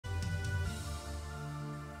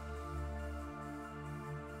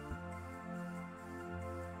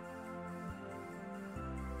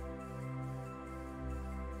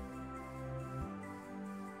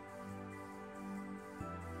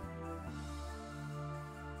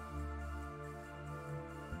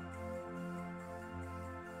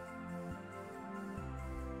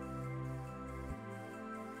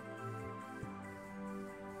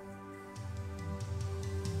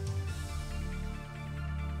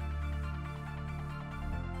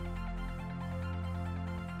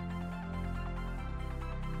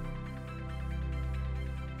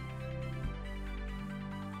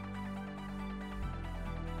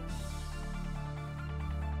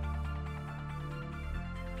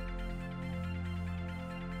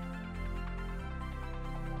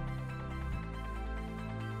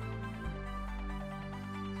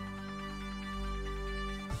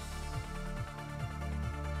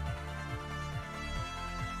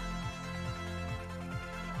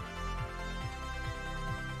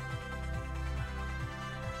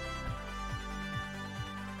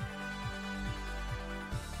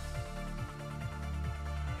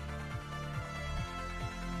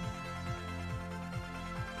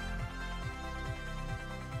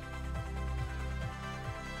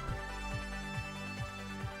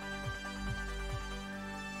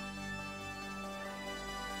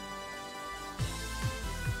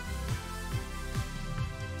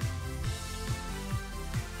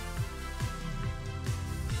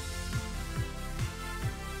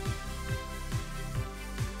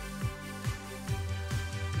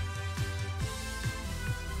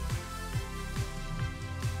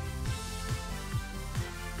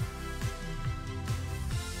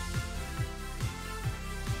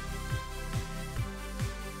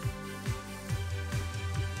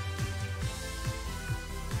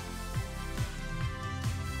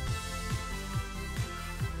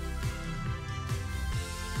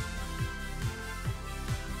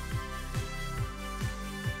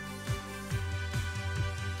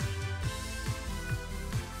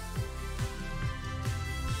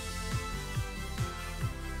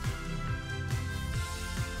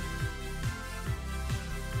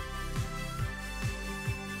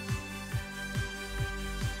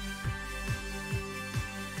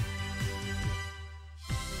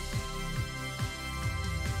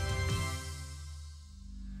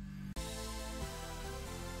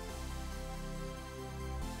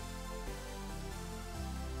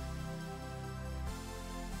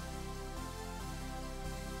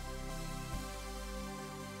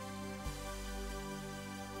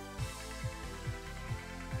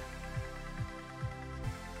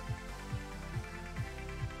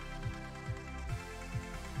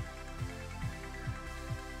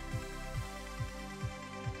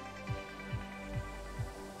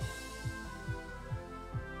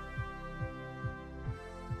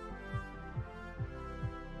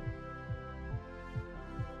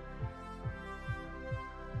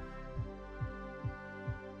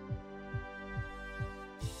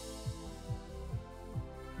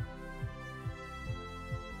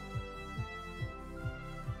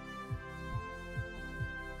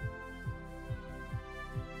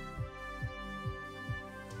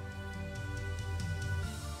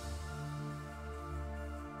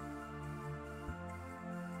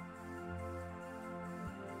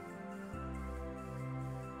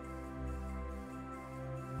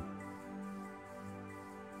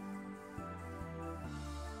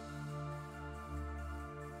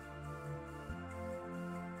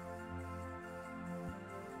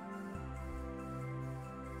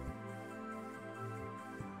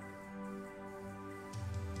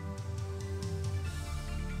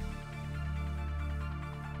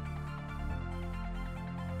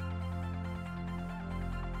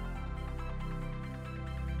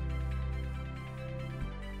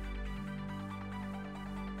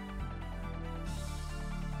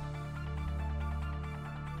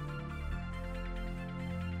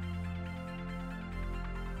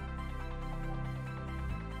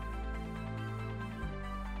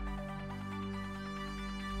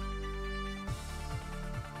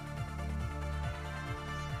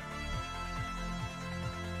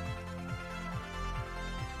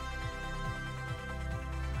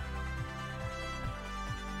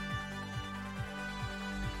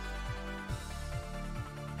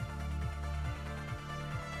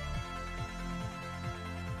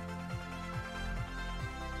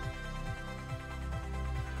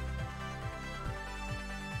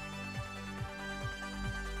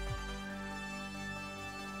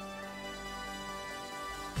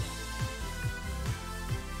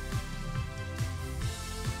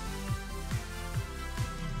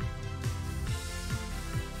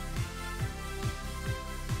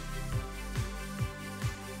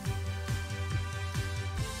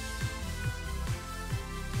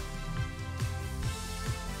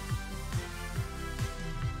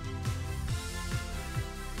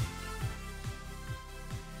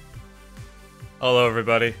Hello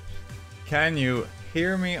everybody. Can you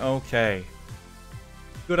hear me okay?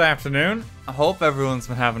 Good afternoon. I hope everyone's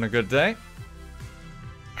been having a good day.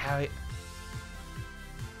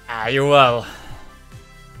 You well.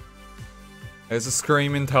 There's a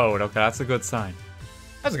screaming toad. Okay, that's a good sign.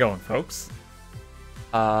 How's it going, folks?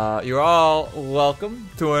 You're all welcome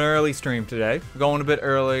to an early stream today. We're going a bit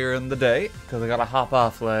earlier in the day because I gotta hop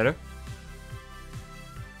off later.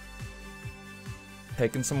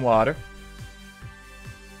 Taking some water.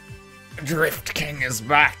 Drift King is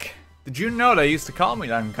back. Did you know they used to call me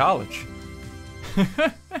that in college?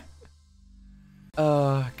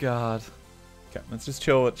 Oh, God. Okay, let's just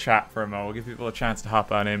chill with chat for a moment. We'll give people a chance to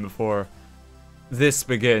hop on in before this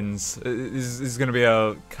begins. This is going to be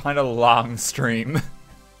a kind of long stream.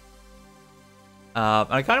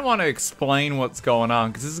 I kind of want to explain what's going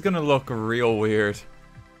on, because this is going to look real weird.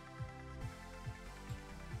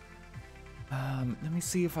 Let me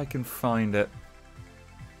see if I can find it.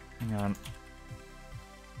 Hang on.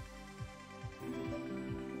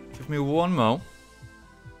 Give me one mo.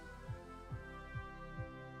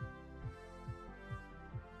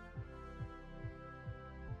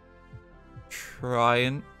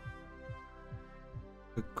 Trying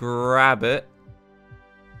to grab it.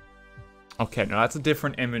 Okay, no, that's a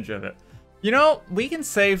different image of it. You know, we can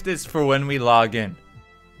save this for when we log in.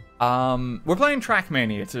 We're playing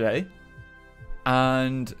TrackMania today.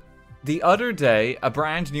 And the other day, a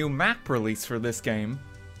brand new map released for this game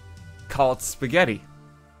called Spaghetti.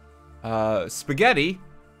 Spaghetti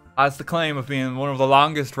has the claim of being one of the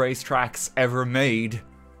longest racetracks ever made,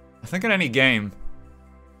 I think, in any game.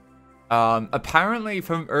 Apparently,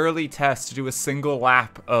 from early tests, to do a single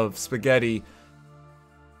lap of Spaghetti,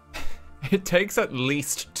 it takes at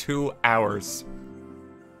least 2 hours.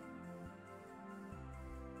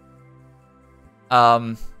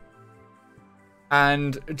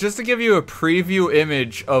 And just to give you a preview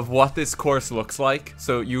image of what this course looks like,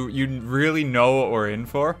 so you really know what we're in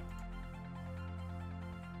for.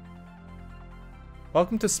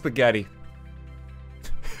 Welcome to Spaghetti.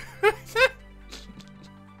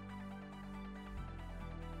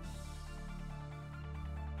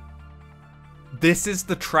 This is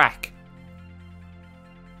the track.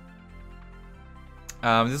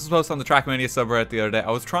 This was posted on the TrackMania subreddit the other day. I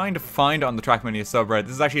was trying to find it on the TrackMania subreddit.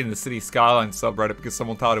 This is actually in the City Skylines subreddit because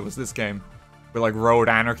someone thought it was this game with like road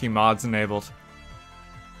anarchy mods enabled.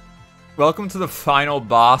 Welcome to the final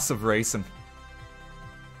boss of racing.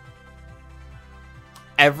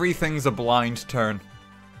 Everything's a blind turn.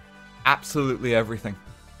 Absolutely everything.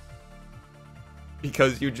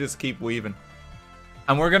 Because you just keep weaving.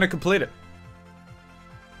 And we're gonna complete it.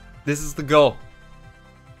 This is the goal.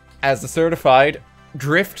 As the certified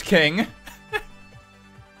Drift King,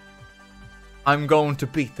 I'm going to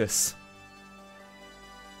beat this.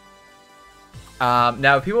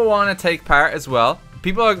 Now, if people want to take part as well,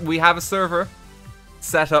 we have a server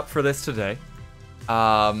set up for this today.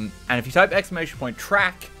 And if you type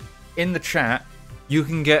 !track in the chat, you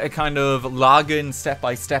can get a kind of login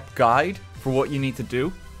step-by-step guide for what you need to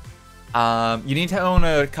do. You need to own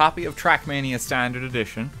a copy of TrackMania Standard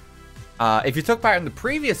Edition. If you took part in the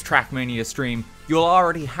previous TrackMania stream, you'll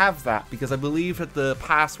already have that, because I believe that the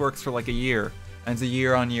pass works for like a year, and it's a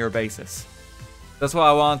year-on-year basis. That's why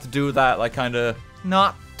I wanted to do that, like, kind of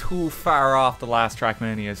not too far off the last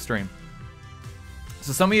TrackMania stream.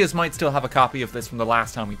 So some of you might still have a copy of this from the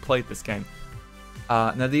last time we played this game.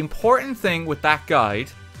 Now, the important thing with that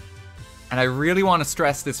guide, and I really want to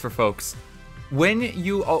stress this for folks, when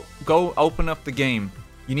you go open up the game,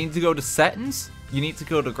 you need to go to Settings, you need to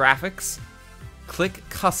go to Graphics, click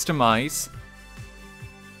Customize.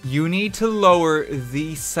 You need to lower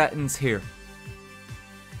these settings here.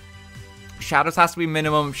 Shadows has to be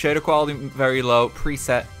minimum, shader quality very low,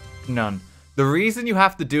 preset none. The reason you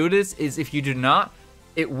have to do this is if you do not,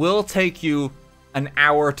 it will take you an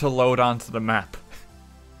hour to load onto the map.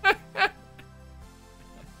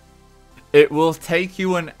 It will take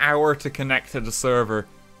you an hour to connect to the server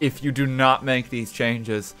if you do not make these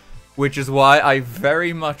changes. Which is why I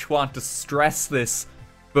very much want to stress this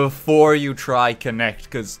before you try connect,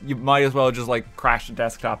 because you might as well just like crash the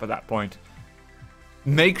desktop at that point.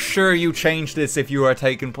 Make sure you change this if you are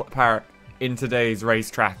taking part in today's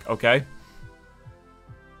racetrack, okay?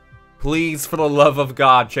 Please, for the love of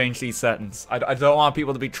God, change these settings. I don't want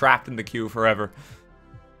people to be trapped in the queue forever.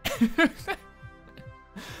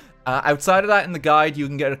 Outside of that, in the guide, you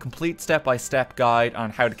can get a complete step-by-step guide on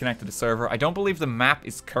how to connect to the server. I don't believe the map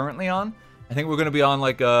is currently on. I think we're going to be on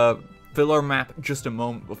like a filler map just a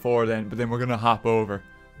moment before then, but then we're going to hop over.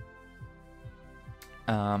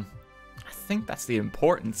 I think that's the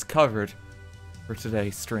importance covered for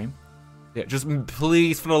today's stream. Yeah, just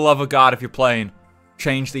please, for the love of God, if you're playing,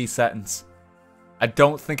 change these settings. I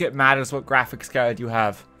don't think it matters what graphics card you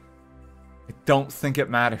have. I don't think it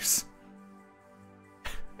matters.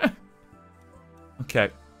 Okay.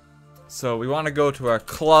 So we want to go to our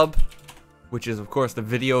club, which is, of course, the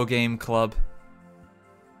video game club.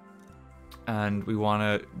 And we want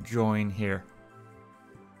to join here.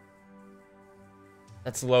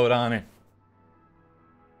 Let's load on in.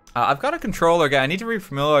 I've got a controller again. I need to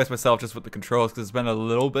re-familiarize myself just with the controls because it's been a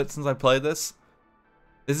little bit since I played this.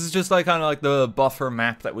 This is just like kind of like the buffer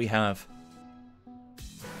map that we have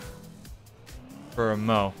for a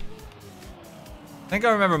Mo. I think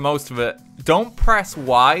I remember most of it. Don't press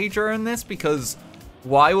Y during this because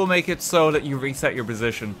Y will make it so that you reset your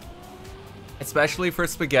position. Especially for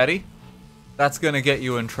spaghetti. That's gonna get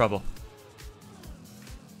you in trouble.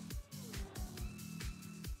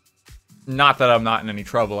 Not that I'm not in any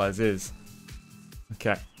trouble as is.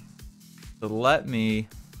 Okay. So let's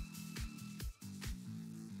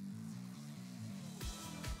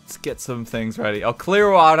get some things ready. Oh,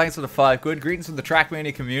 Clearwater, thanks for the 5. Good. Greetings from the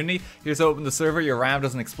TrackMania community. Here's to open the server. Your RAM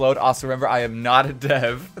doesn't explode. Also, remember, I am not a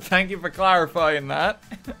dev. Thank you for clarifying that.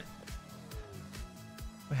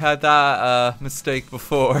 We had that mistake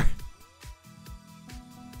before.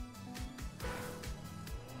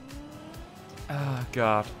 Oh,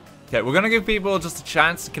 God. Okay, we're going to give people just a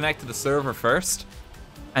chance to connect to the server first.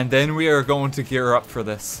 And then we are going to gear up for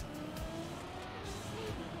this.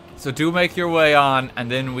 So do make your way on, and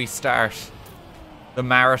then we start the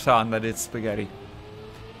marathon that is spaghetti.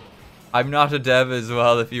 I'm not a dev as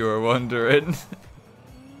well, if you were wondering.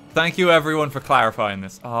 Thank you, everyone, for clarifying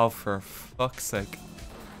this. Oh, for fuck's sake.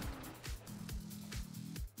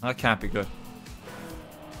 That can't be good.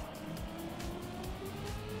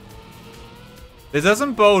 This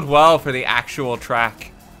doesn't bode well for the actual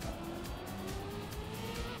track.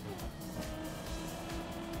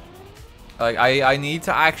 Like, I need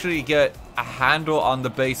to actually get a handle on the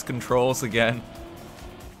base controls again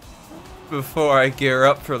before I gear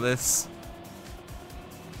up for this.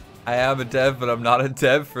 I am a dev, but I'm not a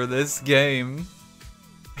dev for this game.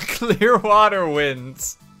 Clearwater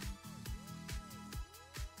wins.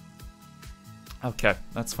 Okay,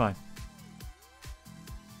 that's fine.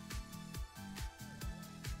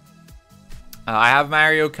 I have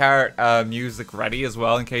Mario Kart music ready as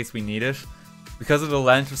well in case we need it. Because of the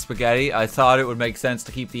length of spaghetti, I thought it would make sense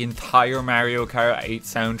to keep the entire Mario Kart 8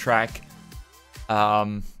 soundtrack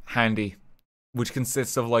handy. Which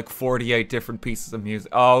consists of like 48 different pieces of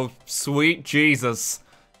music. Oh, sweet Jesus.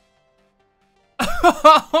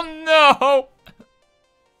 Oh no!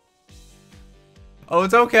 Oh,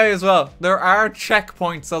 it's okay as well. There are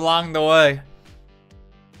checkpoints along the way.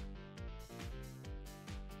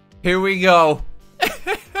 Here we go.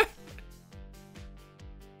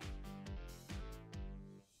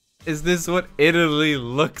 Is this what Italy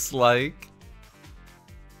looks like?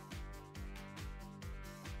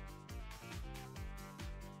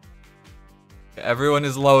 Everyone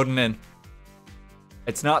is loading in.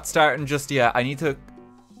 It's not starting just yet. I need to...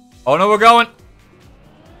 Oh no, we're going!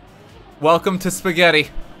 Welcome to spaghetti.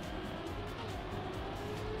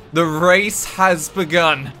 The race has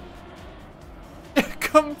begun.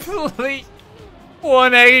 Complete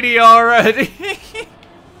 180 already.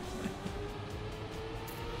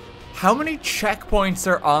 How many checkpoints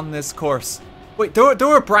are on this course? Wait, there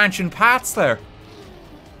were branching paths there.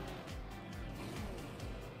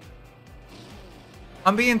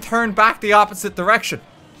 I'm being turned back the opposite direction.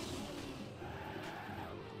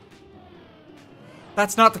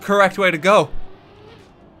 That's not the correct way to go.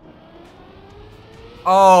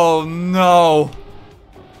 Oh no.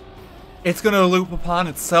 It's gonna loop upon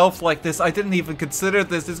itself like this. I didn't even consider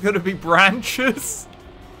this. There's gonna be branches.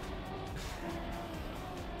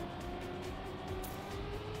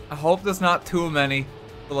 I hope there's not too many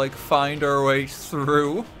to like find our way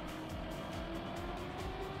through.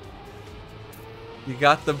 You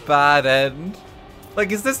got the bad end.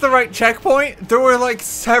 Like, is this the right checkpoint? There were like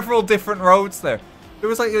several different roads there. There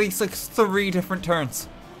was like at least like 3 different turns.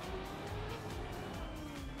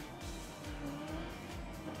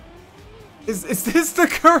 Is this the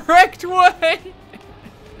correct way?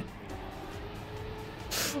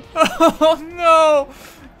 Oh no!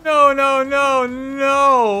 No, no, no,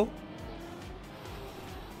 no!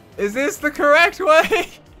 Is this the correct way?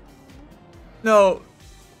 No.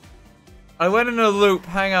 I went in a loop.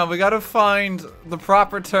 Hang on, we gotta find the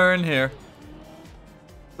proper turn here.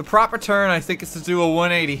 The proper turn, I think, is to do a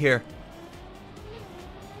 180 here.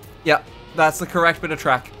 Yeah, that's the correct bit of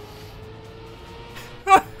track.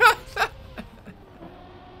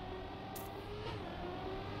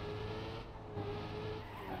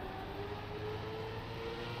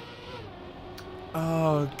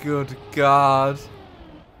 Oh, good God.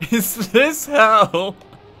 Is this hell?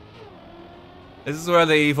 This is where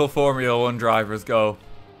the evil Formula 1 drivers go.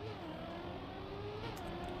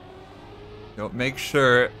 You know, make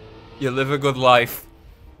sure you live a good life.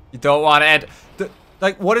 You don't want to end...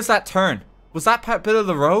 Like, what is that turn? Was that bit of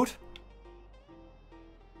the road?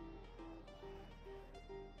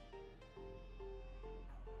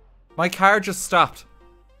 My car just stopped.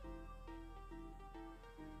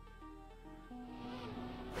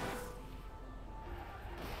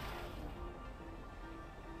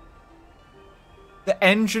 The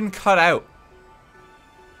engine cut out.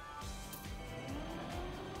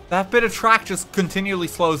 That bit of track just continually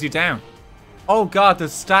slows you down. Oh God,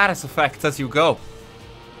 there's status effects as you go.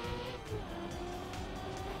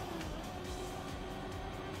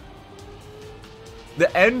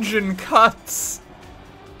 The engine cuts.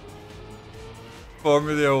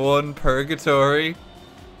 Formula 1 purgatory.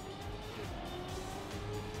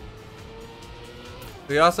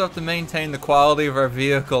 We also have to maintain the quality of our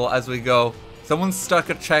vehicle as we go. Someone's stuck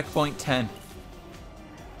at checkpoint 10.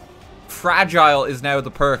 Fragile is now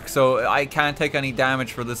the perk, so I can't take any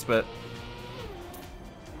damage for this bit.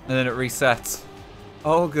 And then it resets.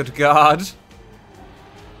 Oh, good God.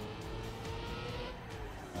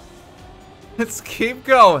 Let's keep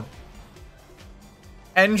going.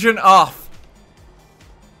 Engine off.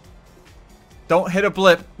 Don't hit a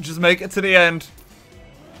blip. Just make it to the end.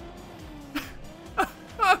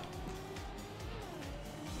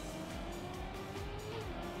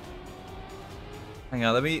 Hang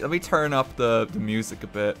on, let me turn up the music a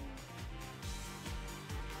bit.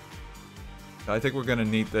 I think we're gonna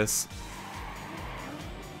need this.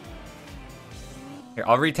 Here,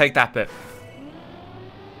 I'll retake that bit.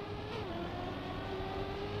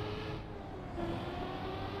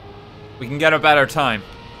 We can get a better time.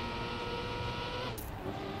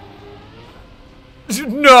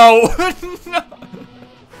 No! No!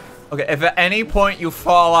 Okay, if at any point you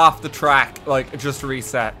fall off the track, like, just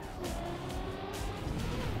reset.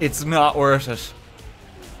 It's not worth it.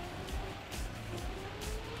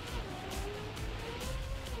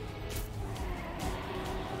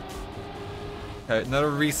 Okay, another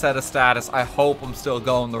reset of status. I hope I'm still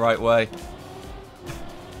going the right way.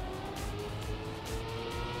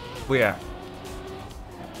 We are.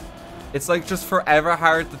 It's like just forever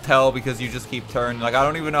hard to tell because you just keep turning. Like, I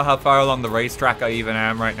don't even know how far along the racetrack I even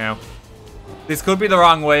am right now. This could be the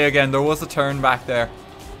wrong way again. There was a turn back there.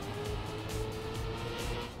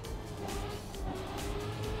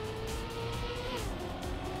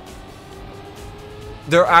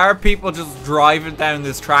 There are people just driving down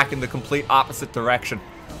this track in the complete opposite direction.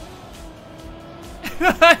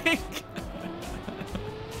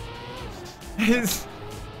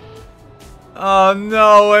 Oh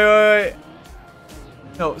no, wait.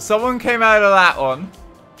 No, someone came out of that one.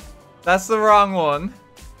 That's the wrong one.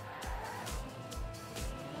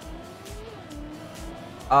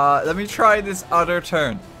 Let me try this other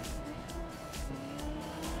turn.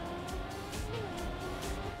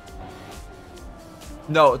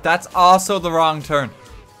 No, that's also the wrong turn.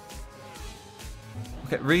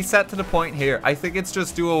 Okay, reset to the point here. I think it's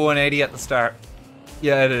just do a 180 at the start.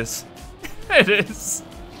 Yeah, it is. It is.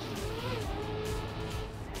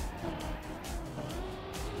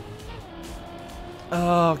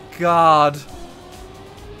 Oh, God.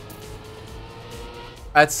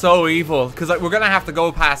 That's so evil. Because like, we're going to have to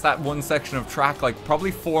go past that one section of track like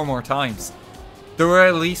probably 4 more times. There were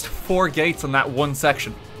at least 4 gates on that one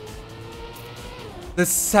section. There's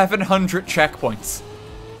 700 checkpoints.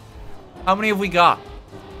 How many have we got?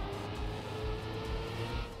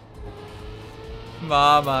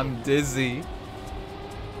 Mom, I'm dizzy.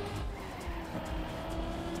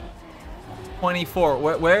 24.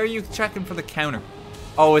 Where are you checking for the counter?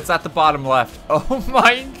 Oh, it's at the bottom left. Oh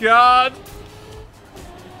my God.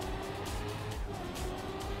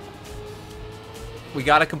 We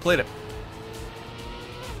gotta complete it.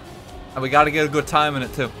 And we gotta get a good time in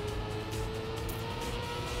it too.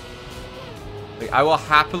 Like, I will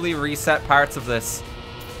happily reset parts of this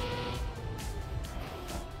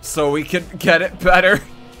so we can get it better.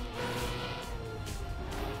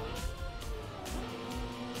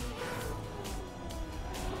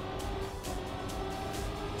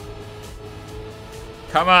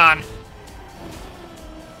 Come on.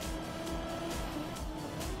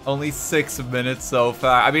 Only 6 minutes so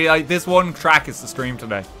far. I mean, like, this one track is the stream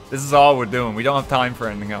today. This is all we're doing. We don't have time for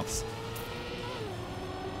anything else.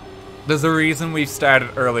 There's a reason we've started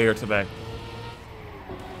earlier today.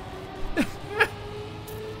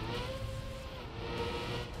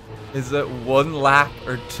 Is it 1 lap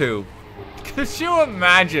or 2? Could you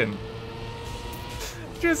imagine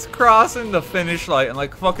Just crossing the finish line and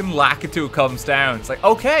like fucking Lakitu comes down. It's like,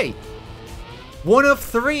 okay. 1 of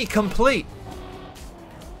 3 complete.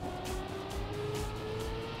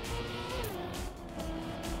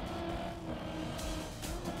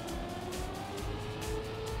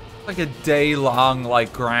 Like a day-long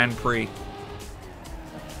like Grand Prix.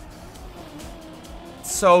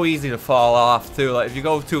 So easy to fall off too. Like if you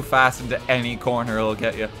go too fast into any corner, it'll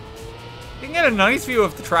get you. You can get a nice view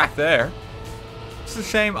of the track there. It's a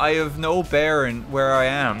shame I have no bearing where I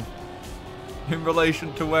am in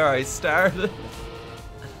relation to where I started.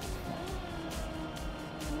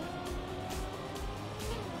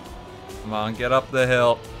 Come on, get up the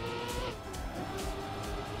hill.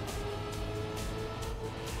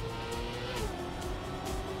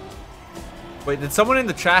 Wait, did someone in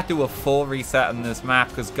the chat do a full reset on this map?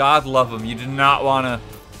 Because God love them, you do not want to...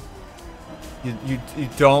 You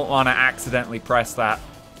don't want to accidentally press that.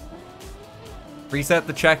 Reset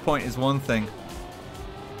the checkpoint is one thing.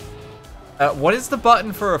 What is the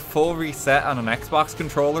button for a full reset on an Xbox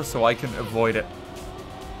controller so I can avoid it?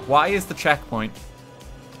 Why is the checkpoint?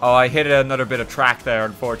 Oh, I hit another bit of track there,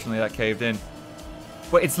 unfortunately, that caved in.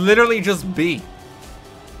 But it's literally just B.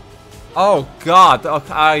 Oh, God.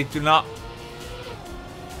 I do not...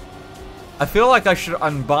 I feel like I should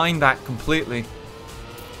unbind that completely.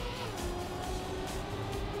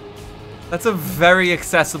 That's a very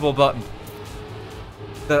accessible button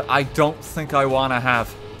that I don't think I want to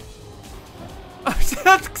have.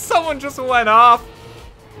 Someone just went off.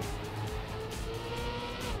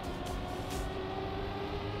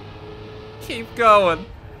 Keep going.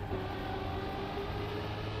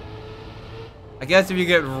 I guess if you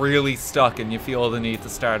get really stuck and you feel the need to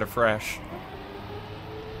start afresh,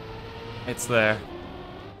 it's there.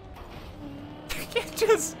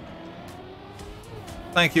 Just...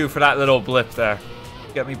 Thank you for that little blip there.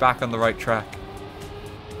 Get me back on the right track.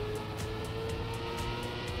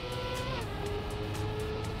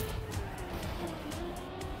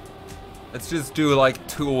 Let's just do like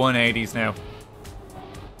 2 180s now.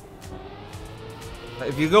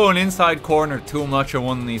 If you go an inside corner too much on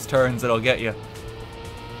one of these turns, it'll get you.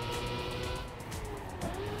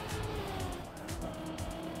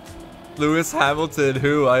 Lewis Hamilton,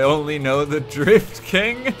 who? I only know the Drift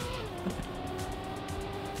King.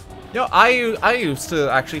 Yo, I used to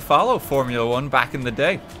actually follow Formula 1 back in the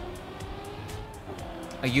day.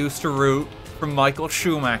 I used to root for Michael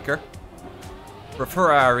Schumacher for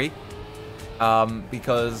Ferrari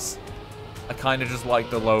because I kind of just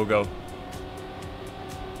liked the logo.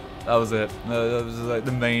 That was it. That was like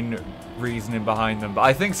the main reasoning behind them. But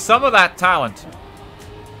I think some of that talent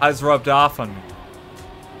has rubbed off on me.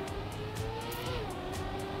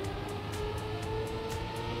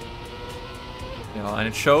 You know, and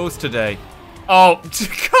it shows today. Oh,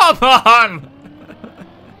 come on!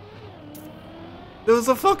 There was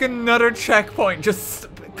a fucking another checkpoint just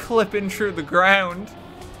clipping through the ground.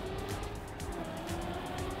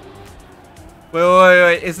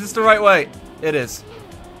 Wait. Is this the right way? It is.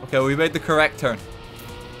 Okay, we made the correct turn.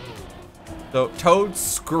 So, Toad's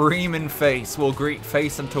screaming face will greet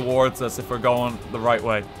facing towards us if we're going the right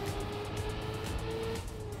way.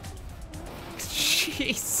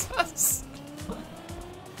 Jesus.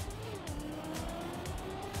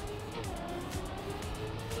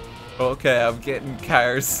 Okay, I'm getting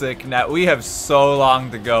car sick now. We have so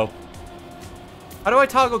long to go. How do I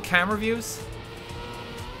toggle camera views?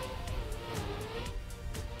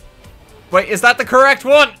 Wait, is that the correct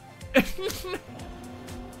one? I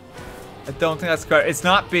don't think that's correct. It's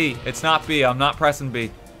not B. It's not B. I'm not pressing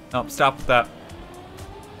B. Nope, stop with that.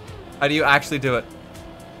 How do you actually do it?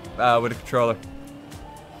 With a controller.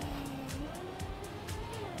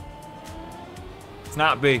 It's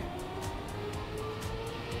not B.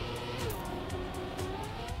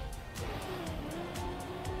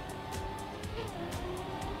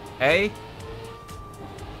 A?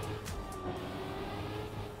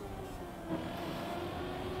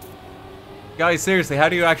 Guys, seriously, how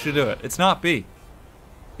do you actually do it? It's not B.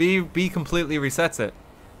 B completely resets it.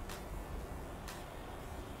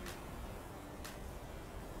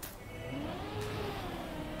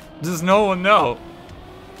 Does no one know?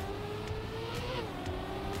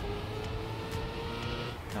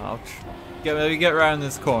 Ouch. Maybe get around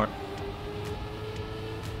this corner.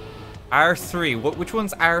 R3. Which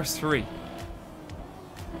one's R3?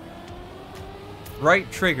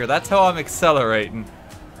 Right trigger. That's how I'm accelerating.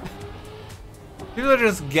 People are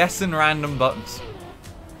just guessing random buttons.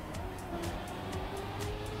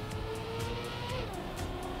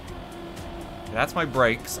 Okay, that's my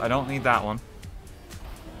brakes. I don't need that one.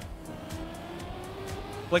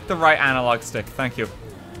 Click the right analog stick. Thank you.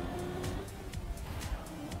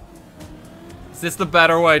 Is this the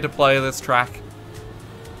better way to play this track?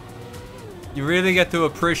 You really get to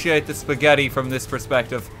appreciate the spaghetti from this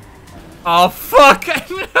perspective. Oh, fuck!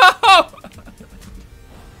 No!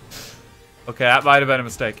 Okay, that might have been a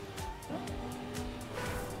mistake.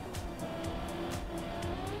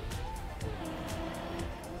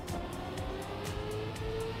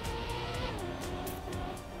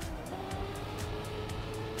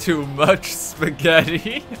 Too much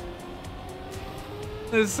spaghetti.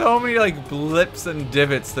 There's so many like blips and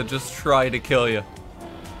divots that just try to kill you.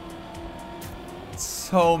 It's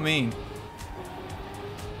so mean.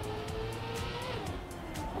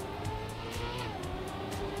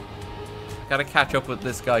 I gotta catch up with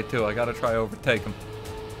this guy too. I gotta try overtake him.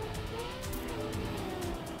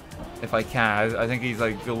 If I can. I think he's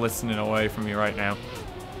like listening away from me right now.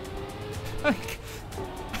 I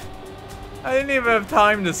didn't even have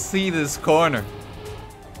time to see this corner.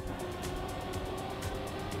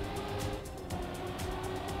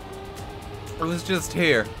 It was just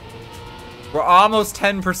here. We're almost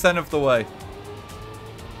 10% of the way.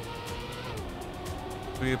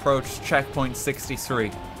 We approach checkpoint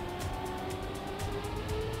 63.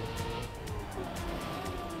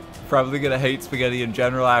 Probably gonna hate spaghetti in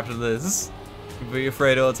general after this. Be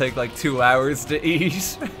afraid it'll take like 2 hours to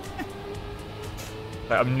eat.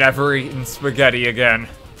 I'm never eating spaghetti again.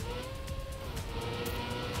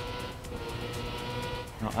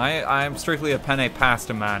 No, I'm strictly a penne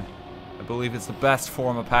pasta man. I believe it's the best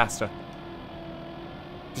form of pasta.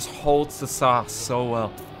 Just holds the sauce so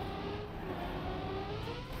well.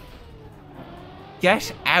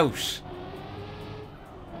 Get out!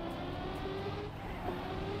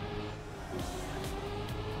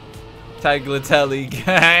 Tagliatelle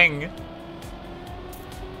gang!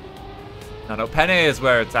 No, penne is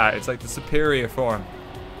where it's at. It's like the superior form.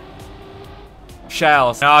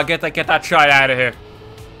 Shells. No, get that shite out of here.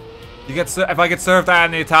 You get if I get served that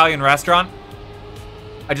in the Italian restaurant,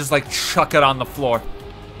 I just like chuck it on the floor.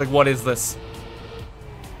 Like, what is this?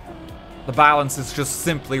 The balance is just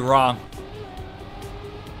simply wrong.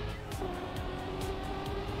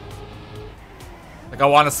 Like, I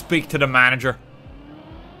want to speak to the manager.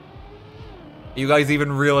 Are you guys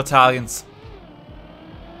even real Italians?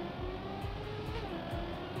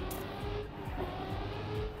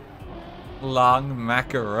 Long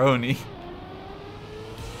macaroni.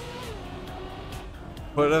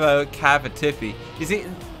 What about cavatipi? You see,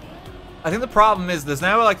 I think the problem is there's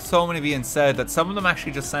now like so many being said that some of them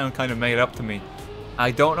actually just sound kind of made up to me.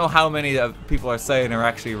 I don't know how many people are saying are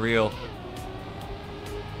actually real.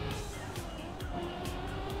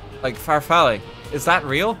 Like farfalle. Is that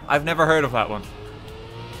real? I've never heard of that one.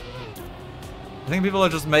 I think people are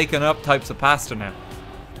just making up types of pasta now.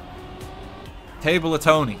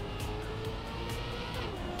 Tablatoni.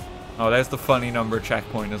 Oh, there's the funny number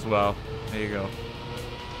checkpoint as well. There you go.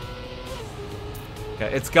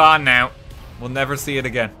 Okay, it's gone now. We'll never see it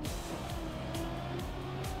again.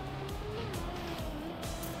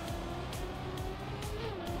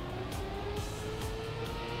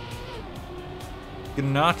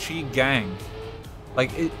 Gnocchi gang. Like,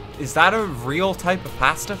 is that a real type of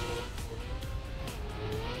pasta?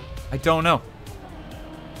 I don't know.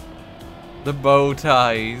 The bow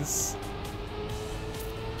ties.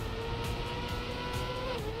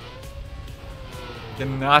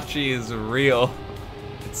 Gnocchi is real.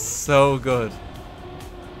 It's so good.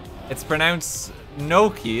 It's pronounced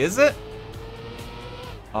gnocchi, is it?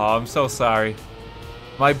 Oh, I'm so sorry.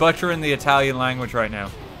 My butchering the Italian language right now.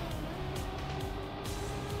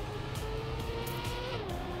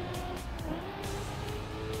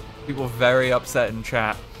 People very upset in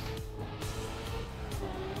chat.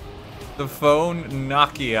 The phone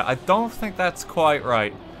Nokia. I don't think that's quite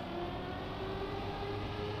right.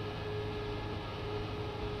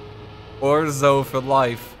 Orzo for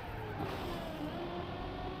life.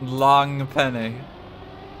 Long penne.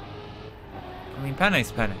 I mean,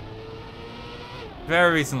 penne's penne.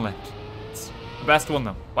 Very recent left. It's the best one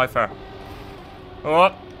though, by far.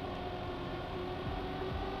 Oh!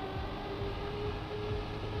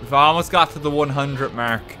 We've almost got to the 100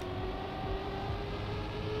 mark.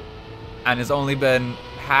 And it's only been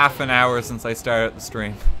half an hour since I started the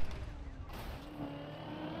stream.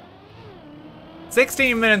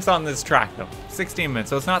 16 minutes on this track though. 16 minutes,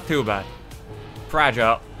 so it's not too bad.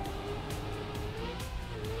 Fragile.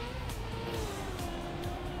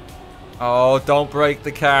 Oh, don't break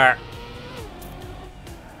the car.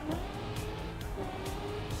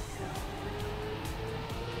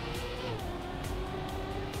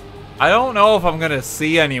 I don't know if I'm gonna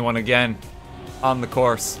see anyone again on the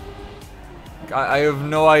course. I have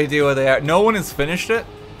no idea where they are. No one has finished it?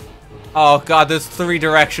 Oh god, there's 3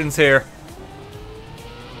 directions here.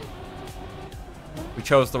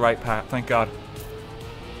 chose the right path, thank God.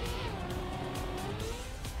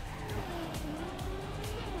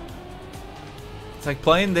 It's like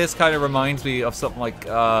playing this kind of reminds me of something like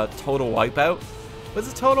Total Wipeout. Was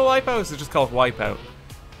it Total Wipeout or is it just called Wipeout?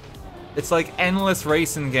 It's like endless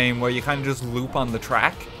racing game where you kind of just loop on the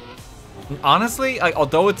track. And honestly,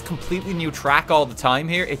 although it's completely new track all the time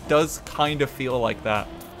here, it does kind of feel like that.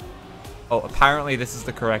 Oh, apparently this is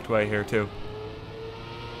the correct way here too.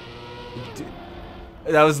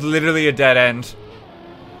 That was literally a dead end.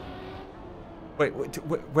 Wait,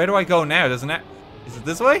 where do I go now? Is it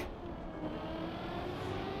this way?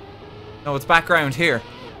 No, it's back around here.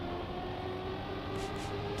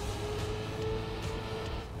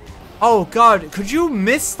 Oh God, could you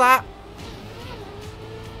miss that?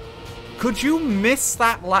 Could you miss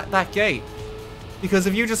that gate? Because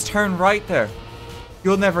if you just turn right there,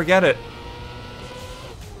 you'll never get it.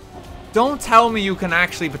 Don't tell me you can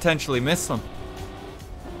actually potentially miss them.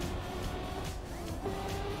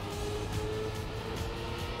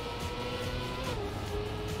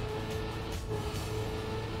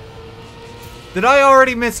 Did I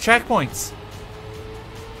already miss checkpoints?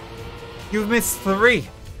 You've missed 3.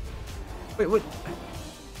 Wait, what?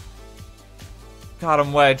 God,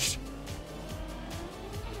 I'm wedged.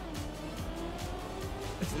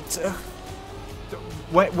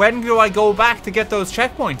 When do I go back to get those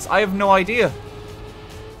checkpoints? I have no idea.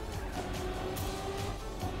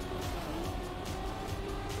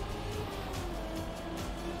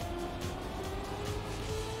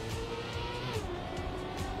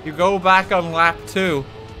 You go back on lap 2.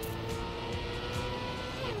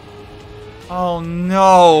 Oh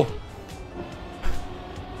no.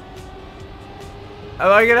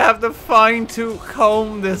 Am I gonna have to fine-tooth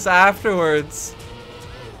comb this afterwards?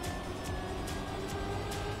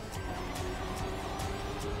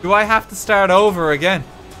 Do I have to start over again?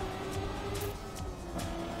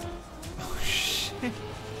 Oh shit.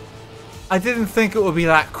 I didn't think it would be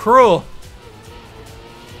that cruel.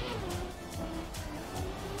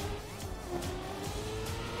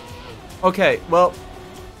 Okay, well,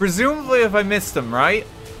 presumably if I missed them, right?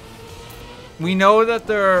 We know that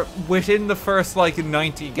they're within the first, like,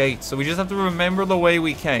 90 gates, so we just have to remember the way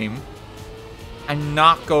we came and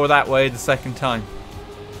not go that way the second time.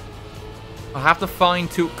 I'll have to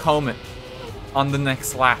fine-tooth comb it on the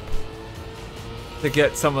next lap to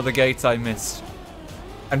get some of the gates I missed.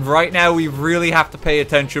 And right now, we really have to pay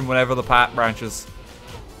attention whenever the path branches.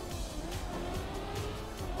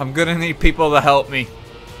 I'm gonna need people to help me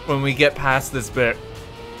when we get past this bit.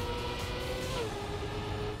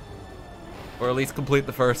 Or at least complete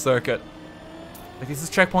the first circuit. Like, this is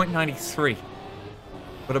checkpoint 93.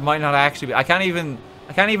 But it might not actually be. I can't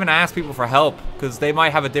even ask people for help, because they might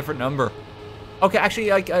have a different number. Okay, actually,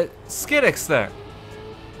 like, Skiddix there.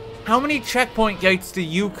 How many checkpoint gates do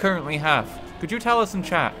you currently have? Could you tell us in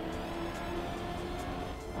chat?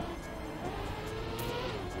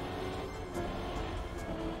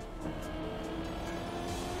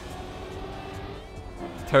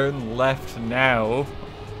 Turn left now.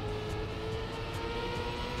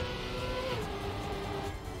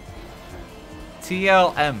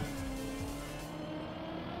 TLM.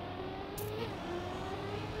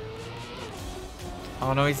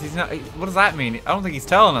 Oh no, he's not. What does that mean? I don't think he's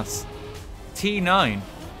telling us. T9.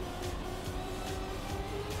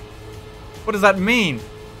 What does that mean?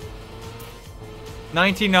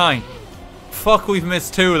 99. Fuck, we've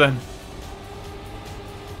missed 2 then.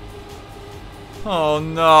 Oh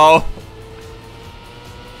no.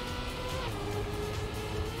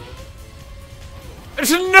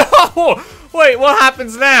 No! Wait, what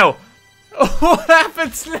happens now? What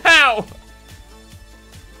happens now?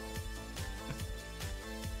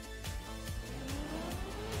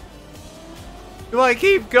 Do I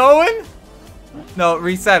keep going? No,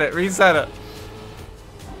 reset it, reset it.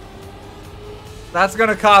 That's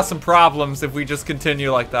gonna cause some problems if we just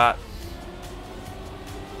continue like that.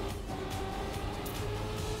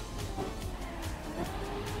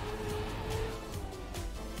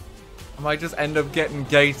 I might just end up getting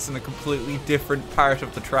gates in a completely different part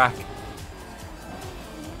of the track.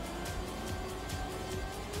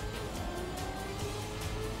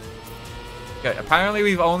 Okay, apparently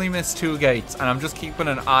we've only missed 2 gates, and I'm just keeping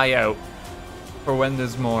an eye out for when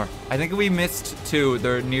there's more. I think we missed 2,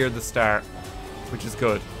 they're near the start, which is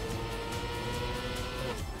good.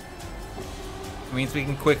 It means we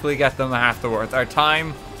can quickly get them afterwards. Our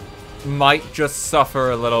time might just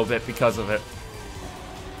suffer a little bit because of it.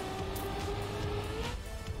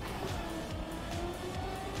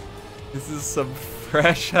 This is some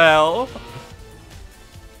fresh hell.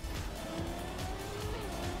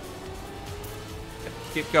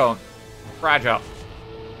 Keep going. Fragile.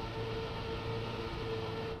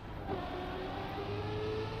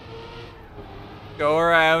 Go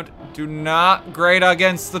around. Do not grade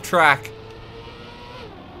against the track.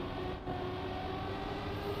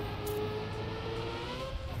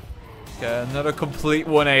 Okay, another complete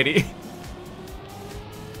 180.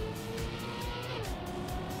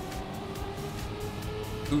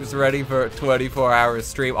 Who's ready for a 24-hour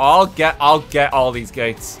stream? I'll get all these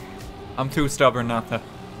gates. I'm too stubborn not to.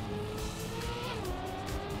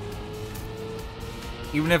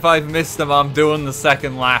 Even if I've missed them, I'm doing the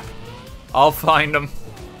second lap. I'll find them.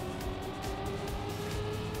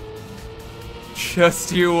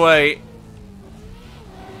 Just you wait.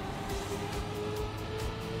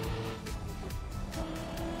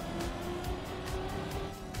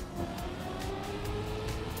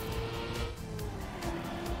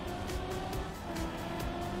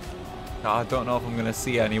 I don't know if I'm gonna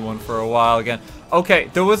see anyone for a while again. Okay,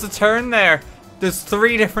 there was a turn there. There's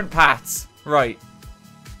 3 different paths. Right.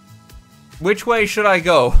 Which way should I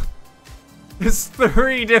go? There's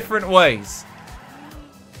 3 different ways.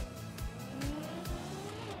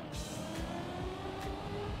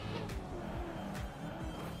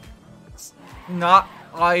 It's not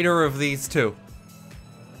either of these 2.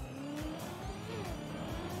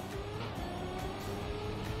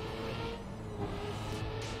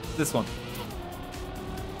 This one.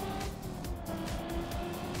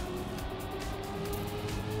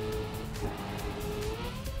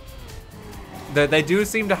 They do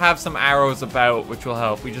seem to have some arrows about, which will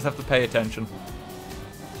help. We just have to pay attention.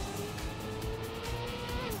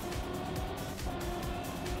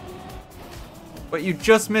 But you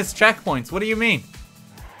just missed checkpoints. What do you mean?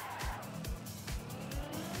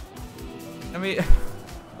 Let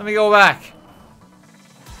me go back.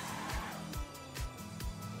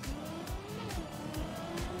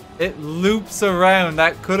 It loops around.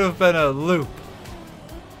 That could have been a loop.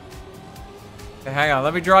 Okay, hang on.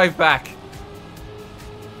 Let me drive back.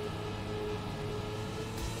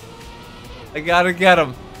 I gotta get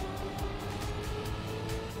him.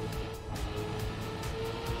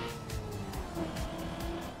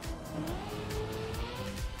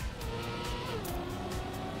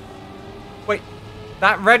 Wait,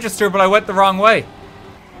 that registered, but I went the wrong way.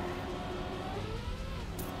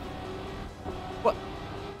 What?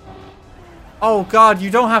 Oh god, you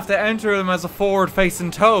don't have to enter them as a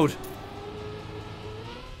forward-facing toad.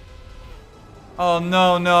 Oh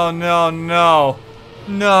no, no, no, no.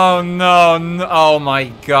 No, no, no. Oh my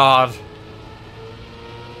god.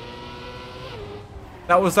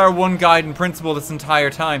 That was our one guiding principle this entire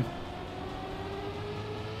time.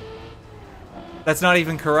 That's not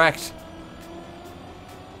even correct.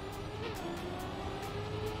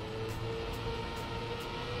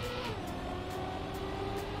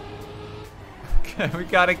 Okay, we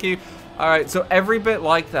gotta keep... Alright, so every bit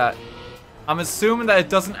like that. I'm assuming that it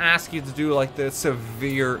doesn't ask you to do like the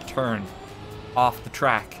severe turn off the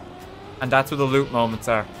track. And that's where the loop moments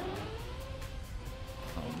are.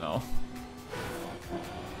 Oh no.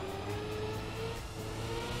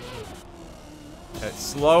 Okay,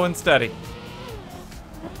 slow and steady.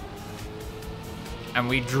 And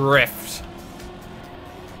we drift.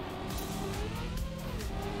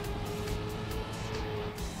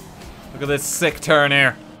 Look at this sick turn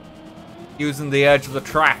here. Using the edge of the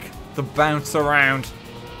track to bounce around.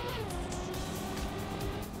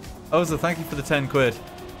 Oza, thank you for the 10 quid.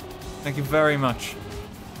 Thank you very much.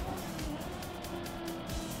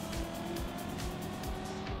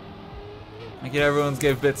 Thank you to everyone's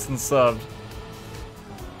gave bits and subbed.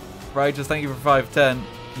 Righteous, thank you for 510.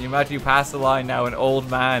 Can you imagine you pass the line now, an old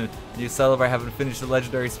man, and you celebrate having finished the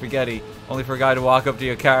legendary spaghetti, only for a guy to walk up to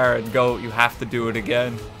your car and go, you have to do it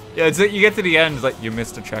again. Yeah, it's like you get to the end, it's like, you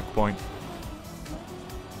missed a checkpoint.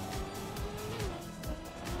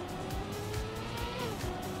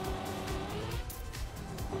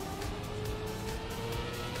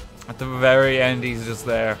 At the very end, he's just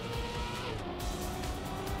there.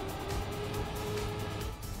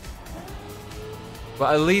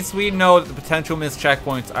 But at least we know that the potential missed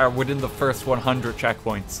checkpoints are within the first 100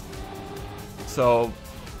 checkpoints. So,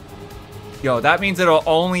 that means it'll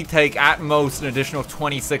only take, at most, an additional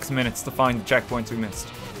 26 minutes to find the checkpoints we missed.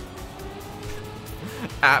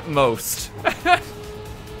 At most.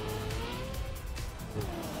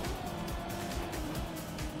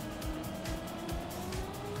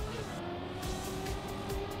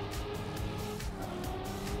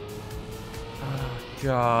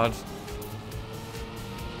 God.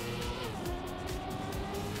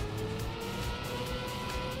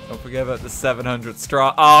 Don't forget about the 700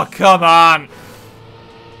 straw. Oh, come on!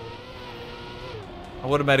 I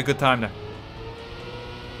would have made a good time there.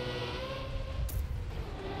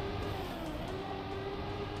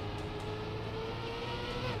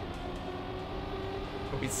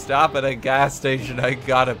 Stop at a gas station, I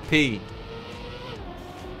gotta pee.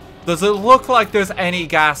 Does it look like there's any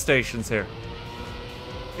gas stations here?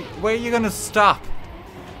 Where are you gonna stop?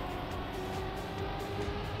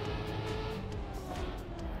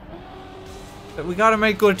 We gotta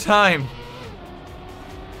make good time.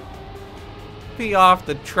 Pee off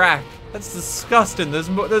the track. That's disgusting.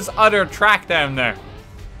 There's other track down there.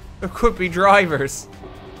 There could be drivers.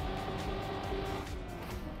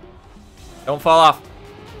 Don't fall off.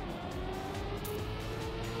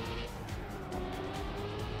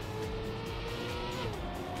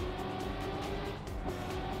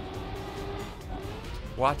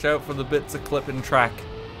 Watch out for the bits of clipping track.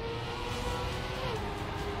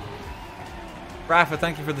 Rafa,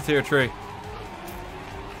 thank you for the tier 3.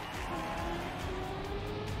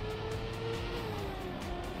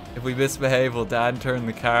 If we misbehave, will Dad turn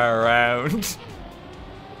the car around?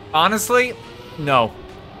 Honestly, no.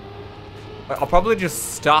 I'll probably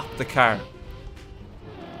just stop the car.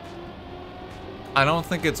 I don't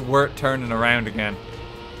think it's worth turning around again.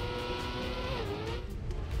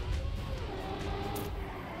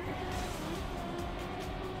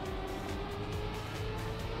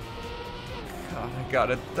 God, I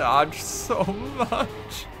gotta dodge so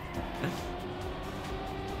much.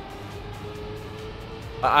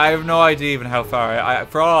 I have no idea even how far.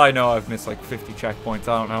 For all I know, I've missed like 50 checkpoints.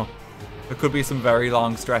 I don't know. There could be some very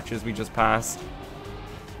long stretches we just passed.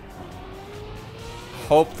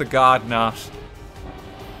 Hope to God not.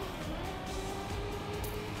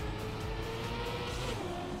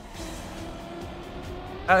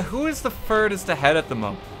 Who is the furthest ahead at the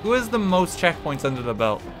moment? Who has the most checkpoints under the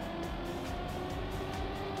belt?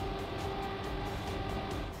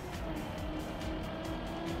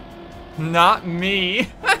 Not me.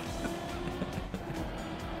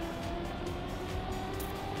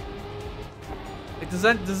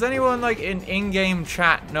 Does anyone like in-game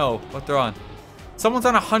chat know what they're on? Someone's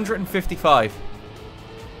on 155.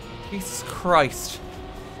 Jesus Christ.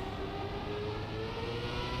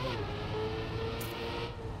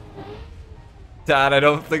 Dad, I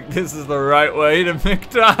don't think this is the right way to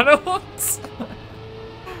McDonald's.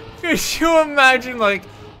 Could you imagine, like,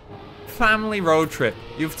 family road trip?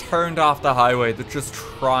 You've turned off the highway to just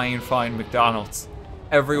try and find McDonald's.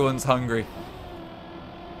 Everyone's hungry.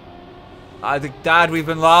 I think, Dad, we've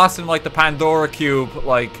been lost in, like, the Pandora Cube,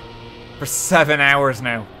 like, for 7 hours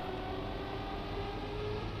now.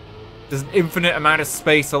 There's an infinite amount of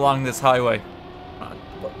space along this highway.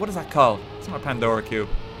 What is that called? It's not a Pandora Cube.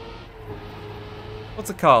 What's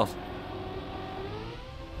it called?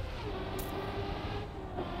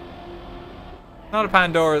 Not a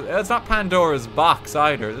Pandora. It's not Pandora's box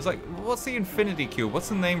either. There's like, what's the Infinity Cube? What's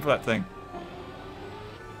the name for that thing?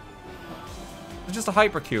 It's just a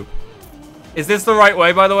hypercube. Is this the right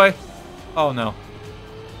way, by the way? Oh no.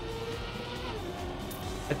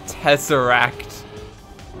 A Tesseract.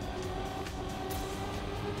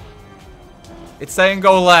 It's saying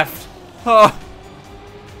go left. Oh.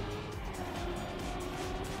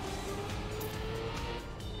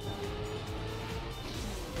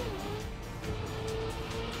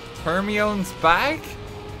 Hermione's bag?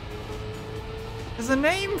 There's a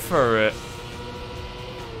name for it.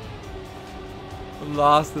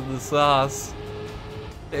 Lost in the sauce.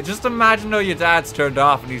 Yeah, just imagine though your dad's turned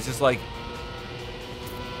off and he's just like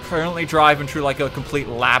currently driving through like a complete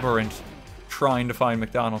labyrinth trying to find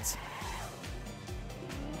McDonald's.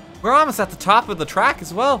 We're almost at the top of the track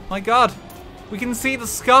as well. My God. We can see the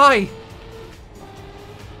sky.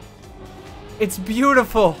 It's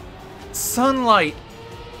beautiful. Sunlight.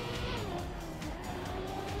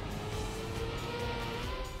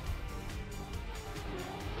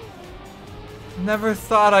 Never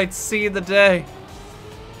thought I'd see the day.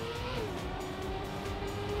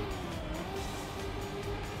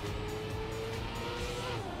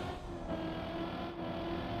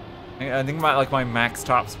 I think about like my max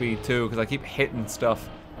top speed too, because I keep hitting stuff.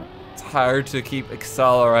 It's hard to keep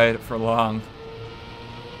accelerated for long.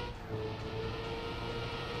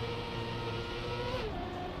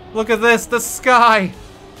 Look at this, the sky!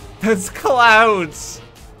 There's clouds!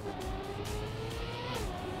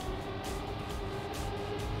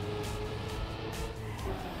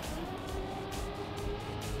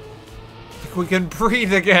 We can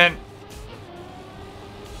breathe again.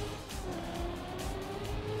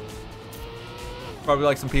 Probably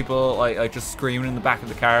like some people like just screaming in the back of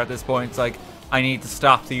the car at this point. It's like, I need to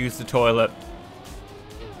stop to use the toilet.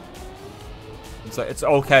 It's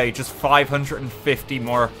okay, just 550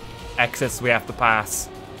 more exits we have to pass.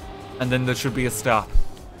 And then there should be a stop.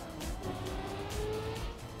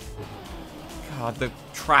 God, the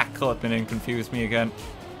track clipping in confused me again.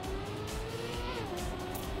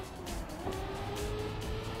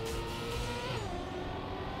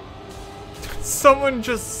 Someone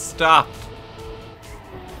just stopped.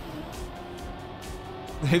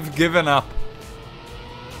 They've given up.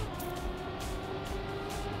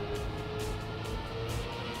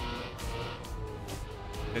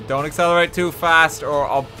 Don't accelerate too fast or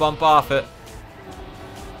I'll bump off it.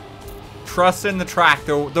 Trust in the track.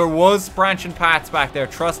 There was branching paths back there.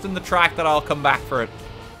 Trust in the track that I'll come back for it.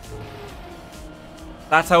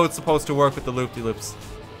 That's how it's supposed to work with the loop-de-loops.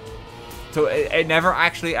 So it never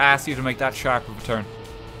actually asks you to make that sharp of a turn.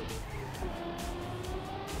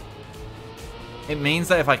 It means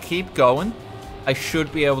that if I keep going, I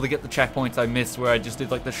should be able to get the checkpoints I missed where I just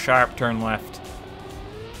did like the sharp turn left.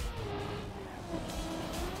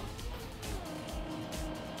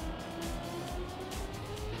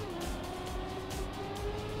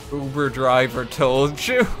 Uber driver told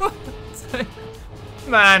you.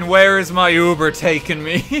 Man, where is my Uber taking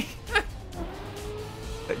me?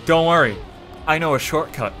 Don't worry. I know a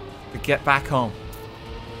shortcut to get back home.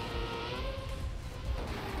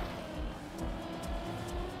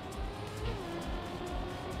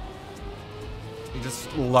 You're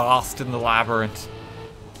just lost in the labyrinth.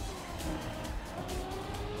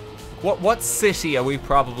 What city are we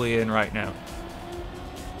probably in right now?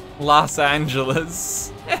 Los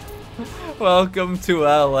Angeles. Welcome to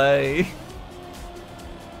LA.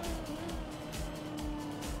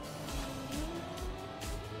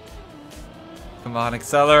 Come on,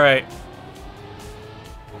 accelerate.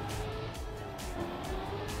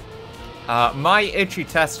 My itchy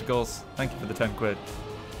testicles. Thank you for the 10 quid.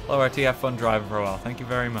 Hello, RT, have fun driving for a while. Thank you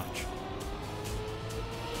very much.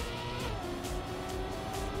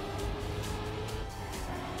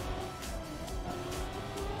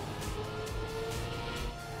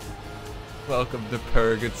 Welcome to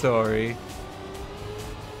Purgatory.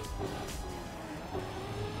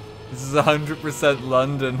 This is 100%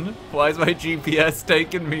 London. Why is my GPS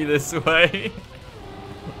taking me this way?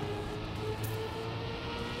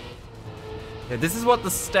 Yeah, this is what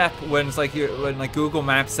the step when it's like when like Google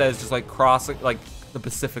Maps says just like crossing like the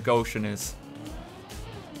Pacific Ocean is.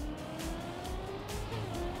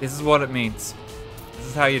 This is what it means. This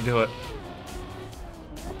is how you do it.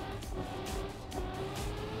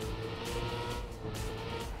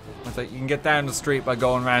 It's like you can get down the street by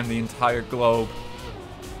going around the entire globe.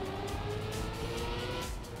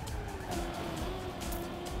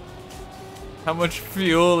 How much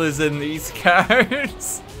fuel is in these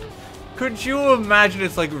cars? Could you imagine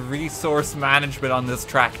it's like resource management on this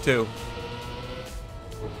track too?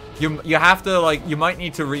 You have to like, you might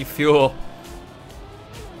need to refuel.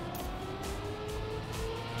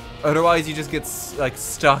 Otherwise you just get like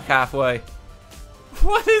stuck halfway.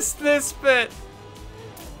 What is this bit?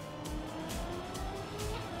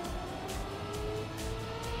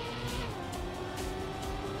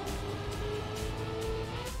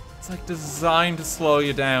 It's like designed to slow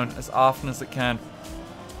you down as often as it can.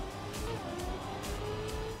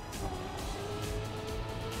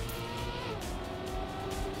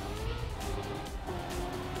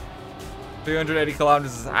 $380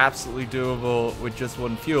 kilometers is absolutely doable with just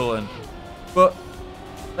one fuel in. But,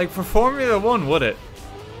 like, for Formula 1, would it?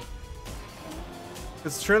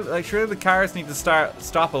 Because surely the cars need to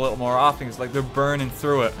stop a little more often. It's like they're burning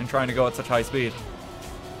through it and trying to go at such high speed.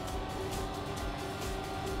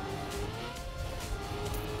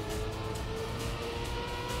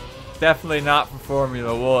 Definitely not for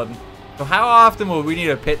Formula 1. So how often will we need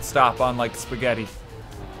a pit stop on, like, spaghetti?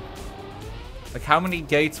 Like, how many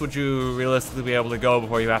gates would you realistically be able to go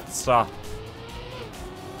before you have to stop?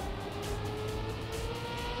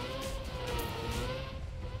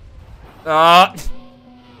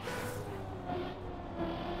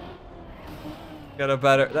 Get a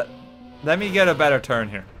better... Let me get a better turn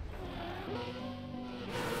here.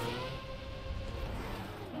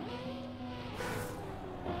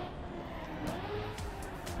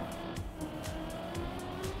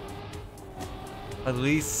 At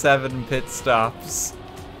least 7 pit stops.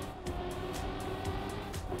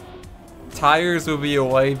 Tires will be a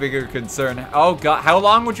way bigger concern. Oh god, how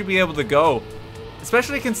long would you be able to go?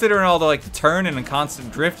 Especially considering all the like the turning and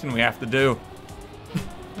constant drifting we have to do.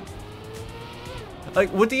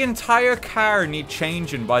 Like, would the entire car need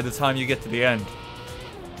changing by the time you get to the end?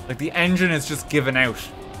 Like, the engine is just given out.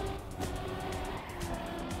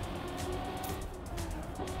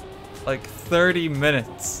 Like, 30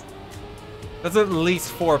 minutes. That's at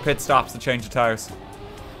least 4 pit stops to change the tires.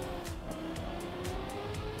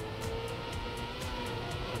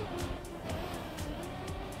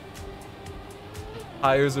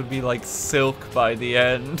 Tires would be like silk by the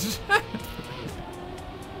end.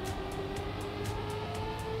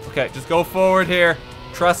 Okay, just go forward here.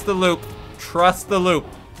 Trust the loop. Trust the loop.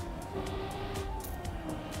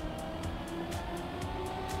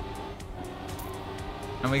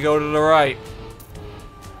 And we go to the right.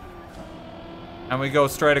 And we go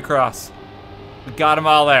straight across. We got them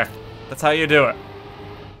all there. That's how you do it.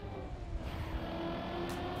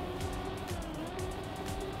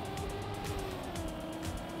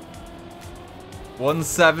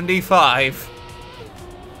 $175.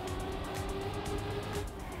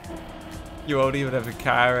 You won't even have a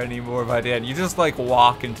car anymore by the end. You just like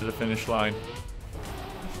walk into the finish line.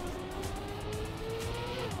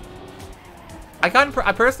 I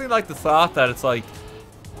personally like the thought that it's like,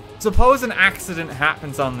 suppose an accident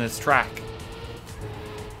happens on this track,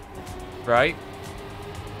 right?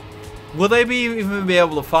 Will they even be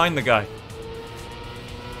able to find the guy?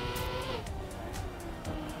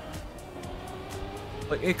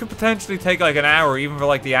 Like, it could potentially take like an hour even for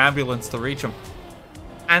like the ambulance to reach him.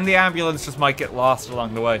 And the ambulance just might get lost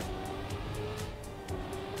along the way.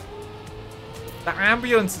 The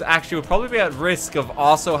ambulance actually would probably be at risk of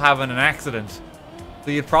also having an accident. So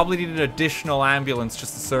you'd probably need an additional ambulance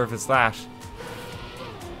just to service that.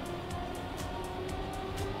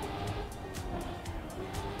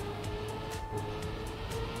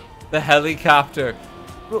 The helicopter.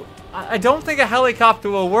 Well, I don't think a helicopter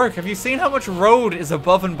will work. Have you seen how much road is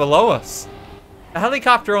above and below us? A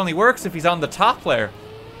helicopter only works if he's on the top layer.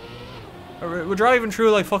 We're driving through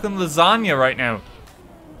like fucking lasagna right now.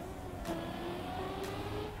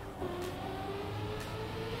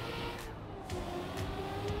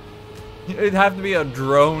 It'd have to be a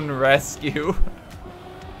drone rescue.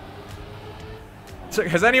 So,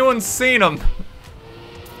 has anyone seen him?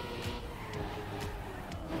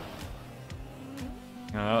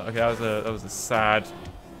 Oh, okay, that was a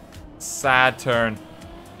sad turn.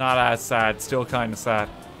 Not as sad, still kind of sad.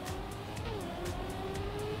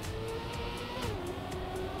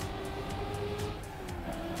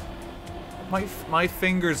 My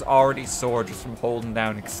fingers already sore just from holding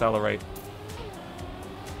down accelerate.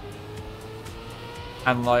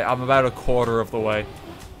 And like, I'm about a quarter of the way.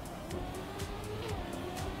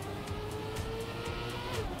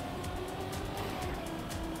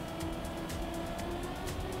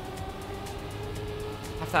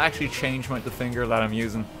 I have to actually change the finger that I'm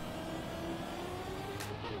using.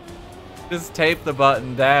 Just tape the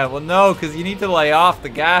button down. Well, no, because you need to lay off the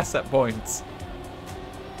gas at points.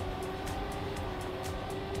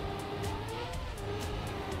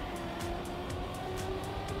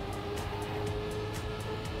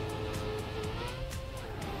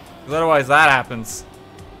 Otherwise that happens.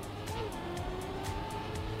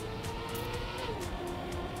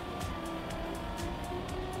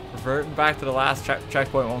 Reverting back to the last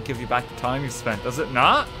checkpoint won't give you back the time you spent, does it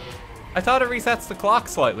not? I thought it resets the clock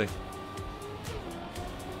slightly.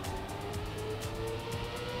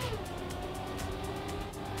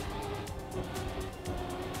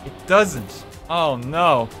 It doesn't. Oh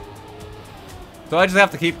no. So I just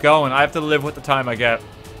have to keep going. I have to live with the time I get.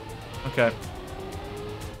 Okay.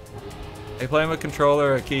 Are you playing with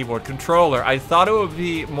controller or a keyboard? Controller. I thought it would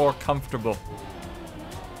be more comfortable.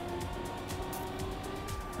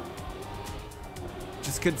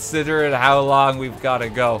 Just consider it how long we've got to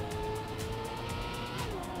go.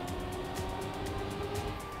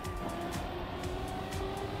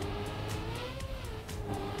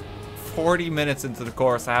 "40 minutes into the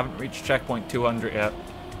course. I haven't reached checkpoint 200 yet.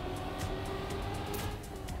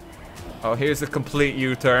 Oh, here's a complete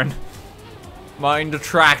U-turn. Mind the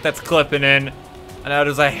track that's clipping in. And now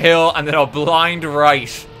there's a hill and then a blind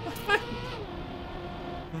right.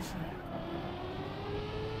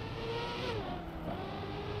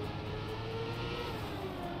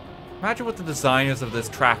 Imagine what the designers of this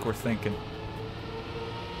track were thinking.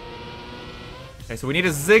 Okay, so we need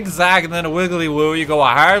a zigzag and then a wiggly woo. You go a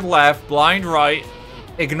hard left, blind right,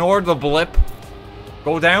 ignore the blip,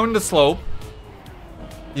 go down the slope.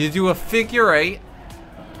 You do a figure 8.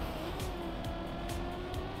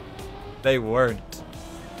 They weren't.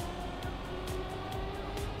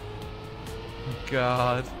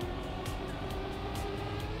 God.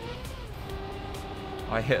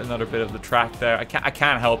 Oh, I hit another bit of the track there. I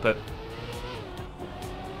can't help it.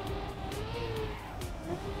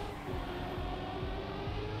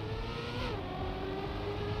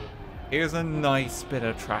 Here's a nice bit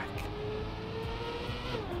of track.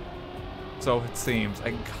 So it seems.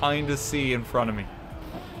 I can kind of see in front of me.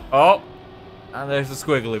 Oh! And there's a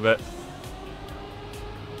squiggly bit.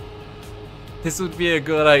 This would be a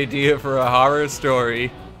good idea for a horror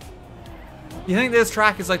story. You think this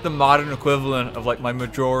track is like the modern equivalent of like my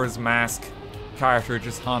Majora's Mask cartridge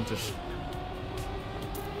is haunted?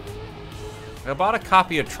 I bought a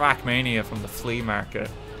copy of TrackMania from the flea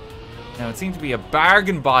market. Now it seemed to be a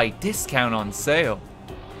bargain buy discount on sale.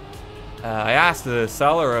 I asked the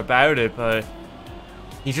seller about it, but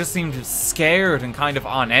He just seemed scared and kind of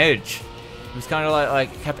on edge. He was kind of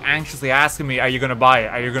like kept anxiously asking me, "Are you gonna buy it?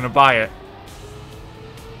 Are you gonna buy it?"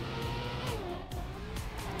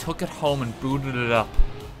 Took it home and booted it up.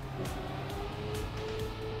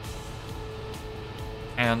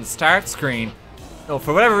 And on the start screen, oh,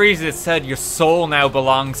 for whatever reason, it said your soul now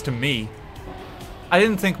belongs to me. I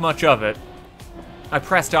didn't think much of it. I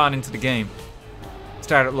pressed on into the game.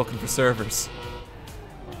 Started looking for servers.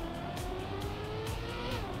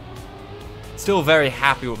 Still very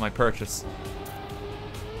happy with my purchase.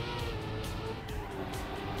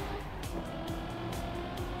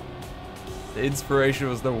 The inspiration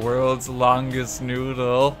was the world's longest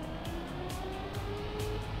noodle.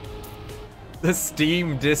 The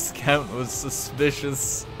Steam discount was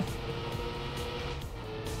suspicious.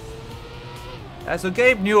 So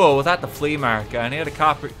Gabe Newell was at the flea market and he had a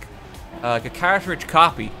copy, like a cartridge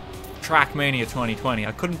copy of TrackMania 2020.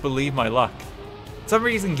 I couldn't believe my luck. For some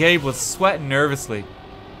reason Gabe was sweating nervously.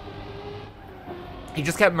 He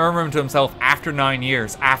just kept murmuring to himself, after 9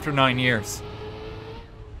 years, after 9 years.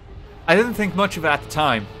 I didn't think much of it at the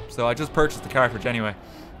time, so I just purchased the cartridge anyway.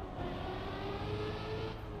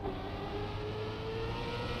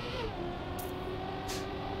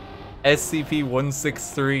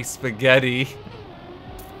 SCP-163 Spaghetti.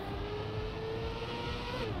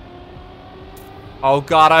 Oh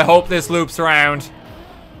god, I hope this loops around.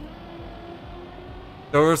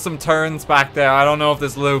 There were some turns back there. I don't know if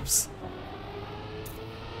this loops.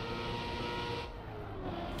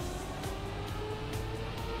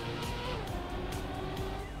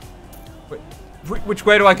 Wait, which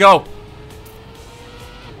way do I go?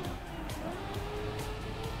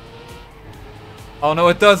 Oh no,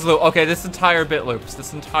 it does loop. Okay, this entire bit loops.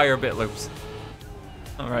 This entire bit loops.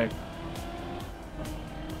 Alright.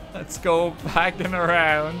 Let's go back and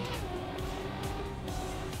around.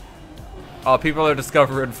 Oh, people are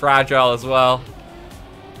discovering Fragile as well.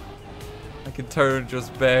 I can turn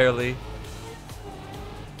just barely.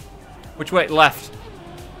 Which way? Left.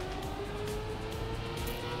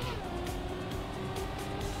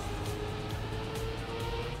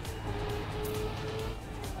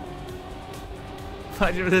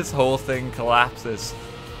 Imagine if this whole thing collapses.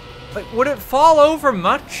 Like, would it fall over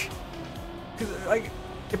much? 'Cause, like,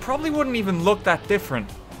 it probably wouldn't even look that different.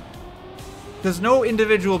 Because no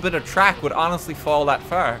individual bit of track would honestly fall that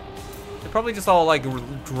far. They're probably just all, like,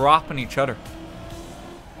 dropping each other.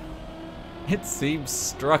 It seems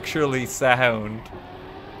structurally sound.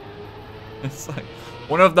 It's like,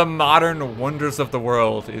 one of the modern wonders of the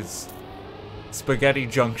world is Spaghetti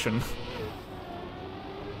Junction.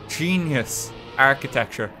 Genius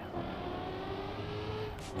architecture.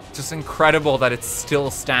 Just incredible that it's still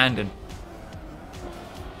standing.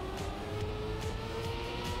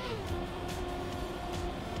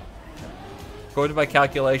 According to my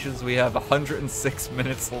calculations, we have 106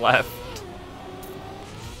 minutes left.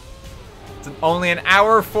 It's only an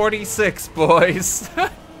hour 46, boys.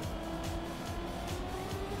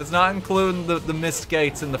 Does not include the missed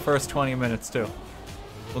gates in the first 20 minutes, too.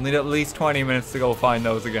 We'll need at least 20 minutes to go find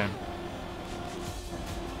those again.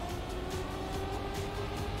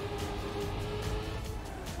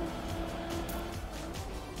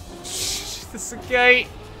 This is a gate.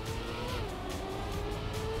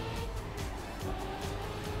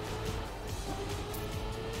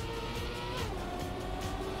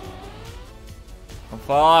 Don't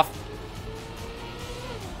fall off.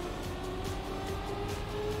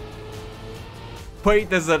 Wait,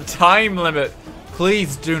 there's a time limit.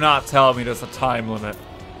 Please do not tell me there's a time limit.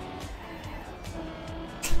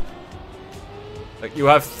 Like, you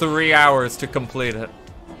have 3 hours to complete it.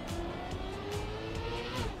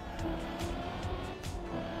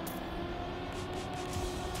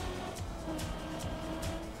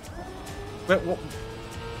 Wait, what?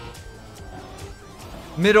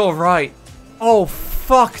 Middle right. Oh,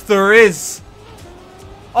 fuck, there is.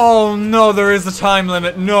 Oh, no, there is a time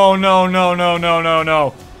limit. No, no, no, no, no, no,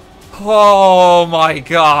 no. Oh, my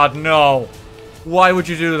God, no. Why would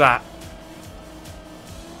you do that?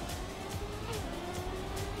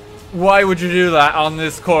 Why would you do that on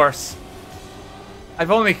this course?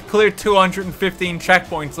 I've only cleared 215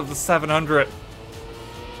 checkpoints of the 700.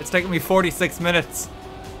 It's taken me 46 minutes.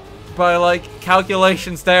 By, like,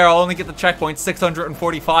 calculations there, I'll only get the checkpoint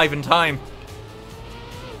 645 in time.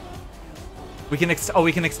 We can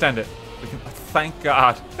we can extend it. We can, thank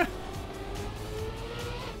God.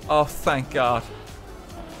 Oh, thank God.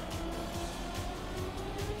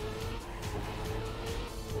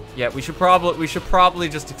 Yeah, we should probably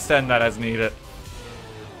just extend that as needed.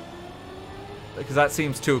 Because that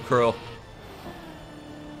seems too cruel.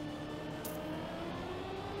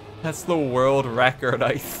 That's the world record,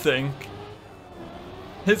 I think.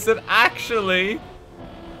 Is it actually?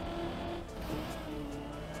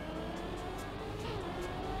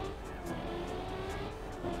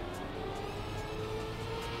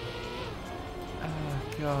 Oh,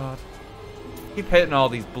 God. Keep hitting all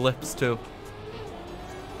these blips, too.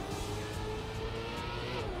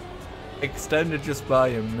 Extended just by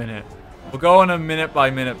a minute. We'll go on a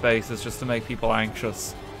minute-by-minute basis just to make people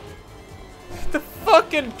anxious. The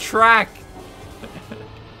fucking track!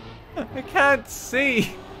 I can't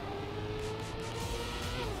see!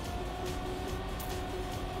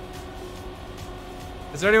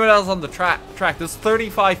 Is there anyone else on the track? There's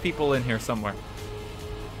 35 people in here somewhere.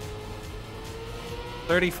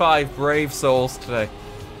 35 brave souls today.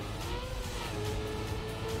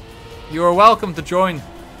 You are welcome to join.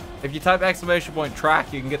 If you type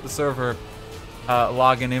 !track, you can get the server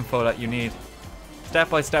login info that you need.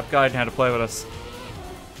 Step-by-step guide on how to play with us.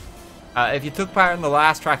 If you took part in the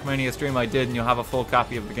last TrackMania stream I did, and you'll have a full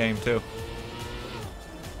copy of the game too.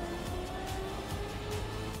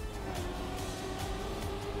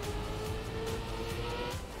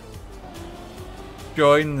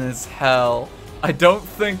 Join this hell. I don't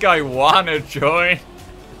think I want to join.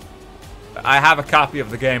 I have a copy of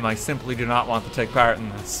the game. I simply do not want to take part in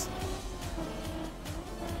this.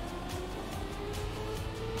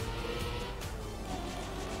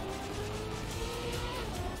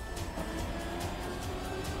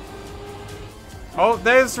 Oh,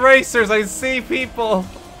 there's racers. I see people.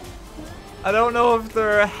 I don't know if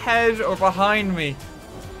they're ahead or behind me.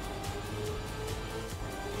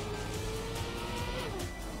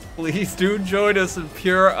 Please do join us in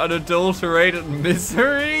pure, unadulterated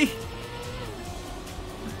misery.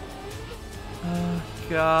 Oh,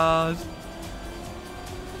 God.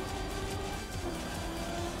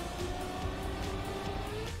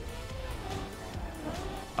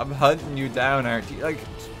 I'm hunting you down, RT. Like,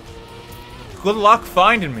 good luck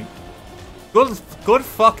finding me. Good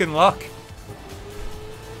fucking luck.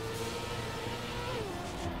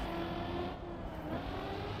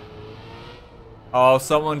 Oh,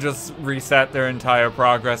 someone just reset their entire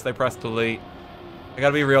progress. They pressed delete. I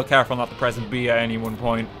gotta be real careful not to press B at any one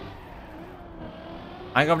point.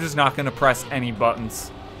 I think I'm just not gonna press any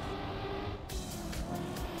buttons.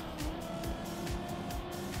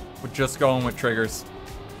 We're just going with triggers.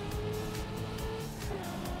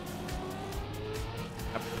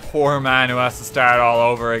 A poor man who has to start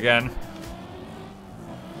all over again.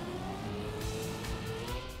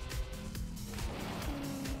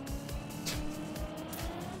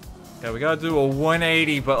 Yeah, we gotta do a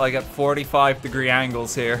 180, but like at 45-degree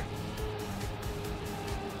angles here.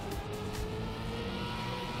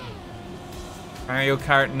 Mario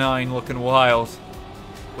Kart 9 looking wild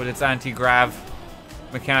with its anti-grav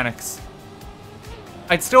mechanics.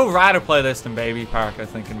 I'd still rather play this than Baby Park, I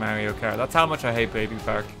think, in Mario Kart. That's how much I hate Baby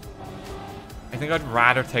Park. I think I'd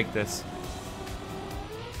rather take this.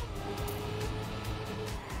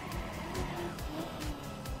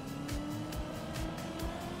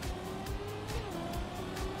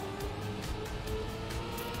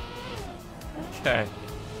 Okay.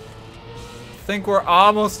 I think we're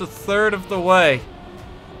almost a third of the way.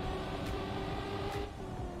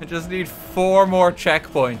 I just need 4 more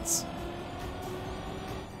checkpoints.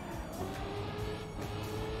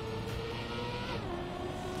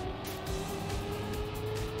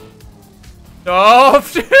 Oh,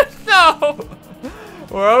 no!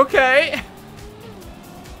 We're okay.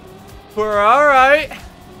 We're alright.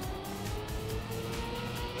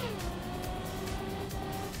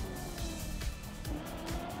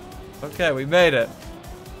 Okay, we made it.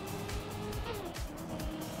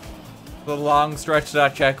 The long stretch to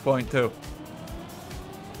that checkpoint, too.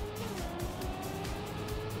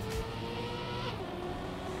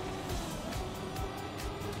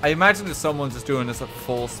 I imagine that someone's just doing this at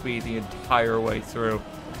full speed the entire way through.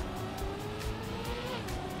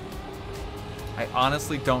 I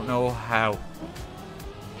honestly don't know how.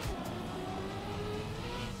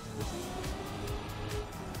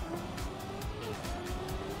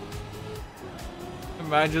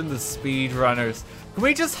 Imagine the speedrunners. Can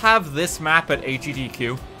we just have this map at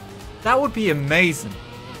HEDQ? That would be amazing.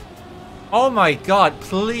 Oh my god,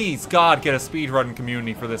 please God, get a speedrun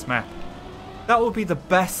community for this map. That would be the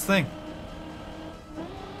best thing.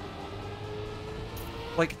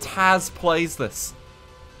 Like, Taz plays this.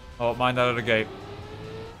 Oh, mind that other gate.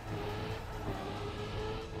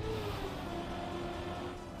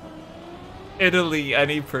 Italy,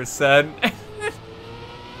 any percent.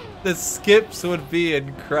 The skips would be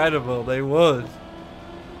incredible, they would.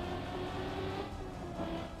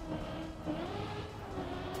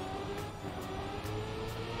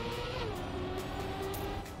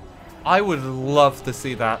 I would love to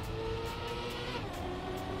see that.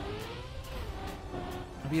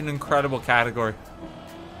 It'd be an incredible category.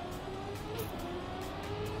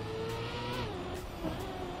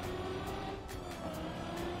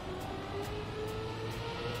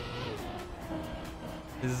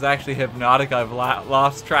 This is actually hypnotic. I've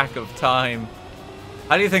lost track of time.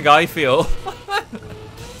 How do you think I feel?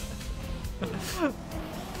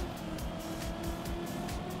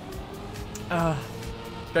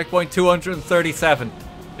 Checkpoint 237.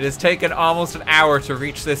 It has taken almost an hour to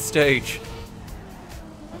reach this stage.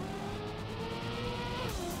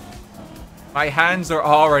 My hands are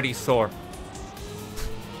already sore.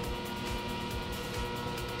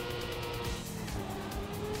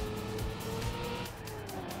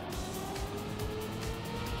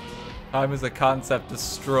 Time is a concept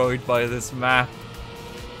destroyed by this map.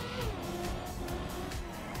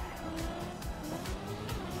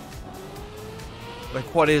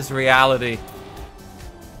 Like, what is reality?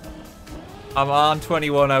 I'm on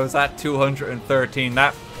 21, I was at 213.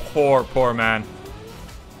 That poor, poor man.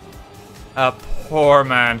 A poor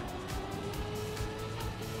man.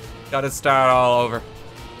 Gotta start all over.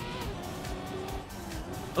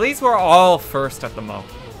 At least we're all first at the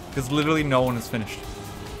moment, because literally no one has finished.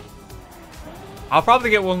 I'll probably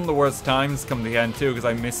get one of the worst times come the end too, because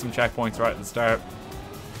I missed some checkpoints right at the start.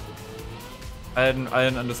 I didn't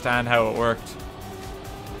understand how it worked.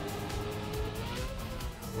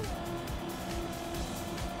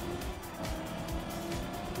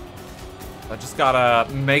 I just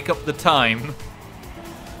gotta make up the time.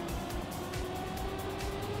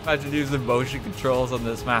 Imagine using motion controls on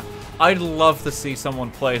this map. I'd love to see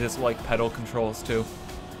someone play this with, like, pedal controls too.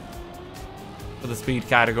 For the speed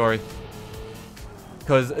category.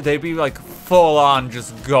 Because they'd be, like, full on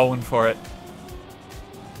just going for it.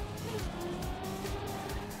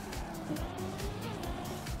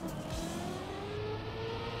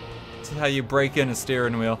 This is how you break in a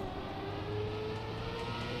steering wheel.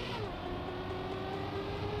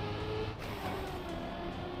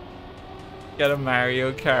 Get a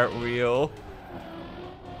Mario Kart wheel.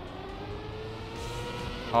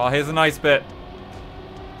 Oh, here's a nice bit.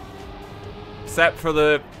 Except for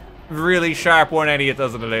the really sharp 180 it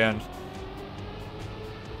does at the end.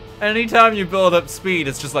 Anytime you build up speed,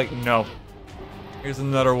 it's just like, no. Here's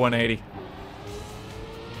another 180.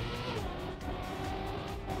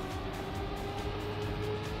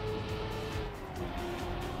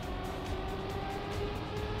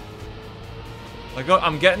 Like, oh,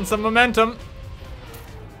 I'm getting some momentum.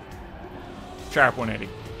 Sharp 180.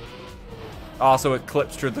 Also, it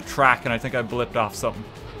clips through the track, and I think I blipped off something.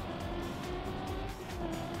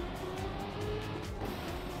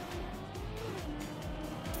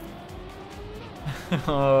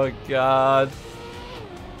 Oh, God.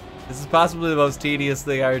 This is possibly the most tedious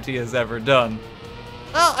thing RT has ever done.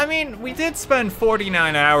 Well, I mean, we did spend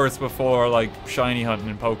 49 hours before, like, shiny hunting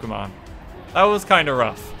in Pokemon. That was kind of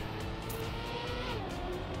rough.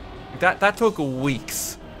 That took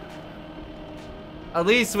weeks. At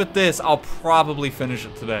least with this, I'll probably finish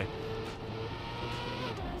it today.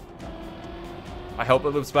 I hope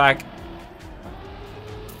it loops back.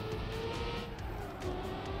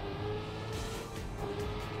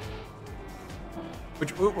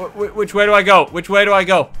 Which way do I go? Which way do I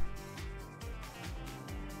go?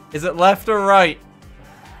 Is it left or right?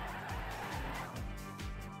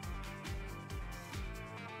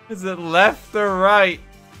 Is it left or right?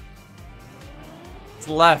 It's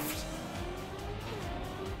left.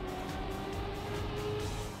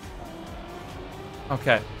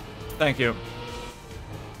 Okay. Thank you.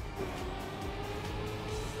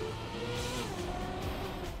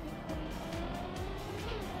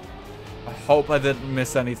 I hope I didn't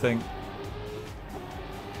miss anything.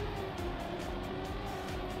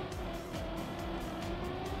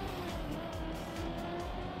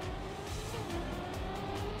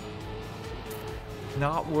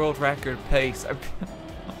 Not world record pace.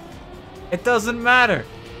 It doesn't matter.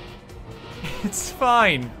 It's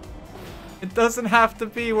fine. It doesn't have to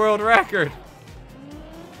be world record.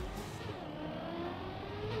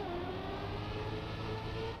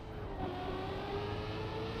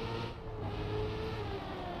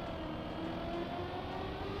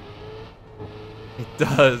 It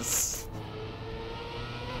does.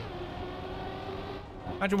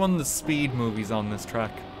 Imagine one of the speed movies on this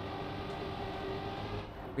track.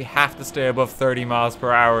 We have to stay above 30 miles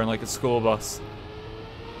per hour in like a school bus.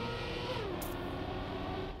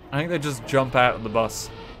 I think they just jump out of the bus.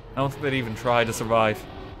 I don't think they'd even try to survive.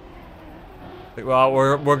 Like, well,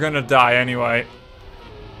 we're gonna die anyway.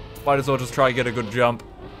 Might as well just try to get a good jump.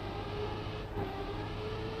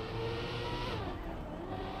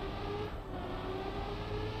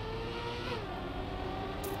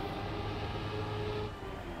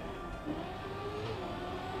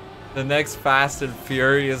 The next Fast and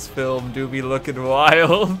Furious film do be looking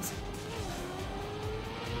wild.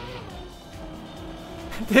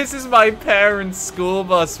 This is my parents' school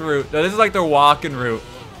bus route. Now, this is like their walking route.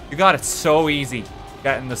 You got it so easy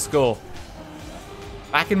getting to school.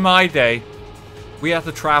 Back in my day, we had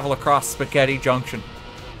to travel across Spaghetti Junction.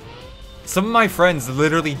 Some of my friends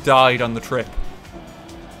literally died on the trip.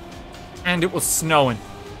 And it was snowing.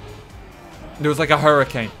 There was like a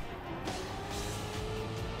hurricane.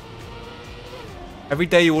 Every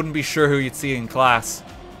day you wouldn't be sure who you'd see in class.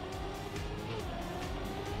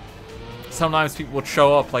 Sometimes people would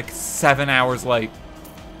show up like 7 hours late.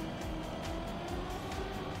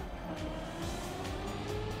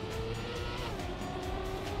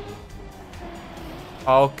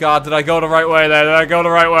 Oh god, did I go the right way there? Did I go the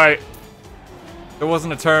right way? There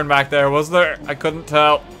wasn't a turn back there, was there? I couldn't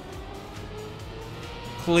tell.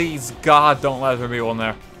 Please, God, don't let there be one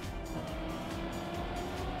there.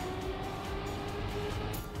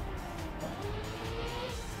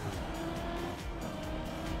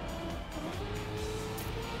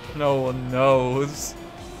 No one knows.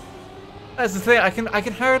 That's the thing. I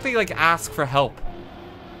can hardly like ask for help.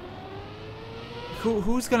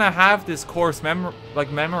 Who's gonna have this course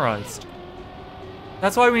memorized?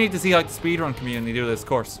 That's why we need to see like the speedrun community do this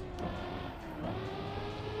course.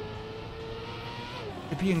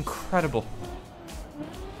 It'd be incredible.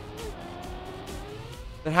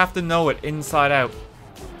 They'd have to know it inside out.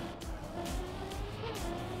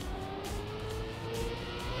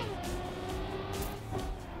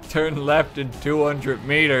 Turn left in 200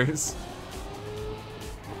 meters.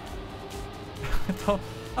 I don't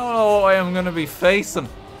know what way I'm gonna be facing.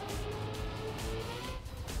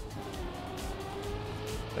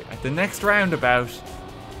 Like, at the next roundabout,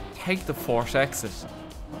 take the fourth exit.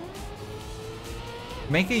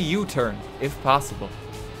 Make a U-turn, if possible.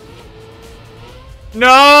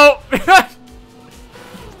 No!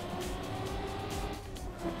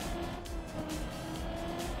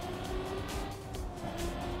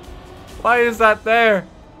 Why is that there?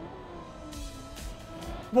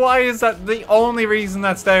 Why is that? The only reason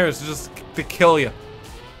that's there is just to kill you.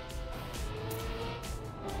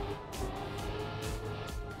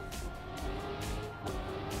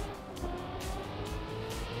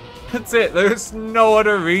 That's it. There's no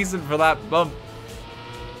other reason for that bump.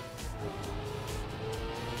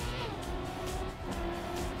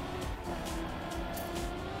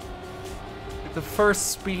 The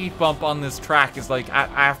first speed bump on this track is like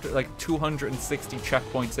after like 260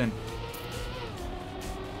 checkpoints in.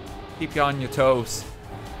 Keep you on your toes.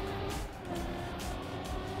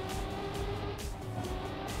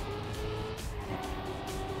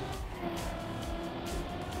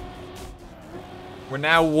 We're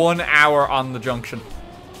now 1 hour on the junction.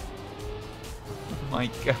 Oh my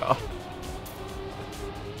god.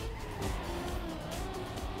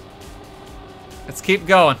 Let's keep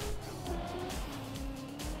going.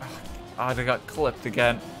 Oh, they got clipped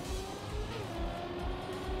again.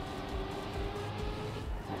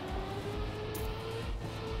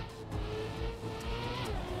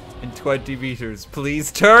 In 20 meters,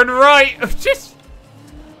 please turn right. Just,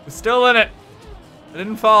 we're still in it. I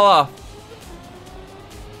didn't fall off.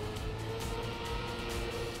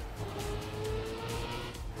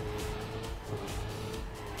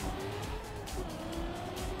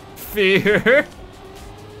 Fear.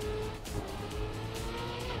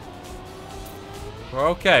 We're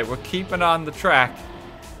okay. We're keeping on the track.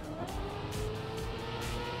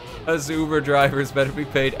 Us Uber drivers better be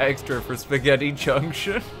paid extra for Spaghetti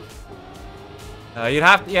Junction. You'd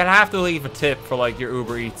have to leave a tip for like your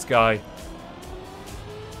Uber Eats guy.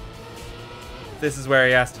 This is where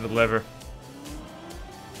he has to deliver.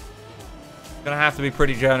 Gonna have to be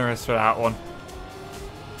pretty generous for that one.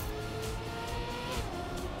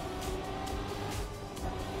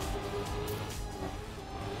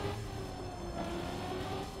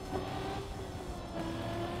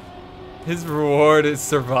 His reward is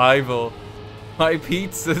survival. My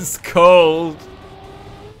pizza's cold.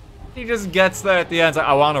 He just gets there at the end. Like,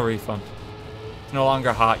 I want a refund. It's no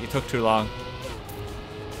longer hot. You took too long.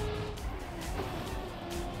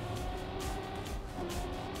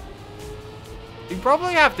 You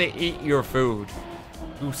probably have to eat your food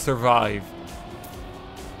to survive.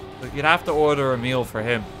 But you'd have to order a meal for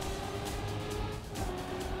him.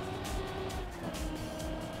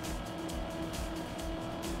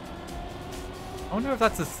 I wonder if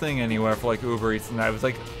that's a thing anywhere for like Uber Eats and that. It was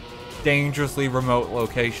like dangerously remote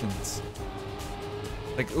locations.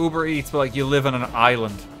 Like Uber Eats, but like you live on an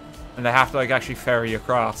island and they have to like actually ferry you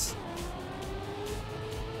across.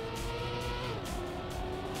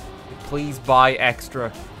 Please buy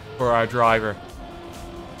extra for our driver.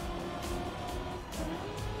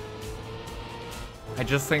 I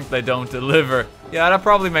just think they don't deliver. Yeah, that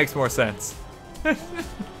probably makes more sense.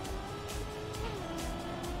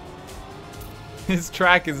 His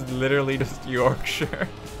track is literally just Yorkshire.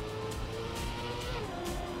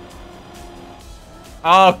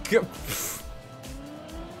 Oh,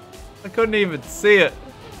 I couldn't even see it.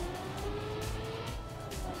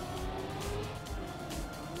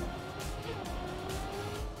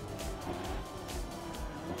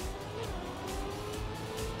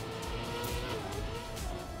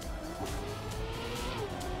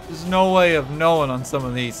 There's no way of knowing on some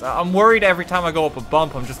of these. I'm worried every time I go up a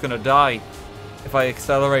bump, I'm just gonna die if I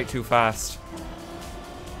accelerate too fast.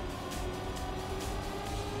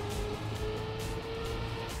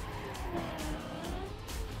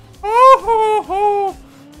 Oh,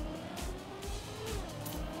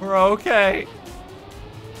 we're okay.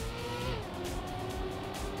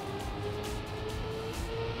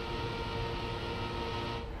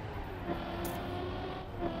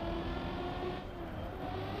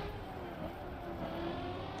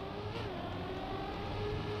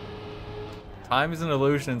 Time is an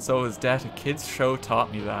illusion and so is death. A kid's show taught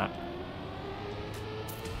me that.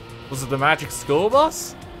 Was it the Magic School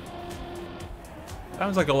Bus?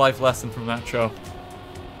 Sounds like a life lesson from that show.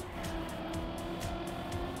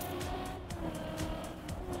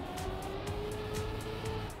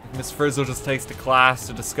 Miss Frizzle just takes the class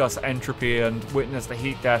to discuss entropy and witness the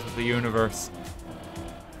heat death of the universe.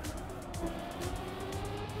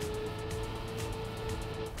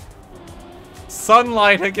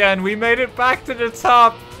 Sunlight again. We made it back to the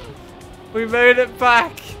top. We made it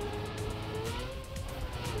back.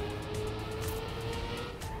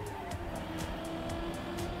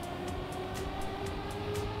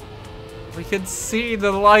 We can see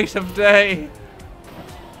the light of day.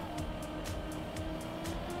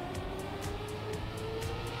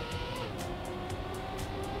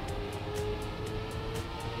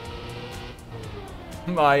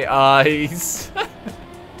 My eyes.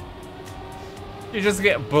 You just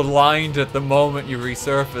get blinded the moment you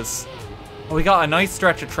resurface. Oh, we got a nice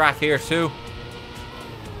stretch of track here too.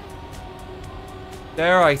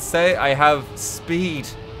 Dare I say I have speed.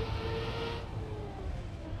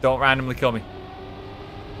 Don't randomly kill me.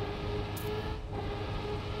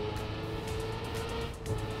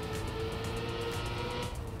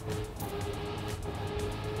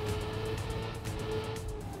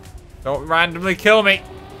 Don't randomly kill me.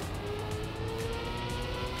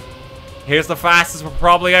 Here's the fastest we're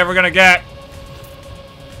probably ever gonna get.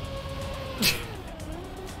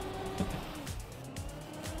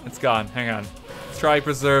 It's gone. Hang on. Let's try to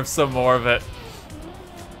preserve some more of it.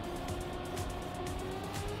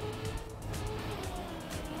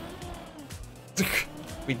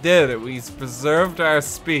 We did it. We preserved our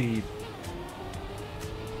speed.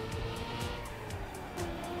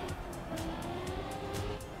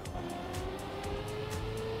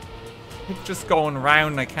 It's just going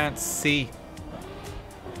round. I can't see.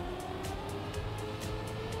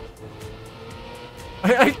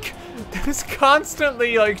 There's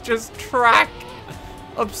constantly like just track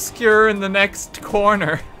obscure in the next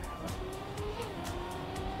corner.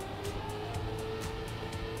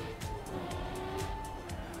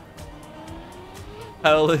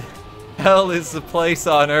 Hell is the place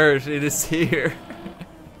on earth. It is here.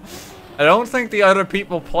 I don't think the other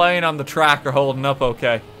people playing on the track are holding up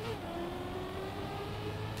okay.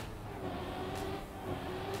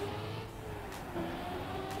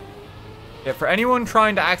 Yeah, for anyone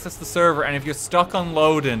trying to access the server, and if you're stuck on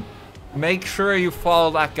loading, make sure you follow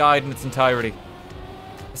that guide in its entirety.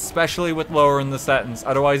 Especially with lowering the settings,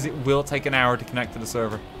 otherwise it will take an hour to connect to the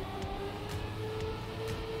server.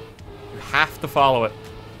 You have to follow it.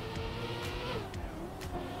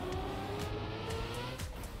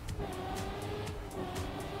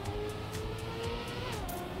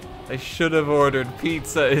 I should have ordered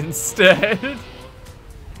pizza instead.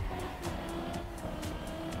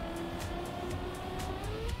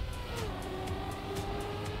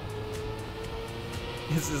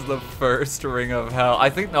 This is the first ring of hell. I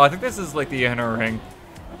think this is like the inner ring.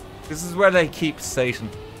 This is where they keep Satan.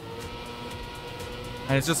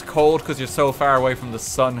 And it's just cold because you're so far away from the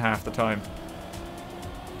sun half the time.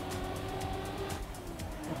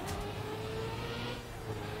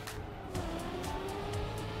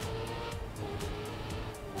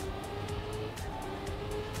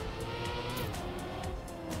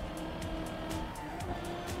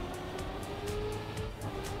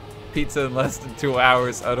 Pizza in less than 2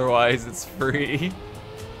 hours, otherwise it's free.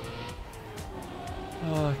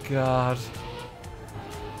 Oh god.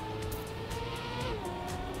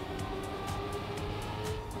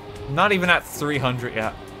 I'm not even at 300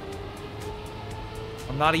 yet.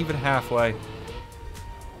 I'm not even halfway.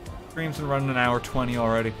 Stream's been running an hour 20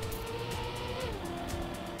 already.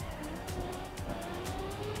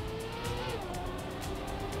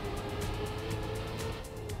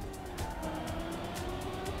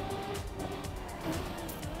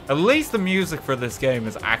 At least the music for this game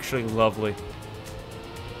is actually lovely. It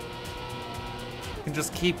can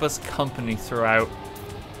just keep us company throughout.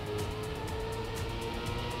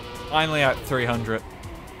 Finally at 300.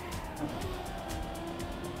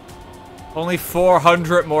 Only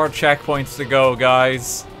 400 more checkpoints to go,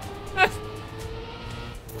 guys.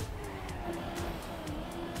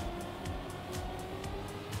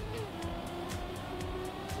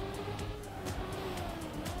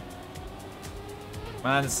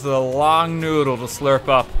 Man, this is a long noodle to slurp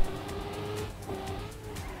up.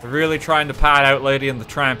 They're really trying to pad out Lady and the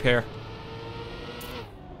Tramp here.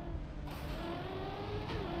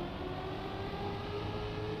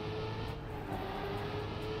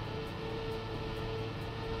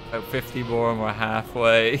 About 50 more and we're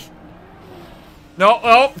halfway.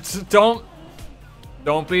 No, don't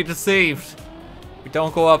be deceived. We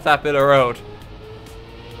don't go up that bit of road.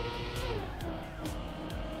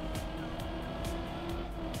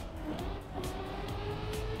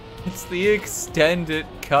 It's the extended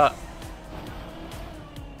cut.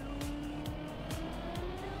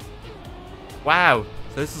 Wow,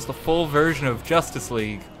 so this is the full version of Justice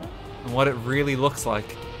League and what it really looks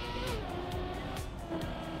like.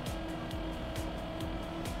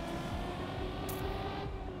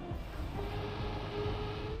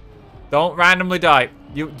 Don't randomly die.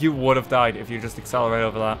 You would have died if you just accelerate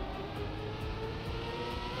over that.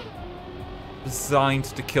 Designed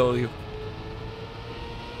to kill you.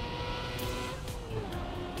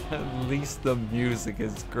 At least the music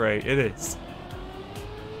is great. It is.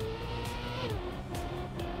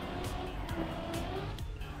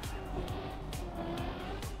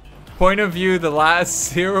 Point of view, the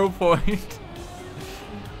last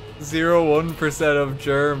 0.01% of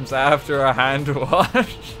germs after a hand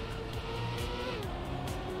wash.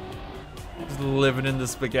 Just living in the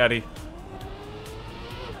spaghetti.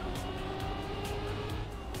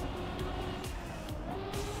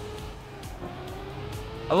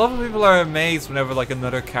 I love when people are amazed whenever like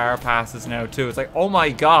another car passes now too. It's like, oh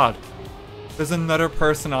my god, there's another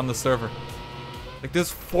person on the server. Like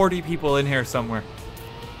there's 40 people in here somewhere.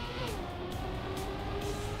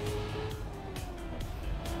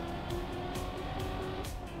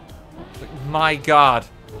 Like, my god.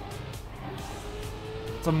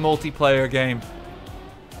 It's a multiplayer game.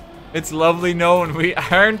 It's lovely knowing we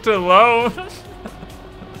aren't alone.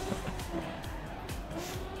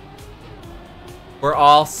 We're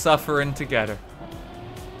all suffering together.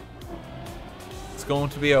 It's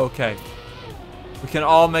going to be okay. We can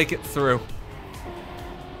all make it through.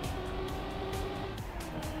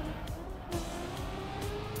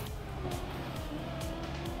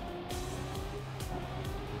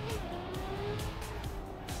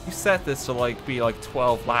 You set this to like be like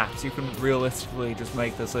 12 laps. You can realistically just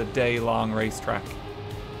make this a day-long racetrack.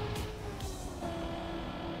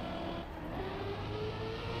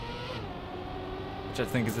 Which I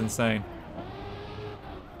think is insane.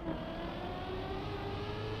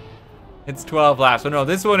 It's 12 laps. But no,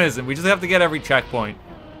 this one isn't. We just have to get every checkpoint.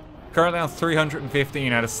 Currently on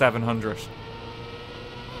 315 out of 700.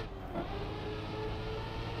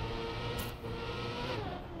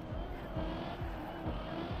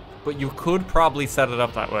 But you could probably set it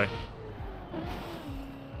up that way.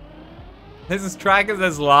 This track is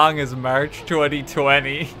as long as March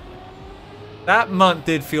 2020. That month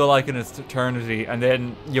did feel like an eternity, and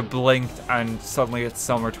then you blinked and suddenly it's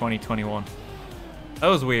summer 2021. That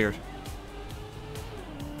was weird.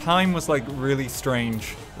 Time was like really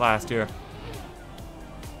strange last year.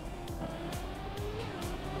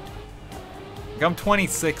 Like, I'm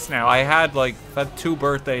 26 now. I had 2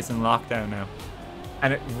 birthdays in lockdown now.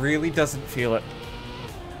 And it really doesn't feel it.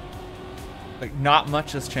 Like, not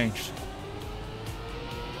much has changed.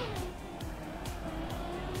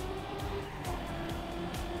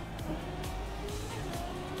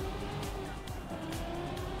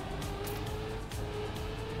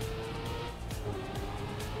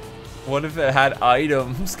 What if it had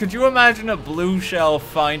items? Could you imagine a blue shell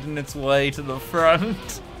finding its way to the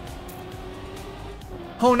front?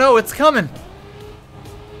 Oh no, it's coming!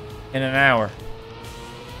 In an hour.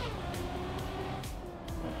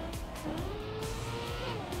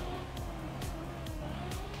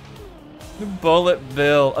 Bullet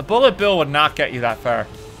bill. A bullet bill would not get you that far.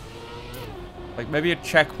 Like maybe a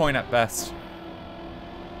checkpoint at best.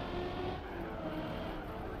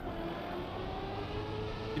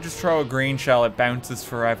 You just throw a green shell, it bounces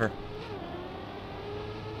forever.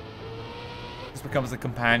 just becomes a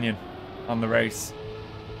companion on the race.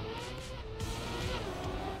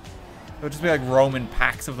 It'll just be like roaming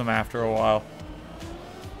packs of them after a while.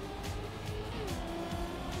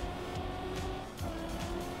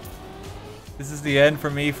 This is the end for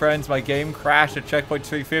me, friends. My game crashed at checkpoint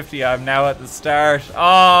 350. I'm now at the start.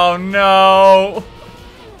 Oh, no.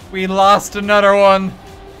 We lost another one.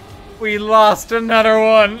 We lost another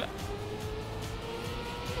one.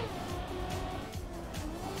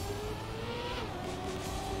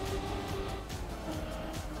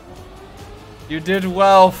 You did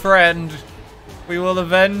well, friend. We will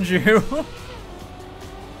avenge you.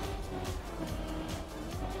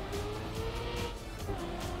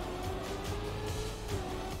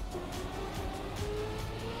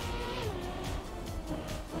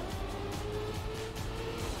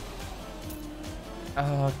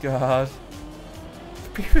 Oh, God.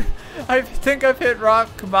 I think I've hit rock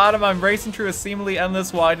bottom. I'm racing through a seemingly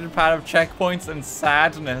endless widened path of checkpoints and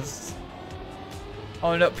sadness.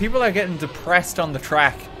 Oh no, people are getting depressed on the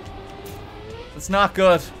track. It's not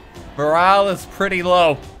good. Morale is pretty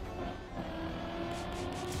low.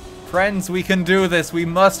 Friends, we can do this. We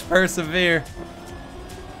must persevere.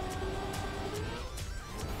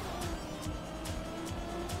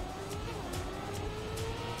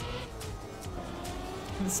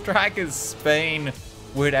 This track is Spain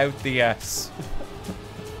without the S.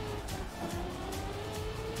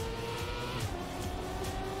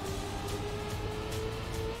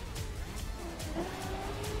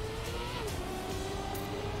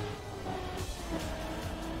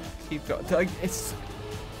 Keep going. Like,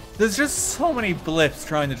 there's just so many blips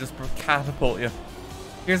trying to just catapult you.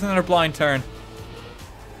 Here's another blind turn.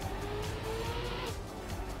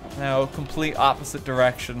 Now, complete opposite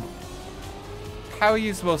direction. How are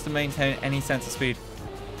you supposed to maintain any sense of speed?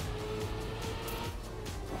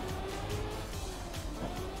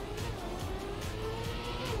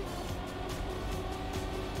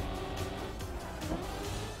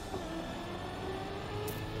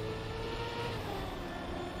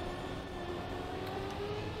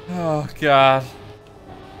 Oh, God.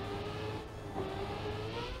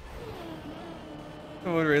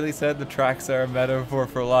 Someone really said the tracks are a metaphor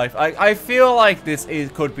for life. I feel like this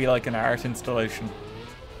could be like an art installation.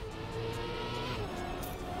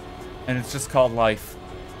 And it's just called life.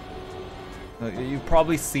 You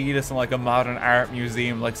probably see this in like a modern art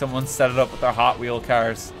museum, like someone set it up with their Hot Wheel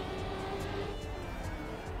cars.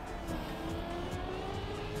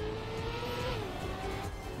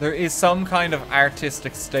 There is some kind of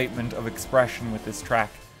artistic statement of expression with this track.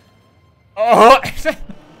 Oh!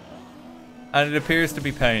 And it appears to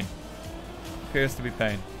be pain. Appears to be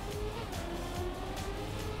pain.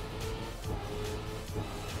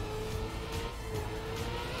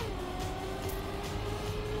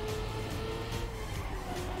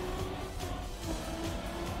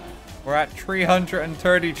 We're at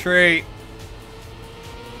 333.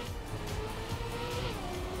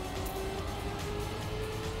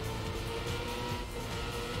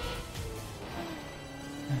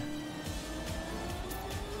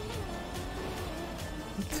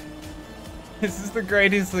 This is the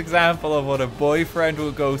greatest example of what a boyfriend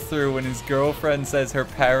will go through when his girlfriend says her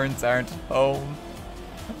parents aren't home.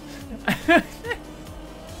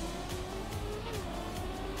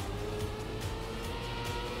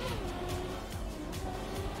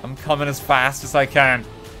 I'm coming as fast as I can.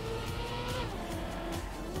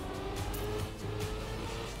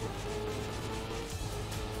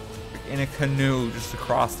 In a canoe just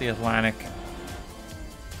across the Atlantic.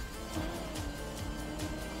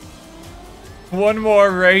 One more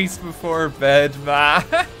race before bed, man.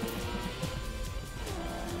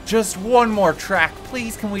 Just one more track.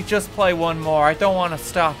 Please, can we just play one more? I don't want to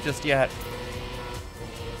stop just yet.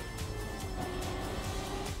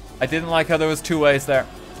 I didn't like how there was two ways there.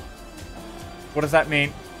 What does that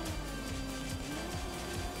mean?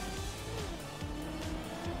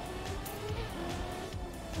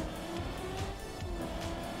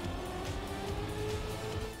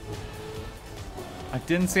 I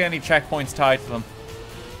didn't see any checkpoints tied to them.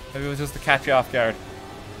 Maybe it was just to catch you off guard.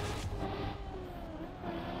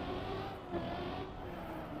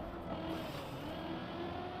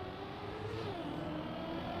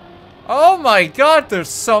 Oh my God, there's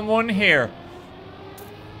someone here.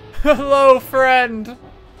 Hello, friend.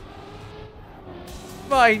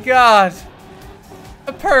 My God.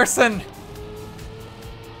 A person.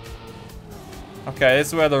 Okay, this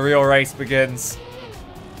is where the real race begins.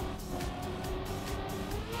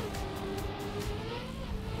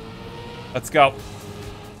 Let's go.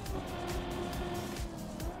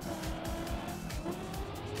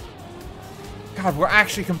 God, we're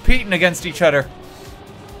actually competing against each other.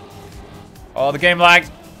 Oh, the game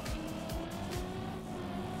lagged.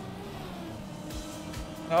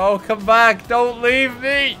 Oh, come back. Don't leave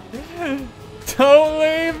me. Don't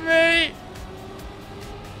leave me.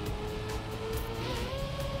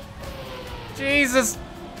 Jesus.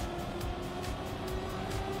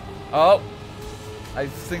 Oh. I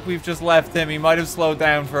think we've just left him. He might have slowed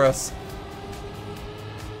down for us.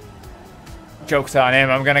 Joke's on him.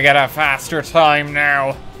 I'm gonna get a faster time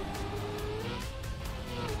now.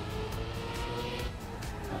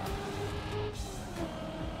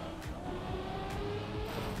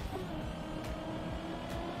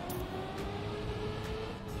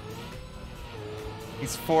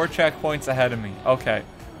 He's 4 checkpoints ahead of me. Okay.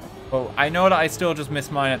 Well, I know that I still just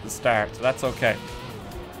missed mine at the start, so that's okay.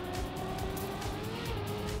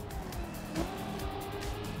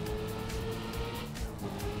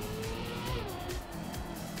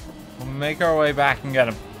 We'll make our way back and get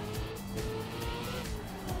him.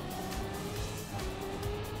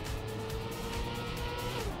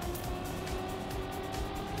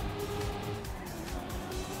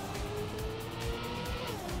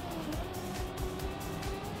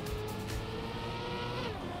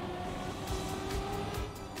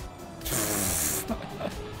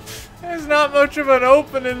 There's not much of an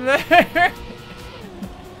opening there.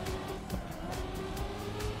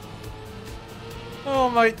 Oh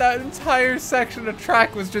my, that entire section of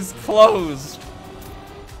track was just closed.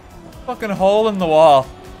 Fucking hole in the wall.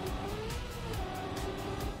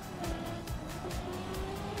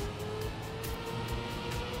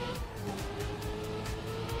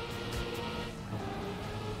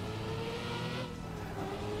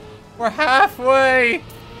 We're halfway.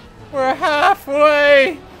 We're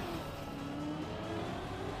halfway.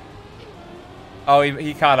 Oh,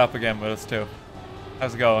 he caught up again with us too.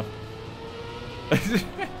 How's it going?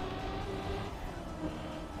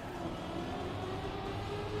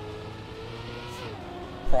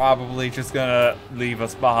 Probably just gonna leave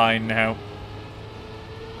us behind now.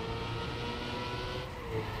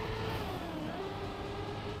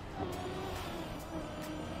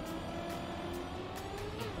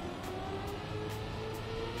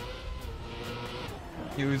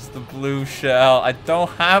 Use the blue shell. I don't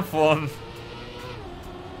have one.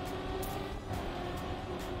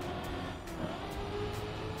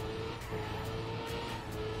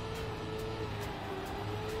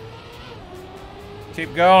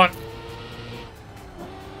 Keep going.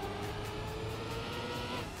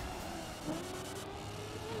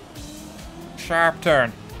 Sharp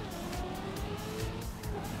turn.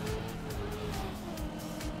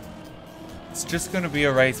 It's just going to be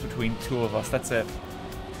a race between 2 of us. That's it.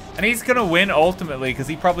 And he's going to win ultimately because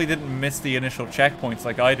he probably didn't miss the initial checkpoints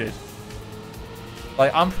like I did.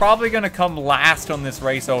 Like, I'm probably going to come last on this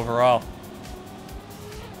race overall.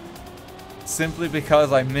 Simply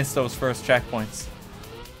because I missed those first checkpoints.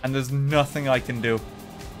 And there's nothing I can do.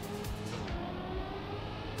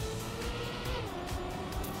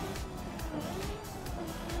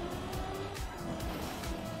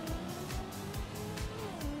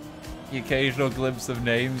 The occasional glimpse of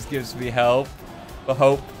names gives me hope.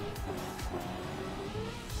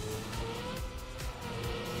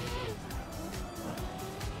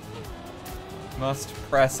 Must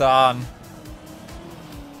press on.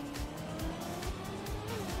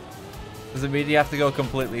 Does it mean you have to go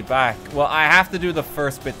completely back? Well, I have to do the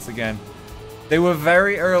first bits again. They were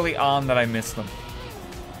very early on that I missed them.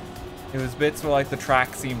 It was bits where like the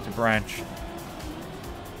track seemed to branch.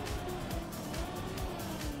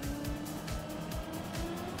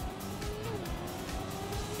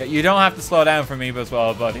 Yeah, you don't have to slow down for me as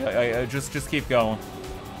well, buddy. I just keep going.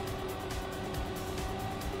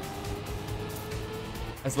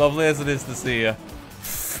 As lovely as it is to see you.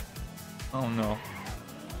 Oh no.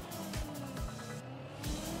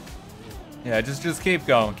 Yeah, just keep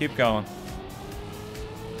going, keep going.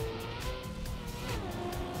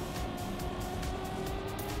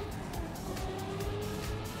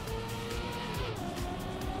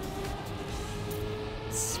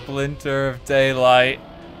 Splinter of daylight.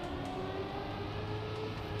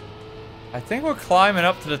 I think we're climbing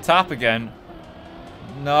up to the top again.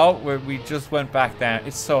 No, we just went back down.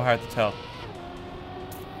 It's so hard to tell.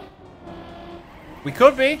 We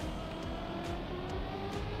could be.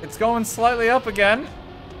 It's going slightly up again.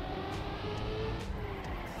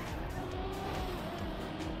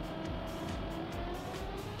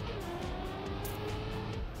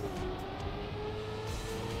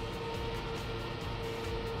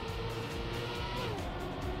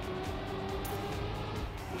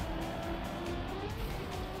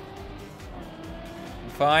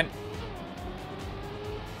 Fine.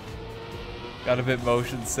 Got a bit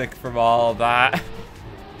motion sick from all of that.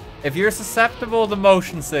 If you're susceptible to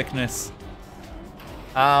motion sickness,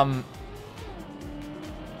 I'm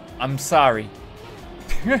sorry.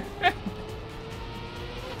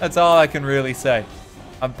 That's all I can really say.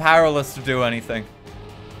 I'm powerless to do anything.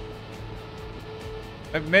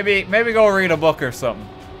 Maybe go read a book or something.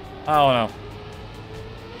 I don't know.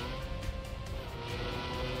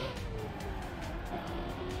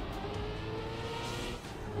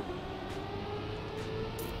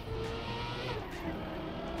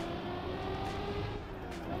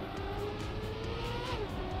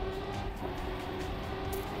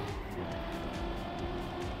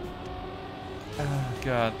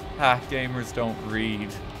 God, hack gamers don't read.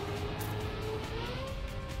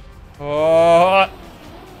 Oh!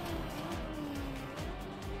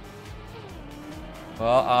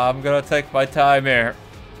 Well, I'm gonna take my time here.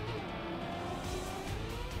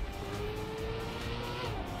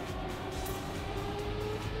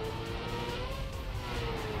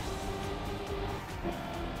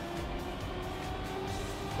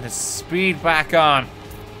 Put his speed back on.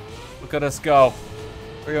 Look at us go.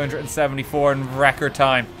 374 in record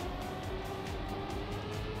time.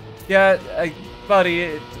 Yeah,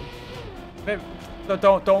 buddy,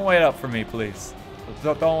 don't wait up for me, please.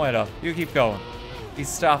 Don't wait up. You keep going. He's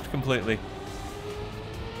stopped completely.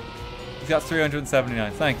 He's got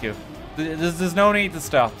 379. Thank you. There's no need to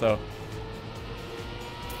stop, though.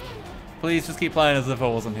 Please just keep playing as if I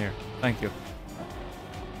wasn't here. Thank you.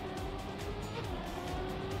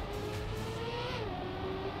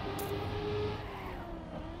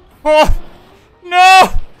 Oh! No!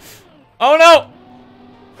 Oh no!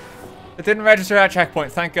 It didn't register at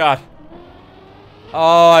checkpoint, thank God.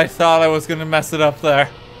 Oh, I thought I was gonna mess it up there.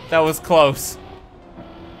 That was close.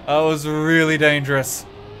 That was really dangerous.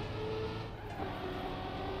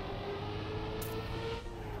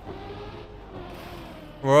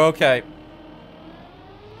 We're okay.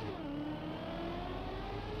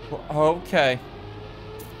 We're okay.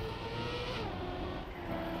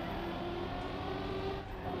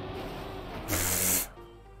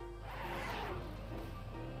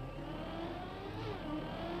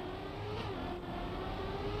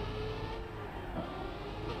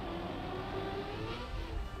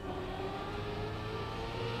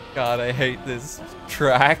 God, I hate this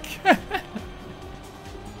track.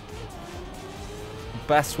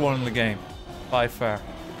 Best one in the game, by far.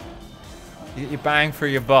 You bang for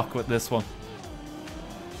your buck with this one.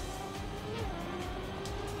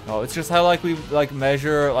 Oh, it's just how we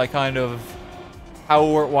measure kind of how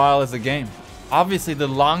worthwhile is a game. Obviously, the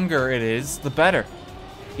longer it is, the better.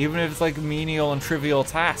 Even if it's menial and trivial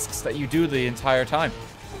tasks that you do the entire time.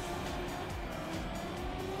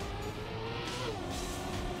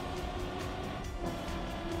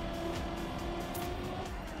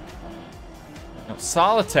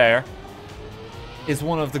 Solitaire is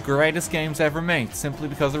one of the greatest games ever made, simply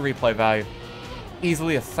because of replay value.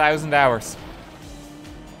 Easily 1,000 hours.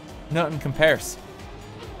 Nothing compares.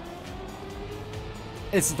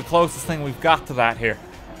 This is the closest thing we've got to that here.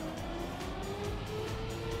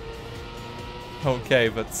 Okay,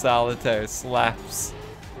 but Solitaire slaps.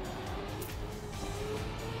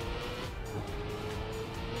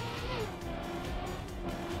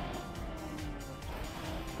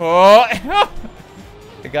 Oh!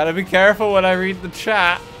 I gotta be careful when I read the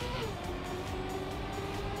chat.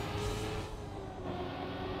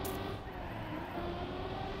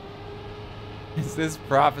 Is this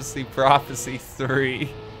Prophecy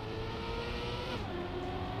 3?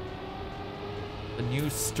 The new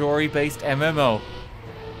story-based MMO.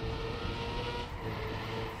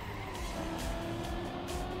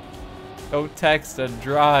 Go text and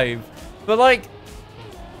drive. But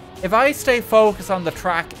if I stay focused on the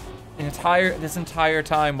track this entire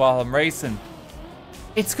time while I'm racing,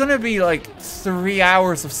 it's gonna be 3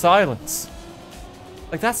 hours of silence.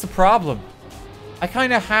 That's the problem. I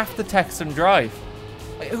kind of have to text and drive.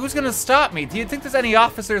 Who's gonna stop me? Do you think there's any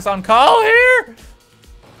officers on call here?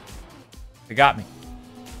 They got me.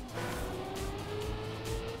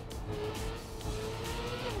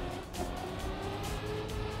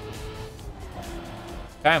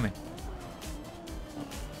 Got me.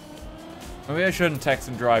 Maybe I shouldn't text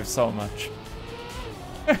and drive so much.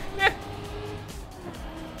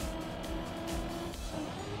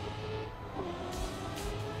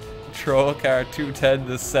 Troll car 210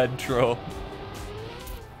 the Central.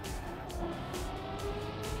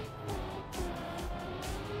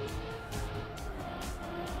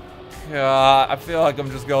 God, I feel like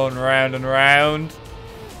I'm just going round and round.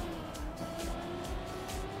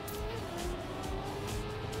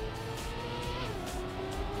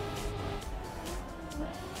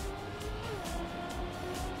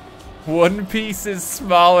 One Piece is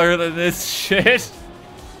smaller than this shit.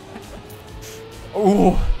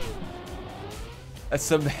 Ooh. That's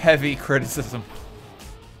some heavy criticism.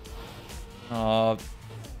 I'm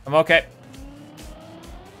okay.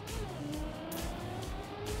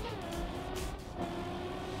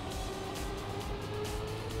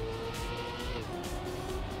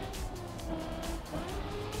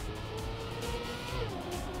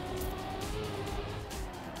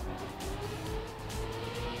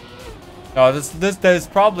 Oh, there's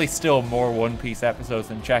probably still more One Piece episodes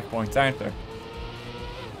than checkpoints, aren't there?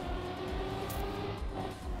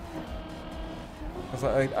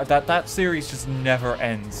 That series just never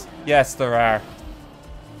ends. Yes, there are.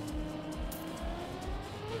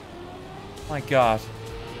 My God,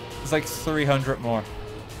 there's like 300 more.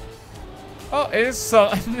 Oh, it is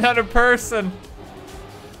another person.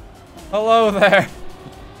 Hello there.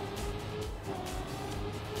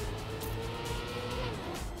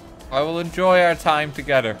 I will enjoy our time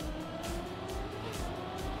together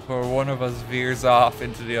before one of us veers off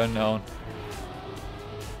into the unknown.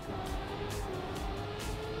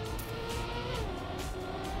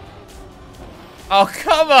 Oh,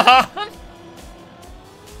 come on!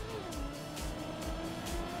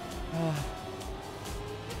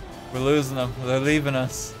 We're losing them. They're leaving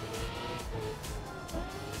us.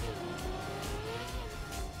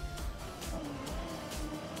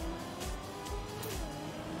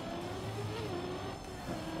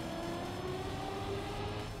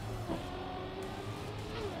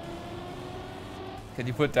 Can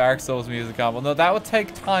you put Dark Souls music on? Well, no, that would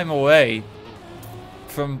take time away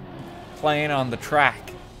from playing on the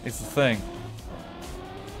track, is the thing.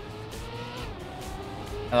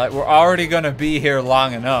 And like, we're already gonna be here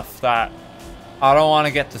long enough that I don't want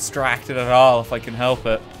to get distracted at all if I can help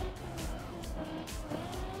it.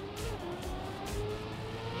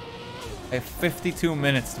 I have 52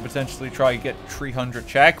 minutes to potentially try and get 300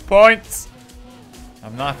 checkpoints.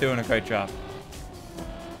 I'm not doing a great job.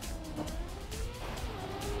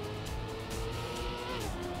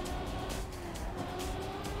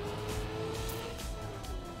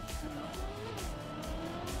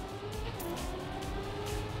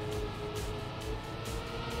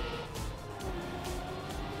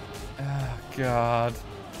 God.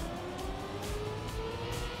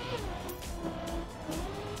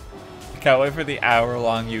 I can't wait for the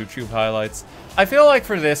hour-long YouTube highlights. I feel like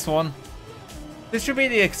for this one, this should be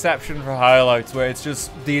the exception for highlights where it's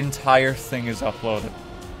just the entire thing is uploaded.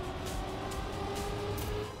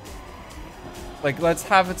 Like, let's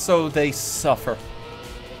have it so they suffer.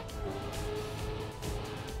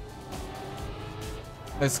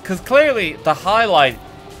 Because clearly the highlight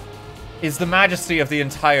is the majesty of the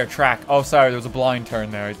entire track. Oh, sorry, there was a blind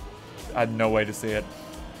turn there. I had no way to see it.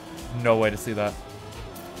 No way to see that.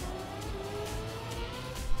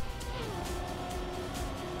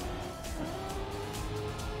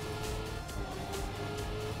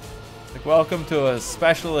 Like, welcome to a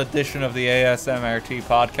special edition of the ASMRT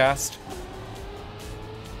podcast.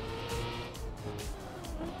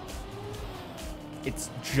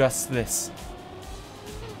 It's just this.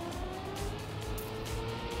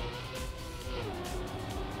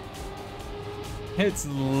 It's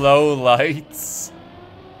low lights.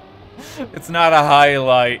 It's not a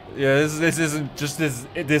highlight. Yeah, this isn't just this.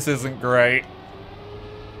 This isn't great.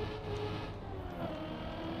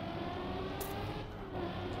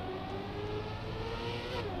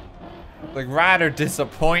 Like, rather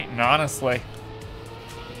disappointing, honestly.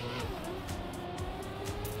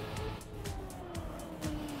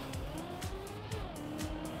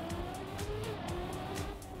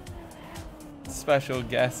 Special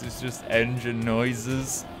guest is just engine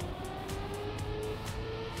noises.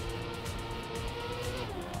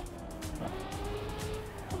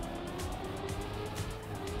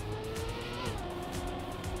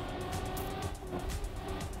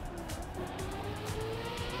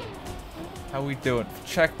 How we doing?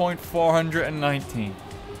 Checkpoint 419.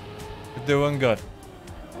 We're doing good.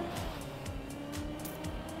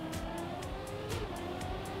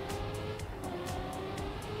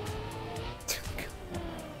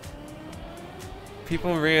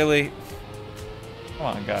 People really... Come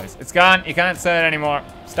on, guys. It's gone. You can't say it anymore.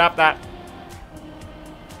 Stop that.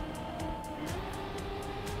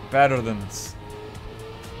 Better than this.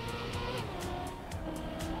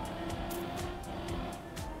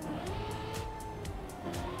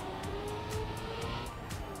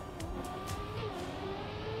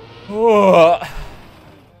 Oh.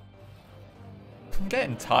 I'm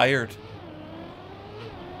getting tired.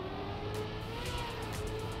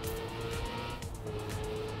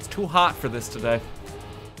 Too hot for this today.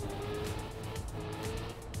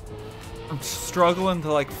 I'm struggling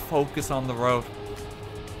to, like, focus on the road.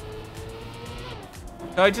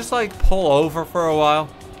 Can I just, like, pull over for a while?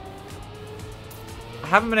 I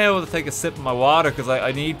haven't been able to take a sip of my water because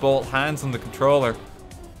I need both hands on the controller.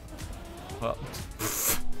 Well.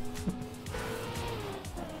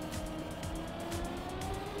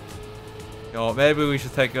 Oh, maybe we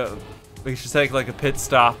should take like a pit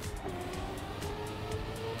stop.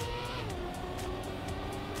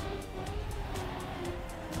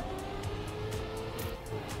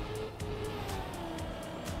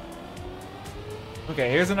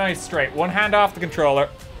 Okay, here's a nice straight. One hand off the controller.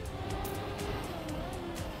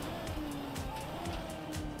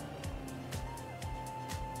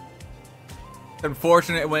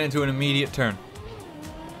 Unfortunate it went into an immediate turn.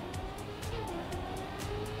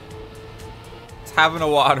 It's having a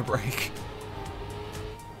water break.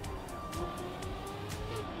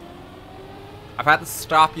 I've had to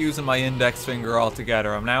stop using my index finger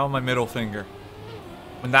altogether. I'm now on my middle finger.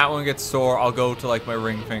 When that one gets sore, I'll go to like my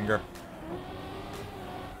ring finger.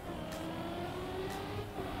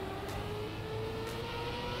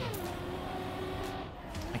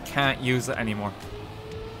 I can't use it anymore.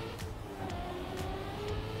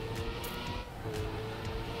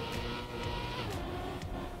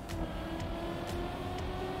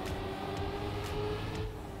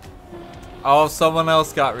 Oh, someone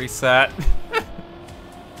else got reset.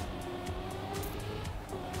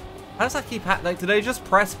 How does that keep happening? Like, did I just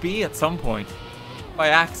press B at some point? By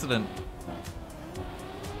accident.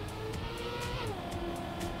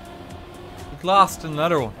 We've lost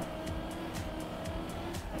another one.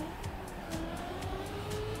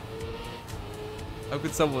 How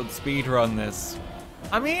could someone speedrun this?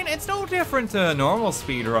 I mean, it's no different to a normal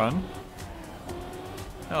speedrun.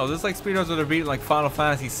 No, there's like speedruns that are beating like Final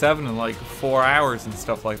Fantasy VII in like 4 hours and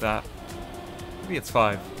stuff like that. Maybe it's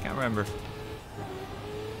 5. Can't remember.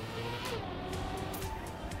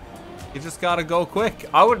 You just gotta go quick.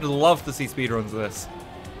 I would love to see speedruns of this.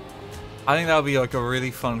 I think that would be like a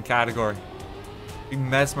really fun category. It'd be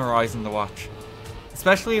mesmerizing to watch.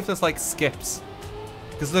 Especially if there's like skips.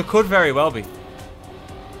 Because there could very well be.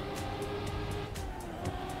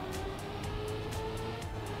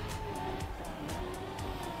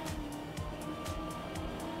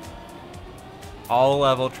 All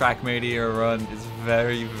level TrackMania run is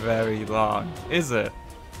very, very long. Is it?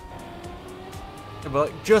 Yeah,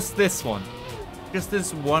 but like, just this one. Just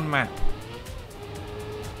this one map.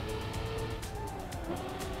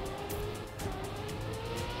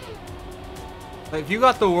 Like, if you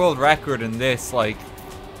got the world record in this, like,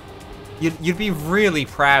 you'd be really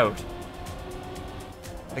proud.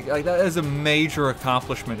 Like that is a major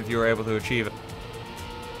accomplishment if you were able to achieve it.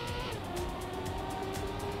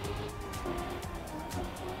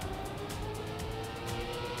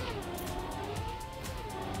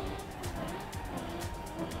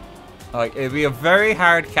 Like, it'd be a very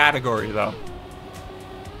hard category, though.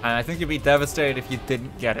 And I think you'd be devastated if you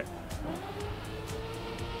didn't get it.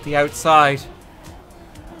 The outside.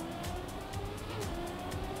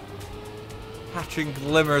 Catching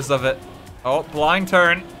glimmers of it. Oh, blind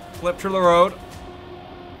turn. Flip through the road.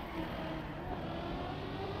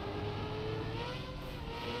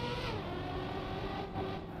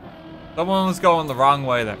 Someone was going the wrong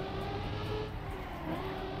way there.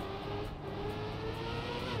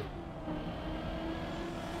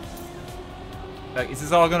 Like, is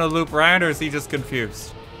this all gonna loop around, or is he just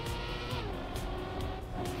confused?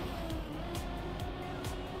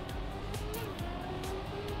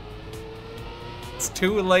 It's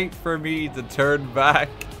too late for me to turn back.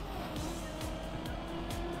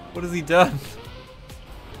 What has he done?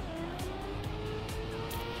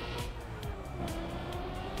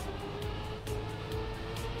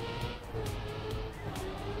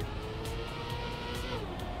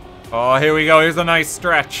 Oh, here we go. Here's a nice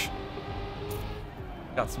stretch.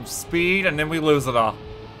 Got some speed, and then we lose it all.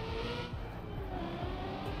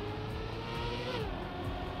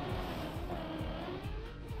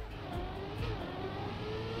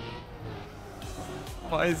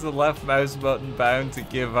 Why is the left mouse button bound to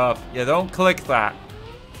give up? Yeah, don't click that.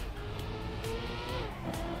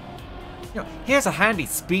 You know, here's a handy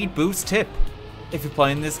speed boost tip. If you're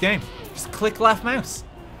playing this game, just click left mouse.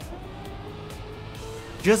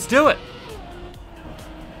 Just do it.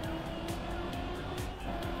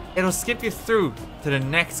 It'll skip you through to the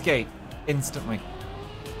next gate instantly.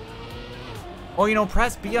 Or, you know,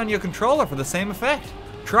 press B on your controller for the same effect.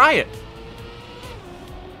 Try it.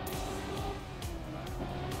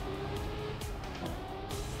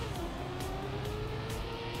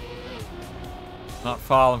 Not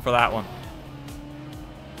falling for that one.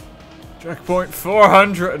 Checkpoint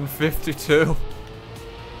 452.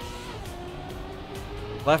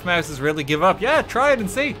 Left mouse is really give up. Yeah, try it and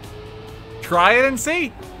see. Try it and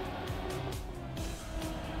see.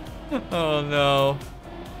 Oh no.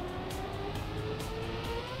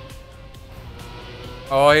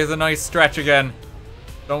 Oh, here's a nice stretch again.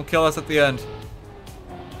 Don't kill us at the end.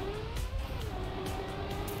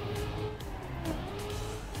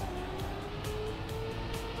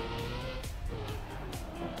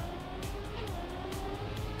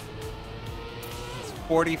 There's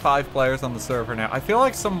 45 players on the server now. I feel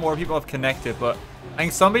like some more people have connected, but I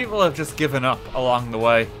think some people have just given up along the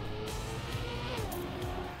way.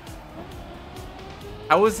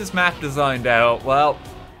 How was this map designed out? Well,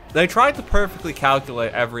 they tried to perfectly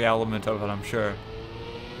calculate every element of it, I'm sure.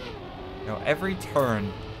 You know, every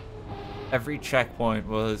turn, every checkpoint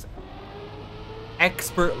was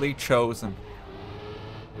expertly chosen.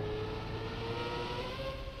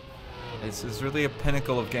 This is really a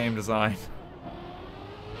pinnacle of game design.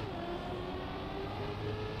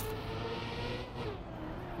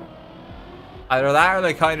 Either that or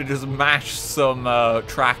they kind of just mashed some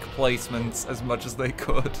track placements as much as they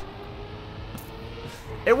could.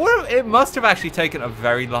 It must have actually taken a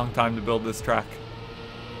very long time to build this track.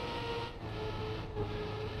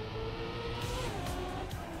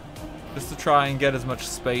 Just to try and get as much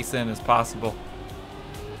space in as possible.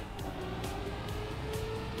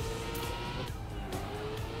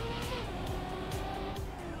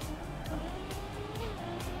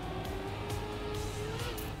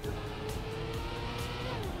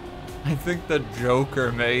 I think the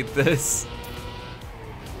Joker made this.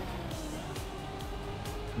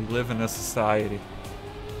 We live in a society.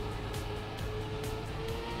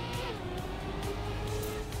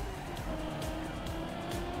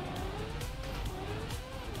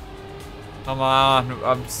 Come on,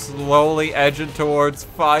 I'm slowly edging towards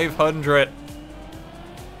 500.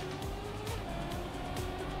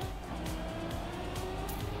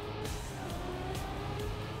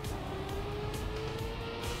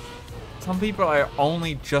 Some people are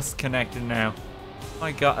only just connected now. Oh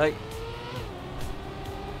my god,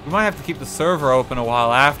 we might have to keep the server open a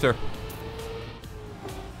while after.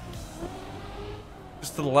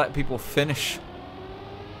 Just to let people finish.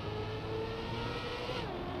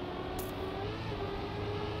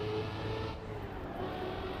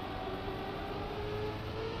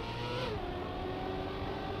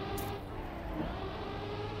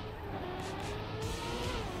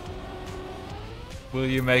 Will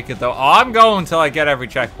you make it though? Oh, I'm going until I get every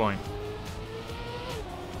checkpoint.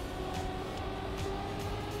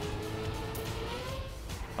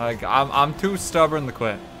 Like, I'm too stubborn to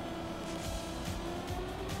quit.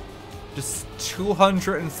 Just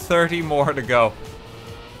 230 more to go.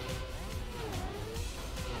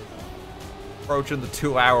 Approaching the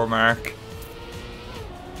 2-hour mark.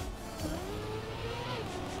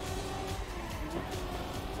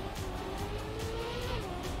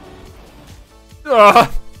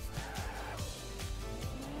 Ugh.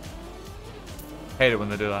 Hate it when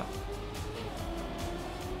they do that.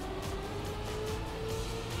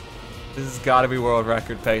 This has got to be world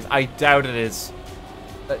record pace. I doubt it is.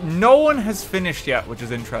 No one has finished yet, which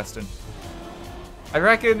is interesting. I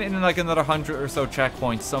reckon in like another 100 or so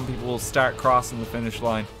checkpoints, some people will start crossing the finish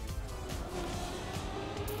line.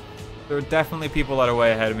 There are definitely people that are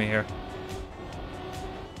way ahead of me here.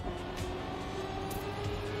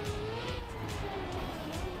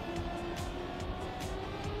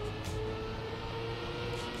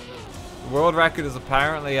 The world record is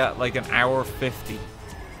apparently at like an hour 50.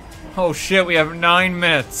 Oh shit, we have 9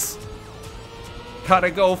 minutes. Gotta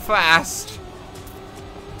go fast.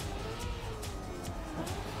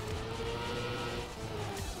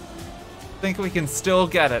 Think we can still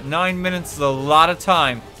get it. 9 minutes is a lot of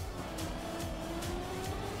time.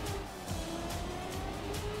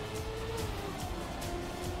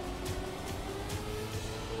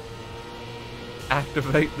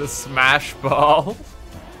 Activate the smash ball.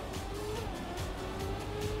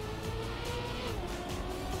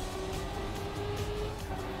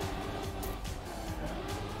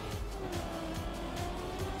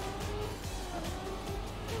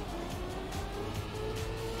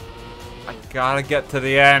 Gotta get to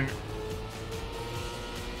the end.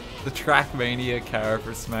 The TrackMania car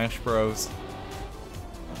for Smash Bros.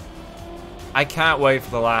 I can't wait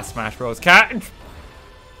for the last Smash Bros. Can't.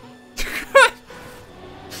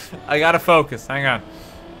 I gotta focus. Hang on.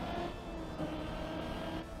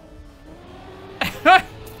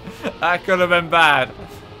 That could have been bad.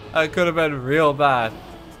 That could have been real bad.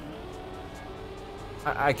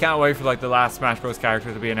 I can't wait for like the last Smash Bros.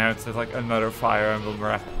 Character to be announced as like another Fire Emblem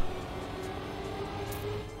rep.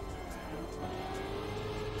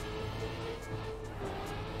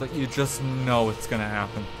 Like, you just know it's gonna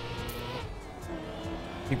happen.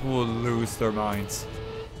 People will lose their minds.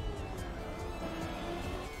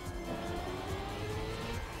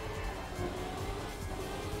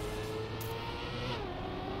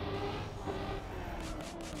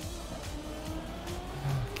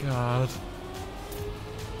 Oh, God.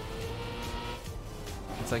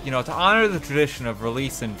 It's like, you know, to honor the tradition of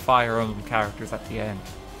releasing Fire Emblem characters at the end,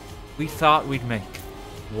 we thought we'd make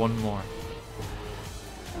one more.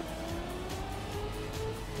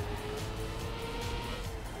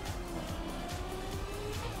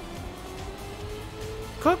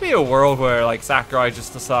 Could be a world where, like, Sakurai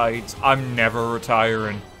just decides, I'm never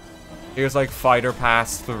retiring. Here's, like, Fighter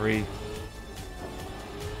Pass 3.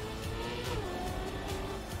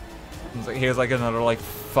 It's like, here's, like, another, like,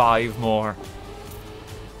 5 more.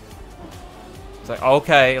 It's like,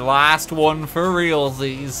 okay, last one for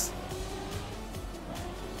realsies.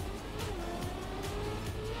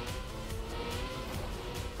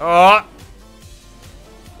 Oh!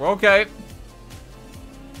 Okay.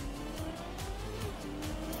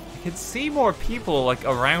 I can see more people, like,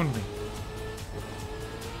 around me.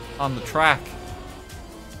 On the track.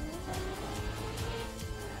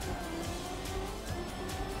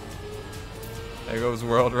 There goes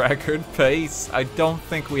world record pace. I don't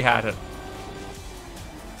think we had it.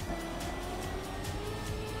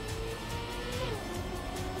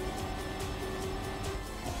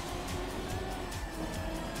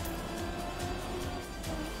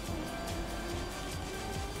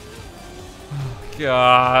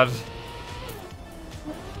 God.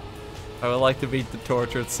 I would like to beat the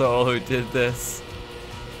tortured soul who did this.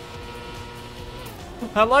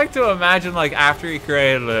 I'd like to imagine, like, after he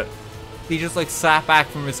created it, he just, like, sat back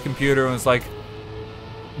from his computer and was like,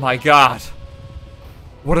 my God,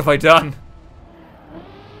 what have I done?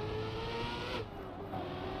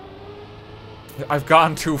 I've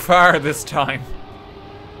gone too far this time.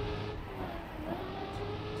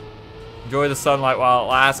 Enjoy the sunlight while it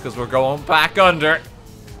lasts, because we're going back under.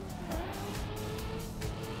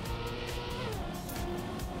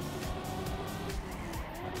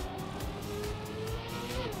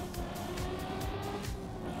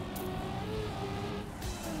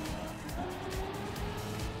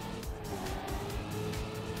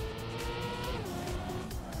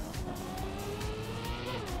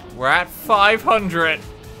 We're at 500.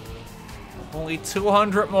 Only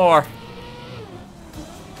 200 more.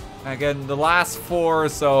 Again, the last 4 or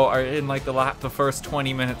so are in, like, the first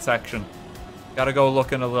 20-minute section. Gotta go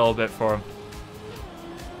looking a little bit for them.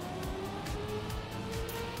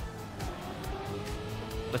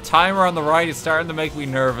 The timer on the right is starting to make me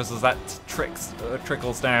nervous as that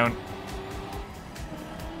trickles down.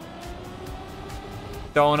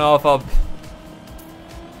 Don't know if I'll...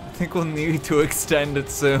 I think we'll need to extend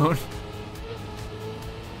it soon.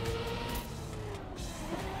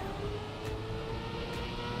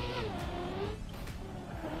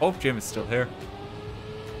 Hope Jim is still here.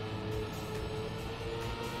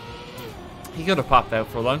 He could have popped out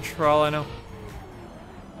for lunch for all I know.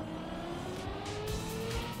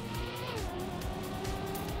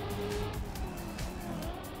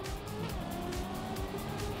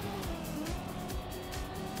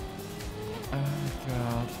 Oh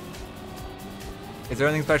God. Is there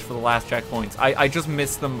anything special for the last checkpoints? I just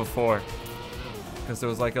missed them before. Because there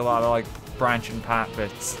was, like, a lot of, like, branch and path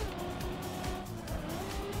bits.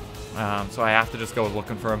 So I have to just go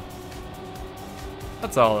looking for him.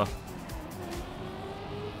 That's all, though.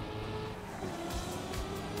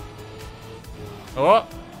 Oh!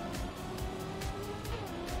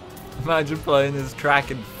 Imagine playing this track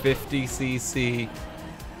in 50cc.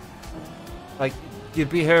 Like, you'd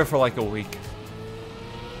be here for like a week.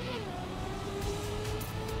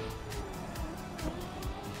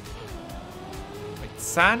 Like,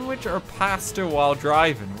 sandwich or pasta while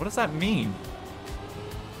driving? What does that mean?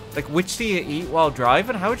 Like, which do you eat while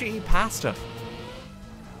driving? How would you eat pasta?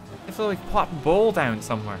 You have to, like, pot and bowl down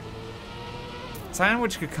somewhere.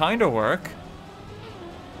 Sandwich could kind of work.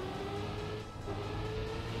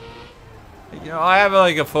 You know, I have,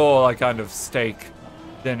 like, a full, like, kind of steak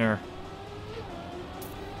dinner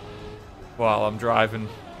while I'm driving.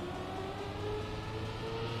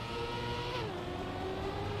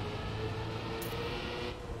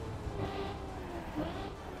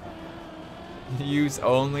 Use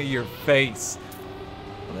only your face.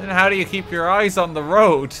 Well, then how do you keep your eyes on the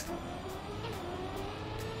road?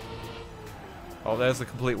 Oh, there's a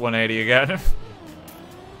complete 180 again.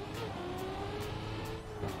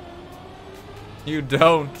 You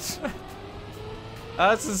don't.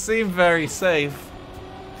 That doesn't seem very safe.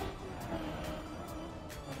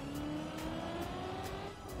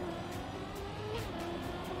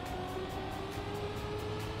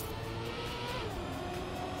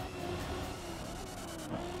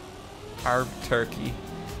 Carb turkey.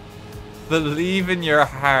 Believe in your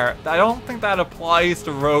heart. I don't think that applies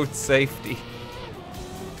to road safety.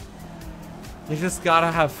 You just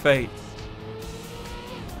gotta have faith.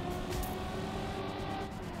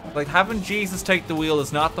 Like, having Jesus take the wheel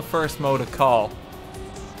is not the first mode of call.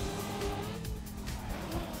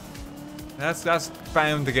 That's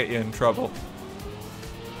bound to get you in trouble.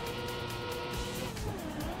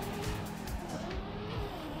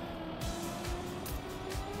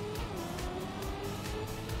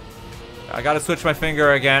 I gotta switch my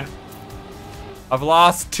finger again. I've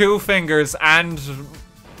lost 2 fingers and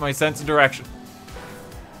my sense of direction.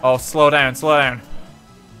 Oh, slow down, slow down.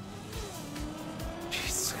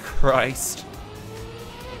 Jesus Christ.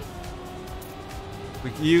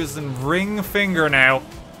 We're using ring finger now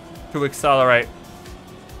to accelerate.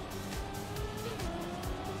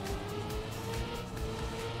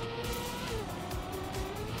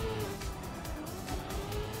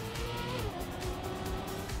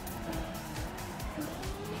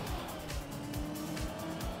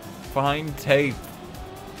 Find tape.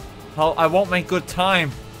 I won't make good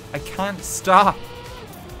time. I can't stop.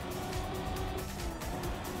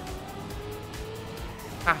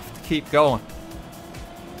 Have to keep going.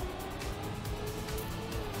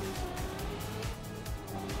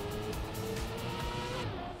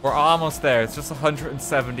 We're almost there. It's just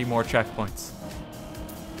 170 more checkpoints.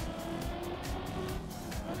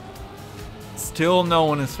 Still no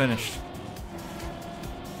one is finished.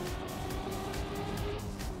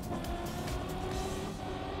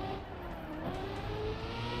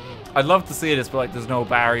 I'd love to see this, but like there's no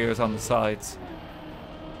barriers on the sides.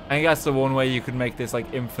 I think that's the one way you could make this like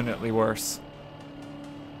infinitely worse.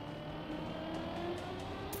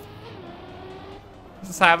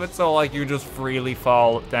 Just have it so like you just freely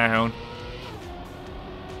fall down.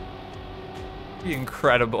 Be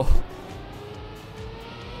incredible.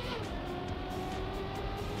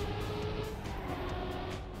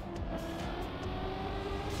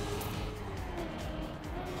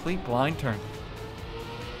 Complete blind turn.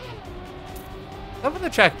 Some of the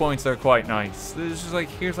checkpoints are quite nice. There's just like,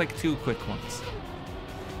 here's like 2 quick ones.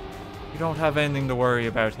 You don't have anything to worry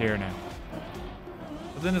about here now.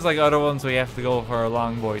 But then there's like other ones where you have to go for a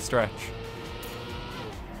long boy stretch.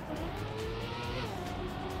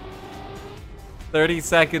 "30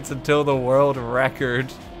 seconds until the world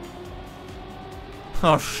record."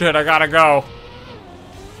 Oh shit, I gotta go.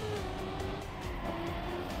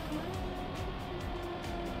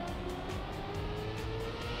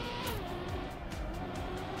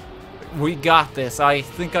 We got this. I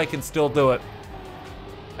think I can still do it.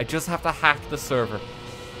 I just have to hack the server.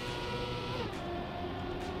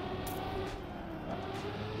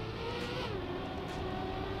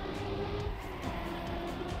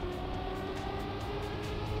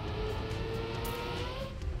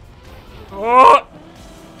 Oh!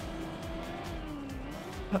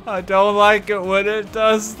 I don't like it when it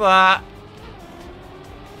does that.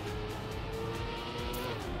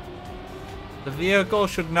 The vehicle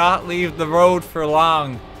should not leave the road for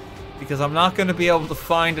long, because I'm not going to be able to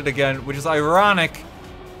find it again, which is ironic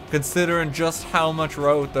considering just how much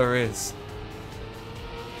road there is.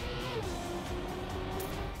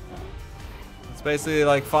 It's basically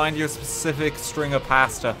like find your specific string of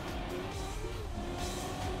pasta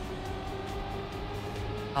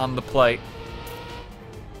on the plate.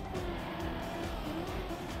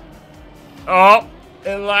 Oh,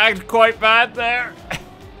 it lagged quite bad there.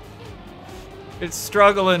 It's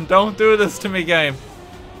struggling. Don't do this to me, game.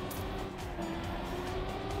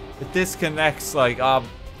 It disconnects like, oh,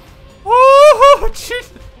 jeez.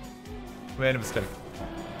 Made a mistake.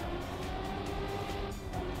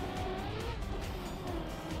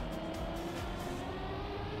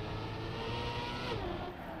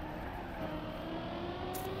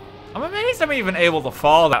 I'm amazed I'm even able to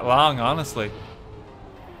fall that long, honestly.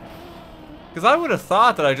 Because I would have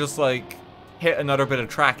thought that I just, like, hit another bit of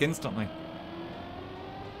track instantly.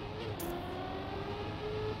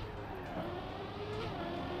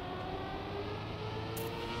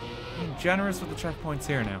 Being generous with the checkpoints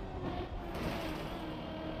here now.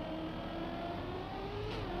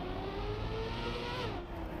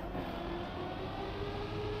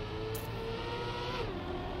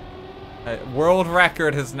 World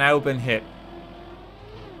record has now been hit.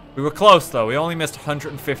 We were close though, we only missed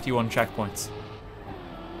 151 checkpoints.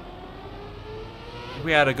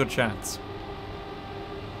 We had a good chance.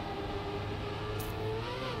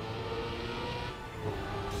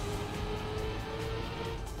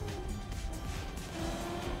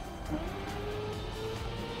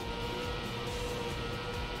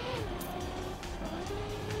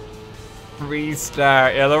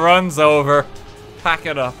 Restart. Yeah, the run's over. Pack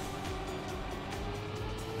it up.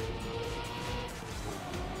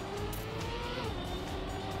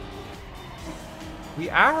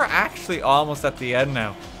 are actually almost at the end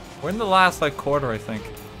now. We're in the last, like, quarter, I think.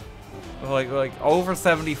 Like over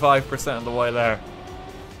 75% of the way there.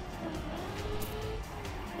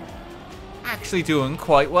 Actually doing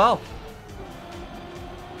quite well.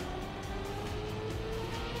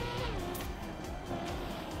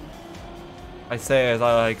 I say as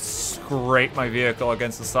I, like, scrape my vehicle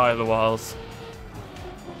against the side of the walls.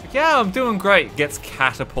 Like, yeah, I'm doing great. Gets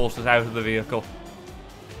catapulted out of the vehicle.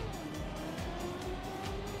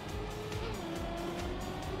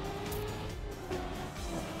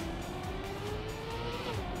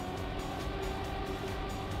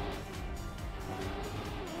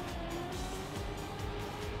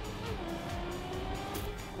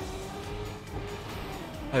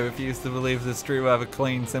 I refuse to believe this stream will have a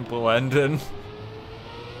clean, simple ending.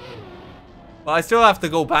 Well, I still have to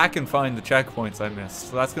go back and find the checkpoints I missed,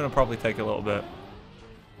 so that's going to probably take a little bit.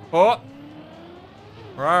 Oh!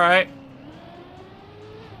 We're alright.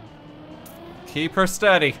 Keep her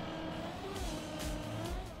steady.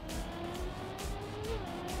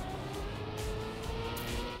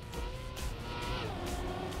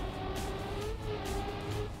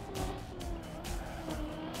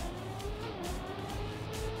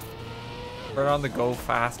 Turn on the go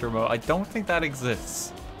faster mode. I don't think that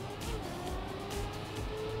exists.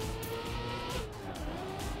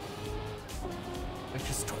 I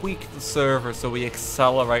just tweak the server so we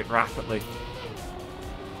accelerate rapidly.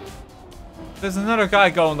 There's another guy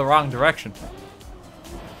going the wrong direction.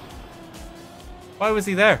 Why was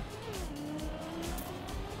he there?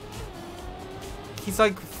 He's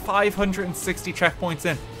like 560 checkpoints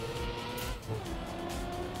in.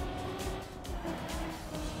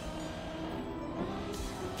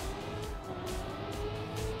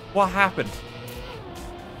 What happened?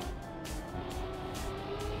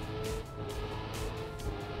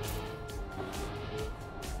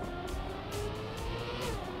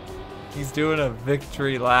 He's doing a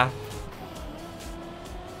victory lap.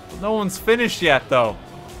 No one's finished yet, though.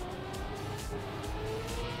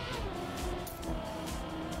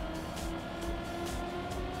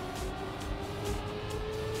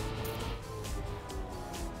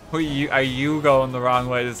 Are you going the wrong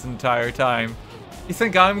way this entire time? You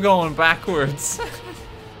think I'm going backwards?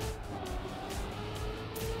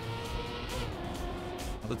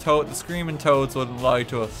 The screaming toads wouldn't lie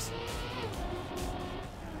to us.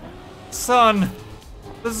 Son!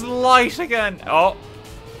 There's light again! Oh!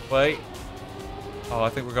 Wait. Oh, I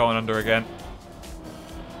think we're going under again.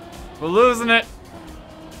 We're losing it!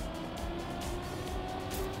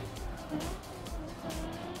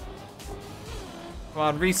 Come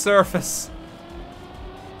on, resurface.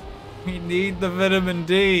 We need the vitamin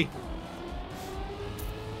D.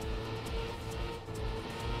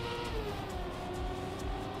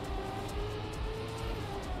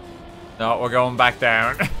 No, we're going back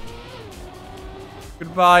down.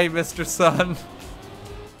 Goodbye, Mr. Sun.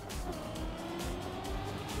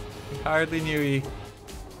 We hardly knew ye.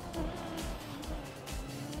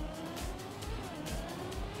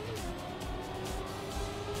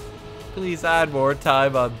 Please add more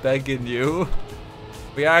time, I'm begging you.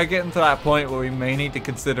 We are getting to that point where we may need to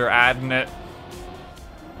consider adding it.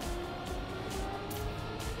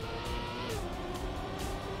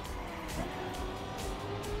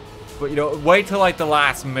 But you know, wait till like the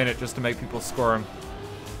last minute just to make people squirm.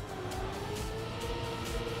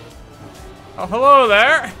 Oh, hello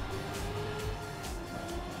there!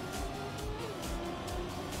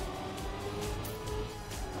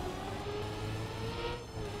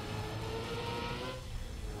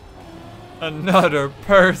 Another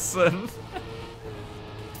person.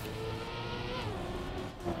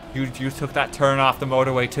 You took that turn off the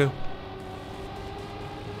motorway too.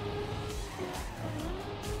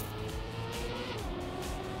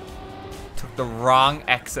 Took the wrong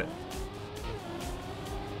exit.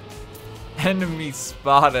 Enemy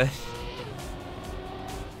spotted.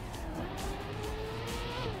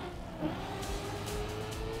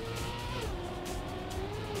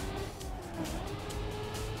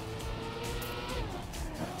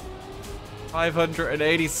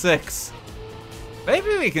 $586. Maybe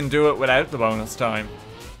we can do it without the bonus time.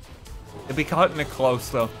 It'd be cutting it close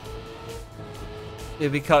though.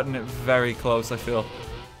 It'd be cutting it very close, I feel.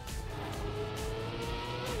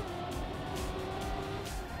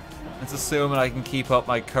 Let's assume that I can keep up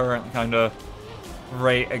my current kind of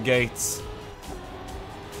rate of gates.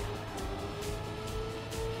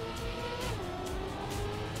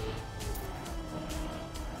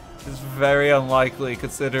 It's very unlikely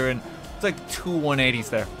considering it's like two 180s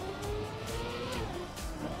there.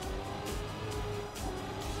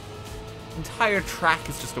 The entire track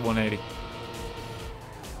is just a 180.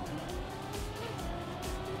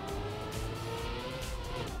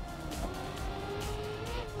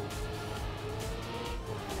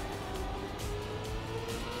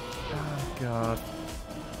 God.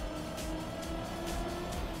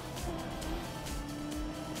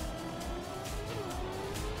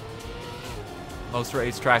 Most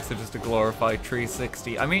racetracks are just a glorified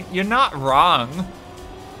 360. I mean, you're not wrong.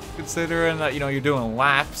 Considering that, you know, you're doing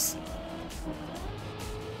laps.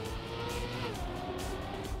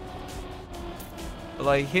 But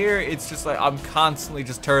like here, it's just like I'm constantly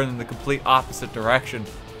just turning the complete opposite direction.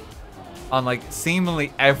 On like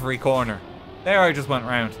seemingly every corner. There I just went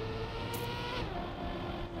round.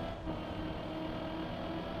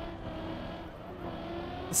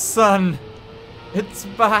 The sun, it's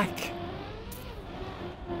back.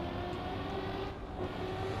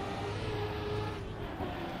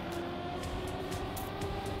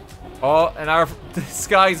 Oh, and the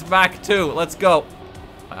sky's back too. Let's go.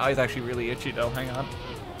 My eye's actually really itchy though. Hang on.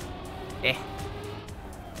 Eh.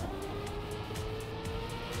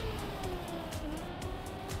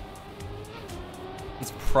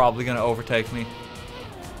 He's probably gonna overtake me.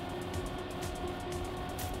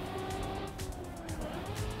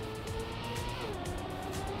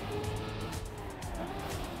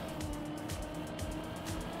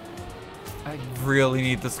 I really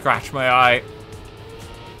need to scratch my eye.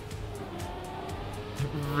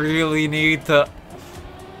 Really need to.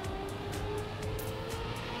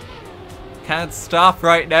 Can't stop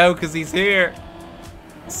right now because he's here.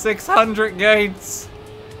 600 gates.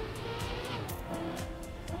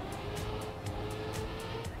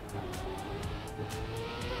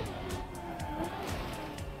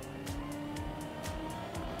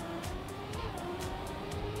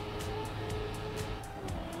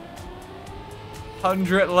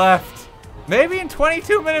 $100 left. Maybe in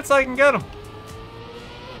 22 minutes I can get him.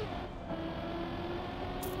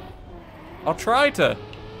 I'll try to.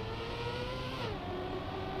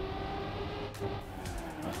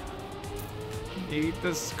 Need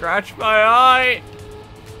to scratch my eye.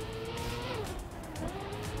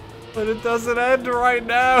 But it doesn't end right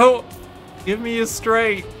now. Give me a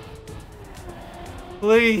straight.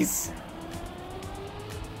 Please.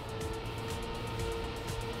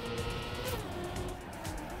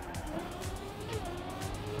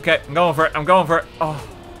 Okay, I'm going for it. I'm going for it. Oh.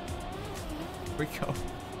 Here we go.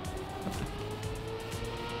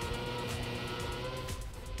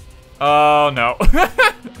 Oh no.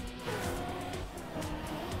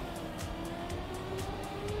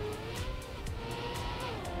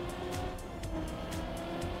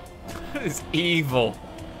 That is evil.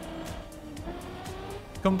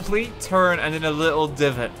 Complete turn and then a little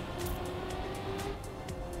divot.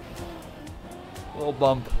 Little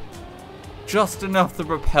bump. Just enough to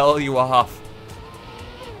propel you off.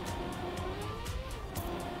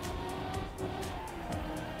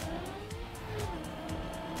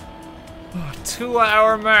 Oh,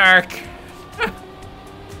 2-hour mark.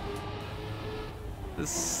 The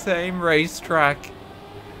same racetrack.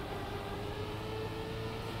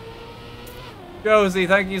 Josie,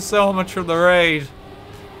 thank you so much for the raid.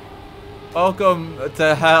 Welcome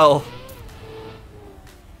to hell.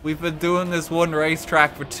 We've been doing this one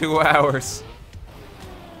racetrack for 2 hours.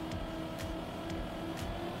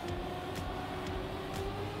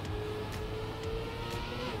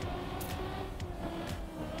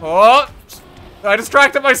 Oh! I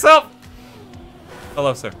distracted myself!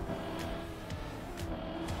 Hello, sir.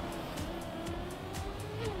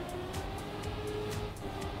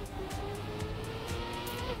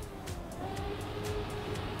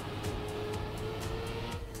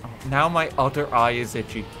 Now my other eye is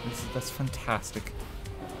itchy. That's fantastic.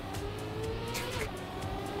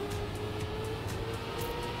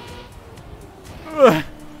 Yeah,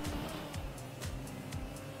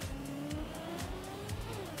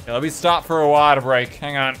 let me stop for a water break.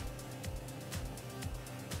 Hang on.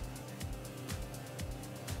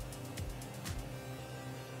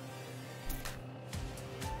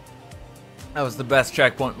 That was the best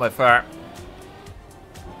checkpoint by far.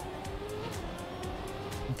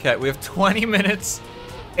 Okay, we have 20 minutes,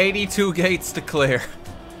 82 gates to clear.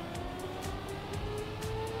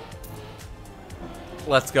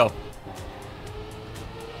 Let's go.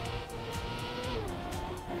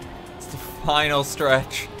 It's the final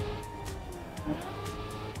stretch.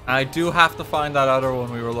 I do have to find that other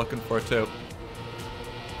one we were looking for too.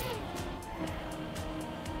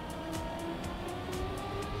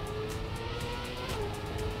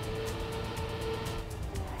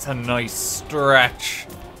 It's a nice stretch.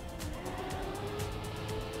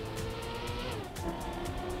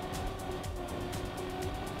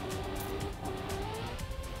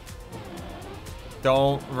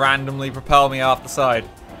 Don't randomly propel me off the side.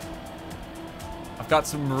 I've got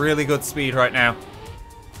some really good speed right now.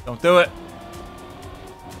 Don't do it.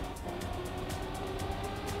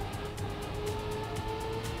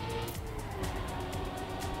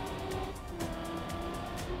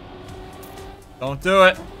 Don't do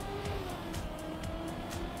it.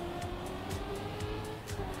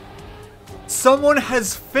 Someone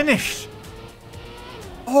has finished.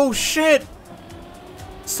 Oh shit.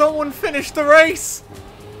 Someone finished the race.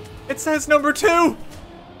 It says number 2.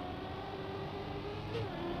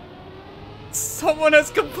 Someone has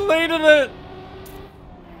completed it.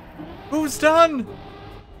 Who's done?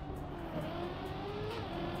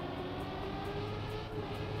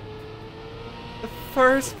 The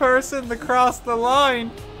first person to cross the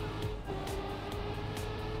line.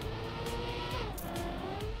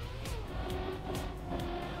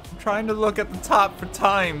 I'm trying to look at the top for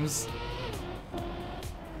times.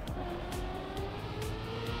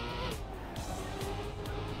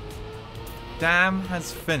 Dam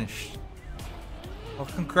has finished. Well,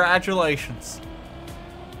 congratulations.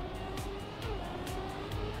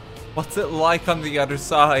 What's it like on the other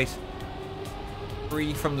side?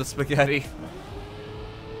 Free from the spaghetti.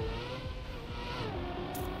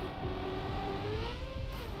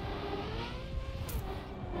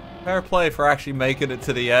 Fair play for actually making it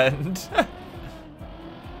to the end.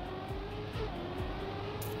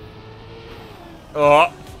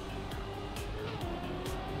 Oh.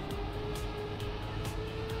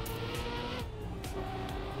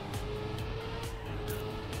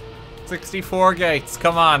 "64 gates,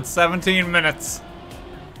 come on, 17 minutes.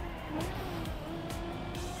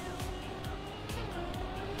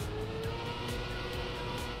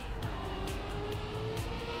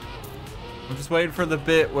 I'm just waiting for the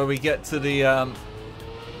bit where we get to the,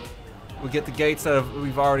 we get the gates that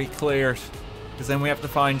we've already cleared. Because then we have to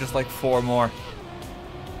find just like 4 more.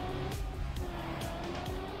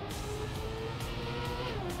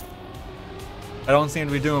 I don't seem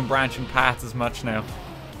to be doing branching paths as much now.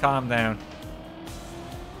 Calm down.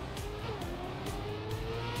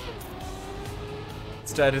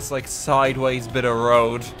 Instead, it's like sideways bit of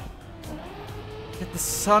road. Get the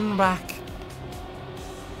sun back.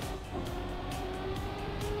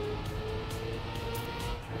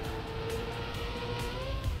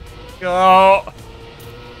 Go.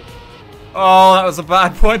 Oh, that was a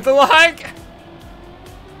bad point to lag.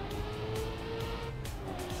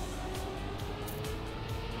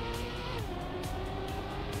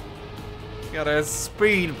 Got his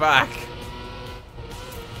speed back.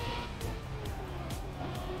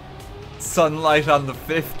 Sunlight on the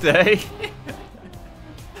 5th day.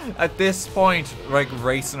 At this point, like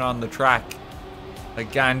racing on the track,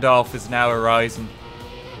 like Gandalf is now arriving.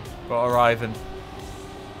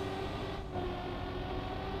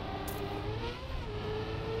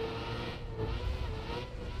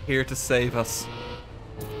 Here to save us.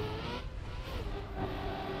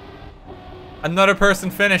 Another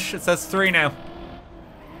person finish. It says 3 now.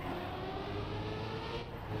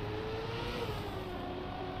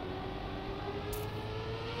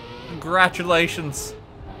 Congratulations.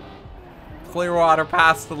 Clearwater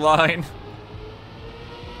passed the line.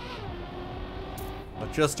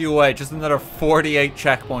 But just you wait. Just another 48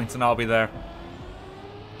 checkpoints and I'll be there.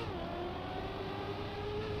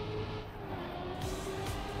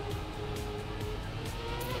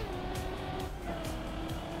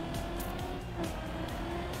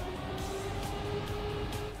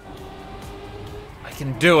 I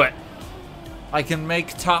can do it. I can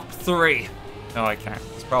make top 3. No, I can't.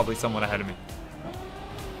 There's probably someone ahead of me.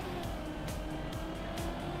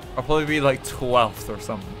 I'll probably be like 12th or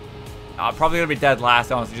something. I'm probably gonna be dead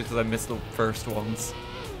last, honestly, just because I missed the first ones.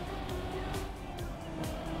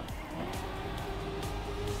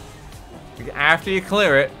 After you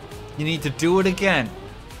clear it, you need to do it again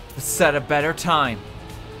to set a better time.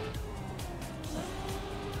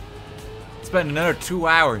 Spend another 2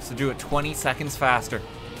 hours to do it 20 seconds faster.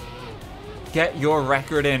 Get your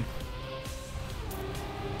record in.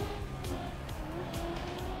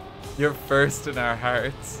 You're first in our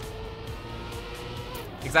hearts.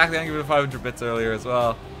 Exactly, I gave it 500 bits earlier as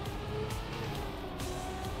well.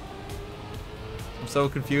 I'm so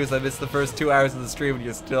confused, I missed the first 2 hours of the stream and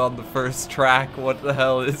you're still on the first track. What the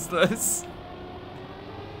hell is this?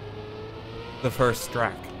 The first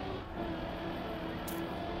track.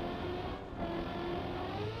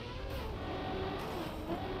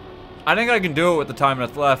 I think I can do it with the time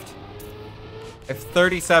that's left. I have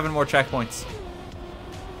 37 more checkpoints.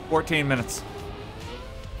 14 minutes.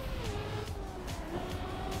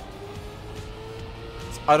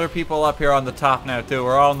 There's other people up here on the top now too.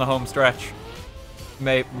 We're all in the home stretch.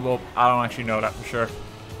 Well, I don't actually know that for sure.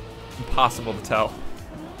 Impossible to tell.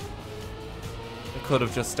 It could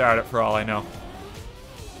have just started for all I know.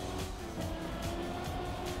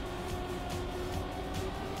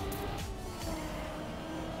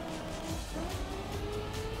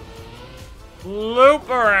 Loop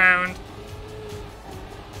around.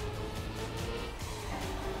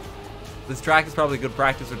 This track is probably good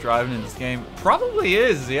practice for driving in this game. Probably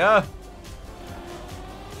is, yeah.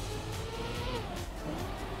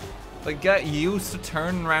 Like, get used to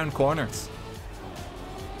turning around corners.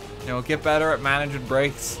 You know, get better at managing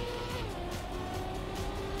brakes.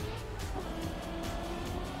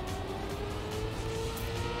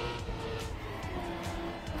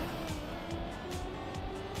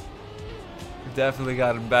 You've definitely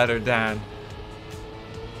gotten better, Dan.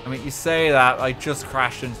 I mean, you say that, I just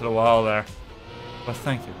crashed into the wall there. But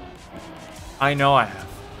thank you. I know I have.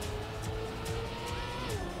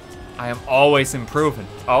 I am always improving.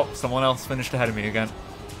 Oh, someone else finished ahead of me again.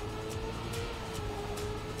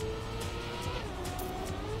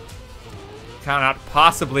 Cannot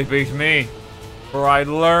possibly beat me, for I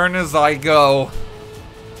learn as I go.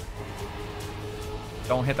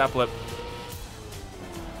 Don't hit that blip.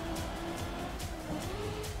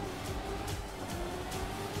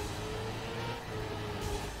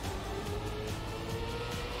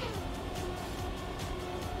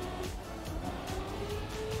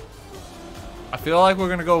 I feel like we're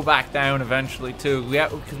gonna go back down eventually too.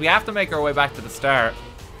 Because we have to make our way back to the start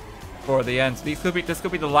for the end. So this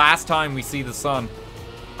could be the last time we see the sun.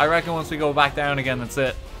 I reckon once we go back down again, that's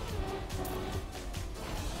it.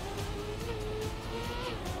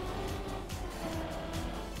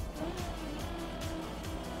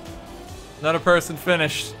 Another person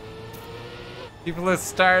finished. People are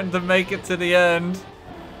starting to make it to the end.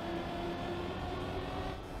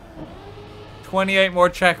 28 more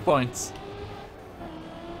checkpoints.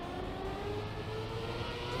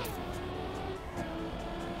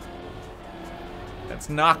 It's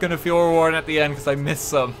not gonna feel rewarding at the end because I missed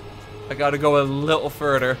some. I gotta go a little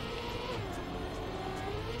further.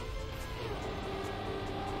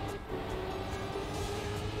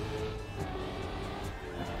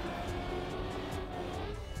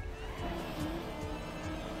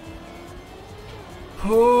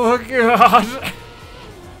 Oh god!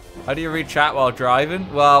 How do you read chat while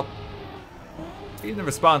driving? Well, being the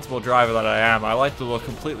responsible driver that I am, I like to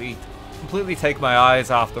completely take my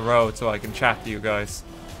eyes off the road so I can chat to you guys.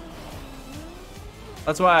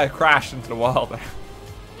 That's why I crashed into the wall there.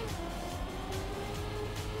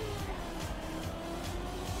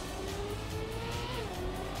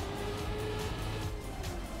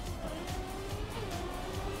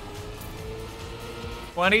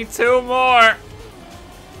 "22 more!"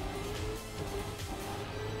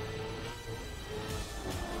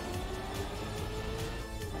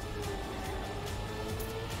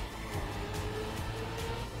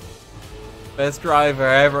 Best driver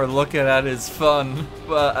ever looking at his phone.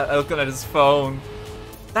 Looking at his phone.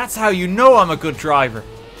 That's how you know I'm a good driver.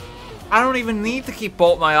 I don't even need to keep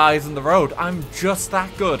both my eyes on the road. I'm just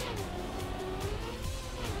that good.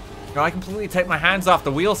 You know, I completely take my hands off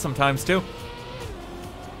the wheel sometimes too.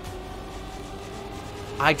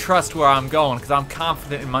 I trust where I'm going because I'm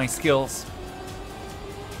confident in my skills.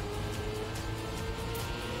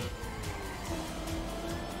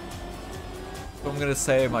 I'm gonna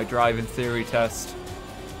say my driving theory test.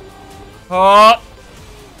 Oh!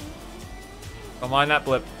 Don't mind that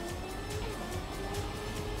blip.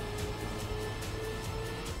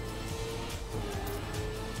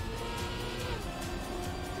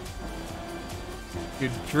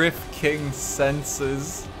 You Drift King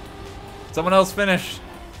senses. Someone else finished.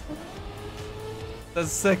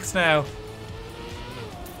 There's 6 now.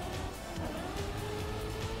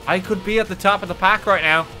 I could be at the top of the pack right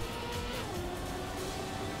now.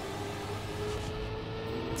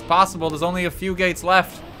 Possible. There's only a few gates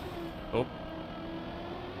left. Oh.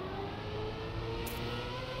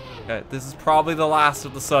 Okay, this is probably the last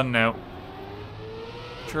of the sun now.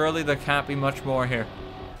 Surely there can't be much more here.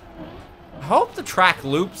 I hope the track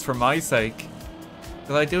loops for my sake,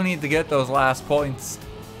 because I do need to get those last points.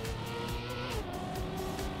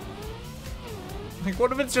 Like,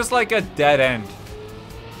 what if it's just like a dead end?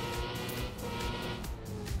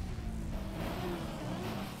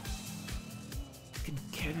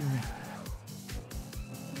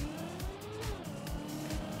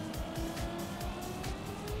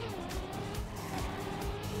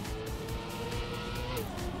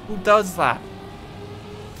 Who does that?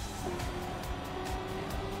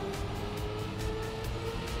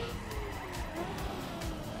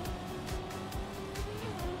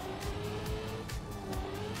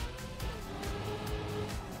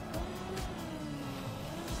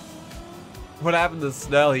 What happened to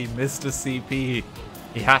Snell? He missed a CP.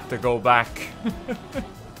 He had to go back.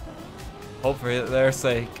 Hope for their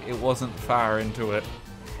sake it wasn't far into it.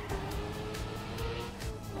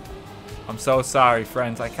 I'm so sorry,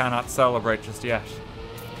 friends. I cannot celebrate just yet.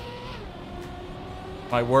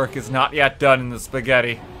 My work is not yet done in the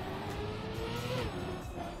spaghetti.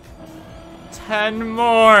 10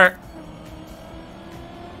 more.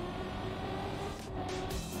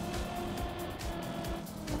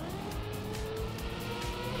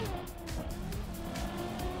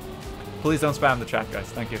 Please don't spam the chat, guys.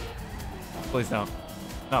 Thank you. Please don't.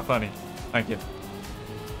 Not funny. Thank you.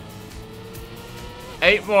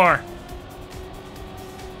 8 more.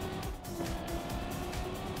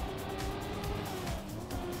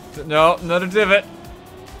 No, another divot.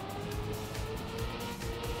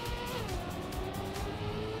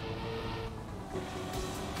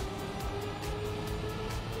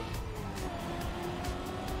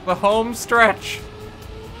 The home stretch.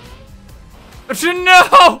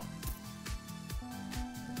 No!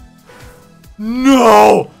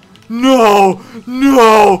 No! No!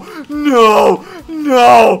 No! No!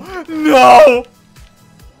 No! No!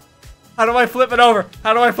 How do I flip it over?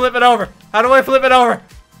 How do I flip it over? How do I flip it over?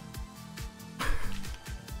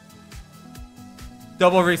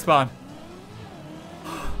 Double respawn.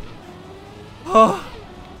 Oh.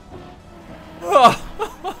 Oh.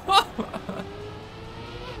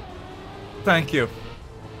 Thank you.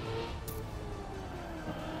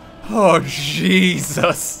 Oh,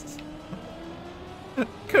 Jesus.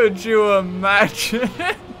 Could you imagine?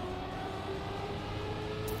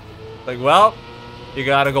 Like, well, you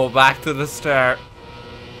gotta go back to the start.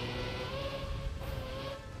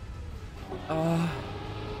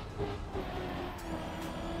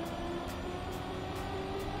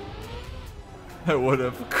 I would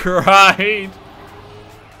have cried.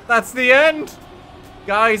 That's the end.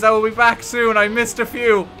 Guys, I will be back soon. I missed a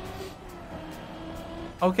few.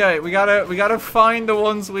 Okay, we gotta find the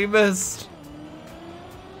ones we missed.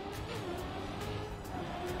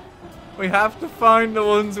 We have to find the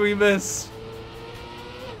ones we missed.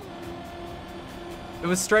 It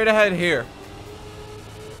was straight ahead here.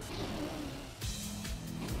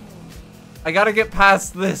 I gotta get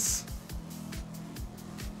past this.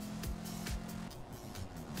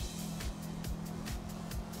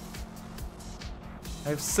 I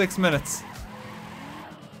have 6 minutes.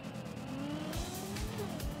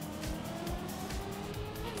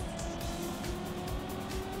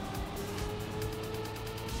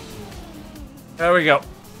 There we go.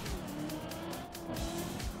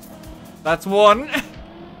 That's one.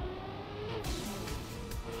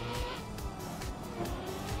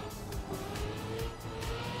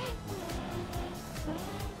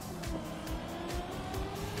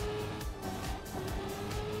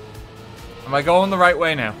 Am I going the right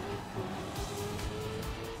way now?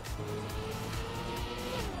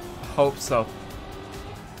 I hope so.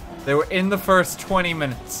 They were in the first 20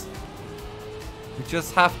 minutes. We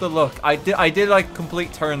just have to look. I did like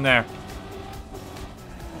complete turn there.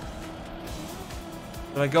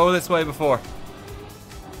 Did I go this way before?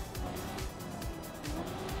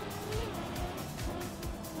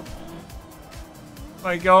 Am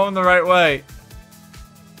I going the right way?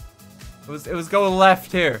 It was going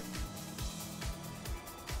left here.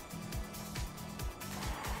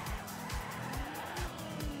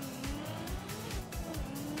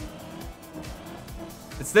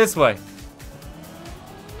 It's this way.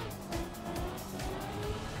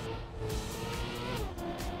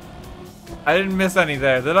 I didn't miss any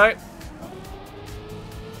there, did I?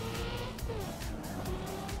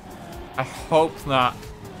 I hope not.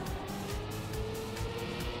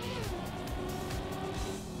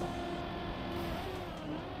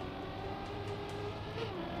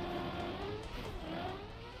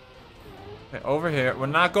 Okay, over here. We're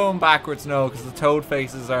not going backwards, no, because the toad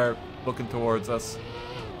faces are looking towards us.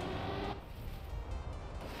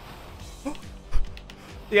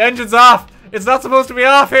 The engine's off! It's not supposed to be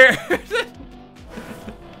off here!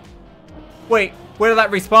 Wait, where did that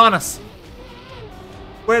respawn us?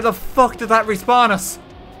 Where the fuck did that respawn us?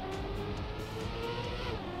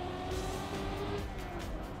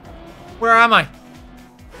 Where am I?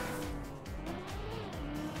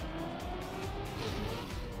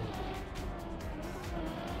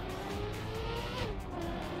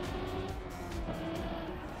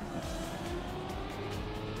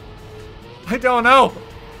 I don't know.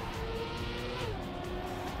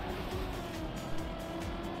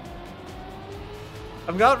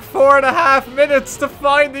 I've got 4.5 minutes to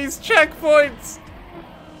find these checkpoints.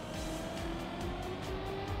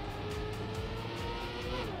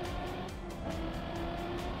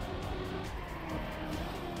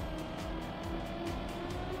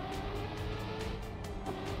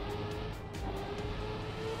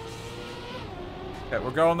 Okay,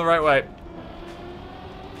 we're going the right way.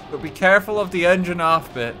 But be careful of the engine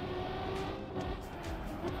off bit.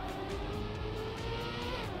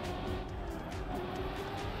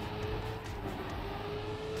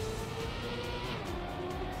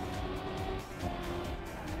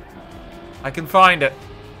 I can find it.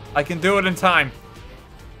 I can do it in time.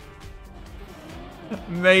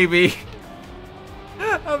 Maybe.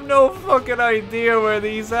 I've no fucking idea where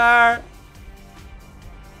these are.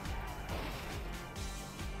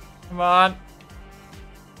 Come on.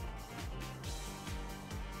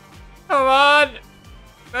 Come on.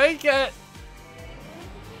 Make it.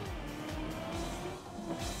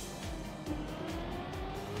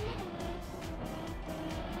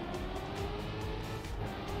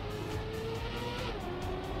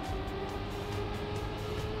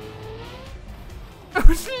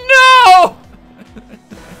 No!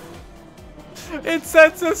 It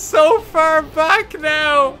sets us so far back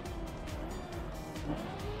now.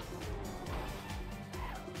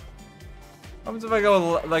 What happens if I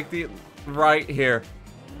go like the right here?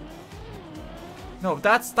 No,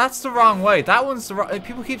 that's the wrong way. That one's the wrong.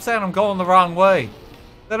 People keep saying I'm going the wrong way.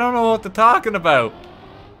 They don't know what they're talking about.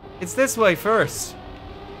 It's this way first.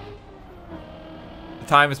 The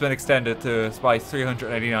time has been extended to by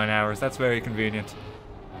 389 hours. That's very convenient.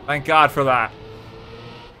 Thank God for that.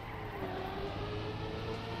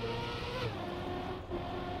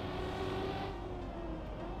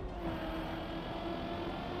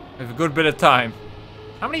 We have a good bit of time.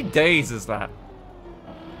 How many days is that?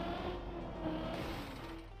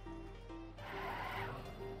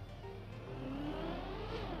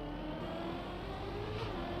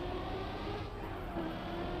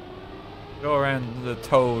 Go around the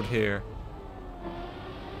toad here.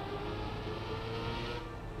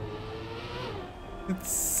 It's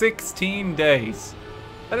 16 days.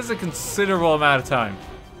 That is a considerable amount of time.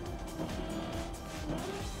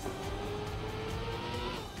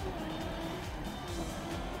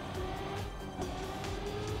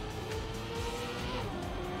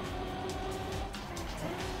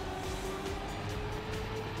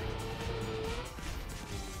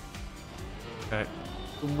 Okay.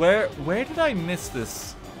 Where did I miss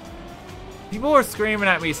this? People were screaming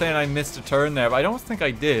at me saying I missed a turn there, but I don't think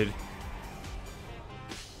I did.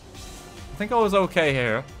 I think I was okay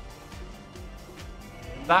here.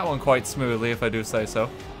 That one quite smoothly, if I do say so.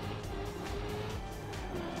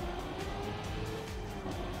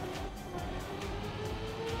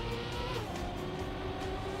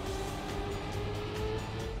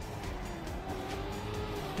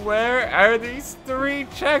 Where are these 3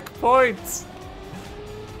 checkpoints?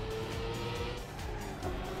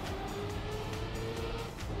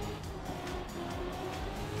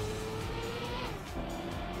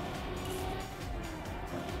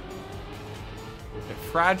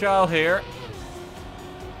 Fragile here.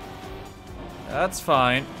 That's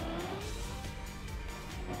fine.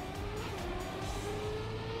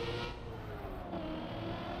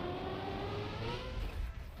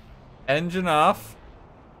 Engine off.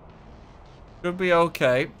 Should be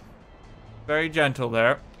okay. Very gentle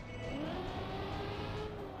there.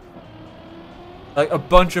 Like, a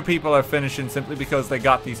bunch of people are finishing simply because they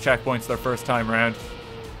got these checkpoints their first time around.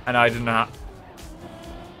 And I did not.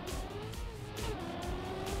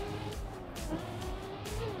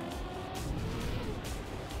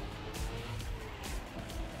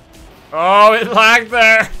 Oh, it lagged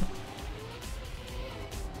there.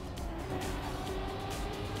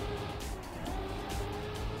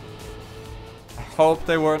 I hope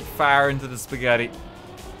they weren't far into the spaghetti.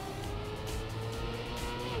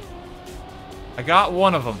 I got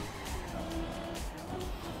one of them.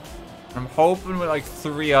 I'm hoping with like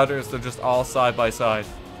 3 others, they're just all side by side.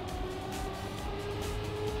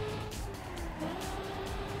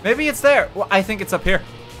 Maybe it's there. Well, I think it's up here.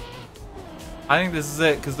 I think this is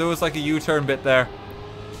it, because there was like a U-turn bit there.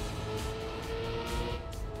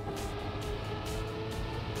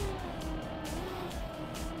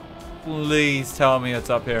 Please tell me it's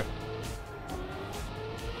up here.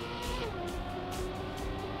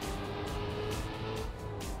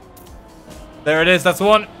 There it is, that's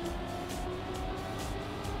 1.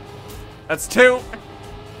 That's 2.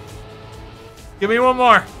 Give me 1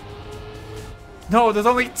 more. No, there's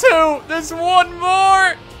only 2. There's 1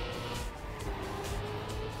 more.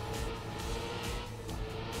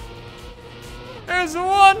 There's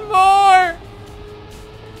 1 more!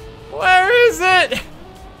 Where is it?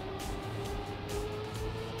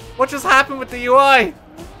 What just happened with the UI?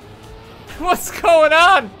 What's going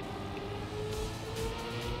on?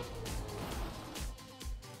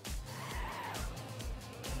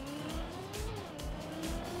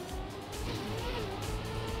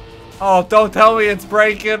 Oh, don't tell me it's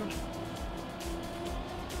breaking.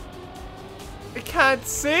 I can't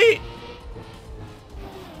see.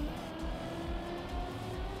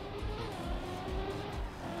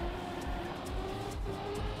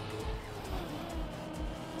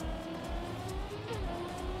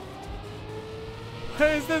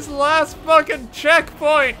 Where's this last fucking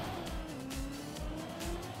checkpoint?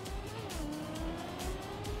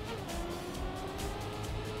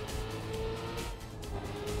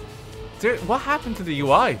 Dude, what happened to the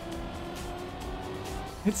UI?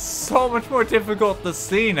 It's so much more difficult to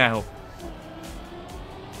see now.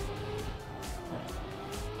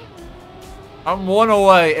 I'm one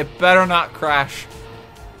away. It better not crash.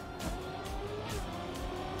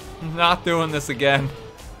 I'm not doing this again.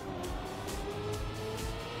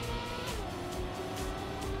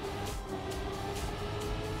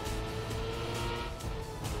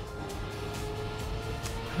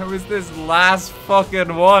 Where was this last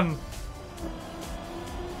fucking one?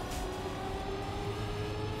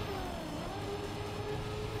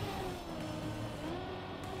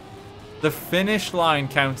 The finish line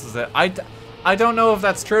counts as it. I don't know if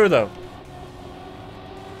that's true though.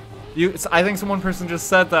 I think one person just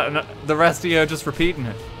said that and the rest of you are just repeating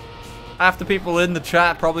it. Half the people in the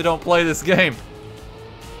chat probably don't play this game.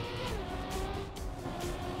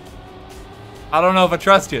 I don't know if I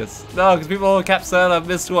trust you. No, because people kept saying I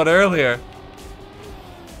missed one earlier.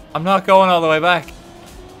 I'm not going all the way back.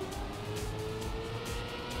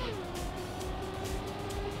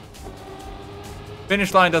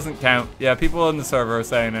 Finish line doesn't count. Yeah, people in the server are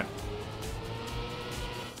saying it.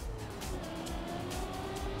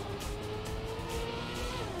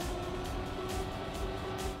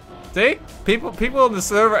 See? People in the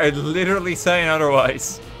server are literally saying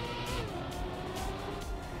otherwise.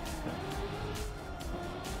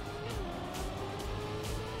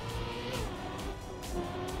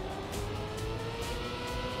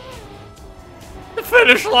 The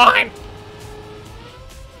finish line!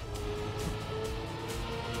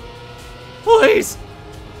 Please!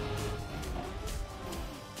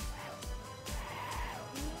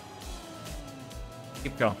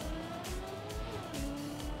 Keep going.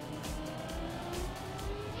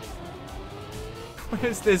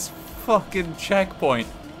 Where's this fucking checkpoint?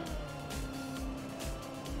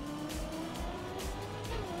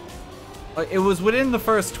 It was within the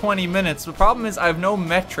first 20 minutes. The problem is I have no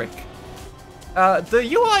metric. The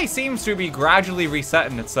UI seems to be gradually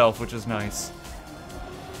resetting itself, which is nice.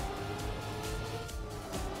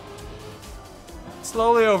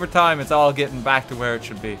 Slowly over time, it's all getting back to where it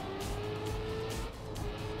should be.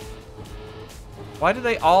 Why do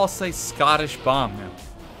they all say Scottish bomb now?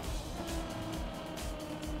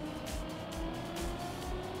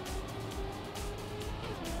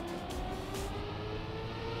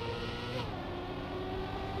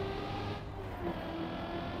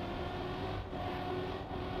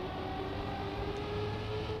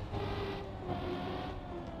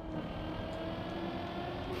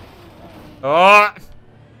 Oh!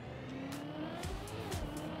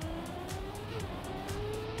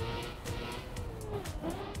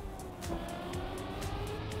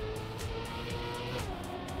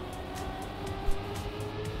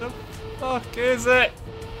 The fuck is it?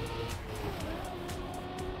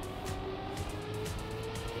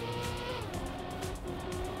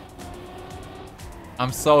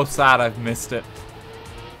 I'm so sad I've missed it.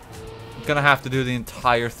 I'm gonna have to do the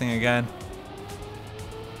entire thing again.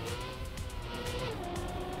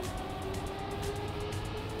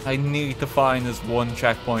 I need to find this one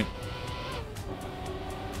checkpoint.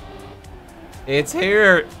 It's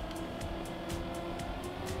here.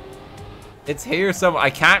 It's here somewhere. I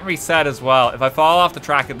can't reset as well. If I fall off the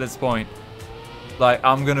track at this point, like,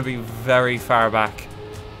 I'm gonna be very far back.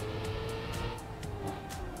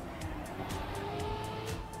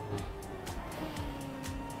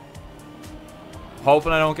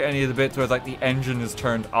 Hoping I don't get any of the bits where, like, the engine is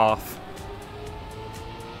turned off.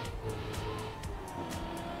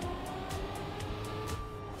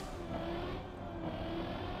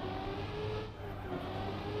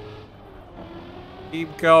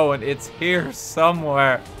 Keep going, it's here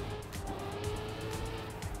somewhere.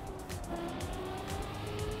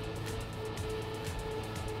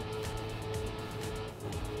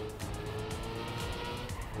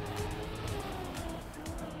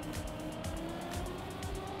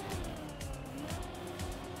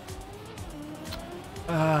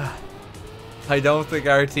 I don't think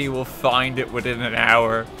RT will find it within an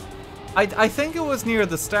hour. I think it was near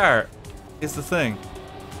the start, is the thing.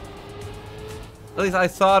 At least I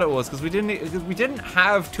thought it was, because we didn't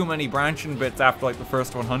have too many branching bits after like the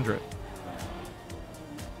first 100.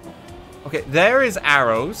 Okay, there is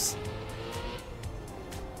arrows.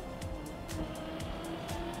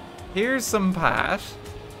 Here's some path.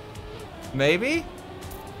 Maybe?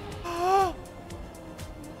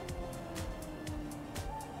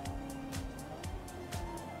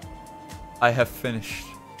 I have finished.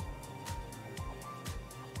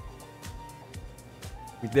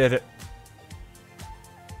 We did it.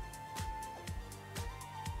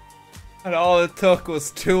 And all it took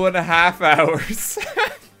was 2.5 hours.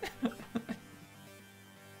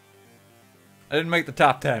 I didn't make the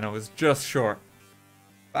top 10, I was just short.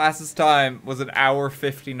 Fastest time was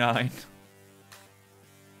 1:59.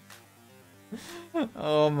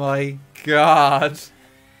 Oh my god.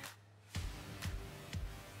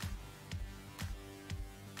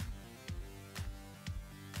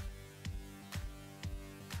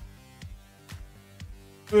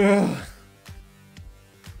 Ugh.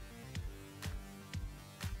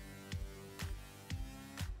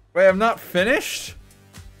 Wait, I'm not finished?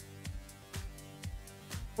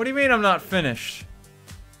 What do you mean I'm not finished?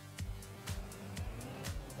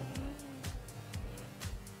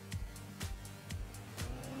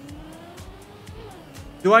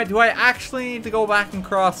 Do I actually need to go back and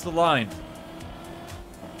cross the line?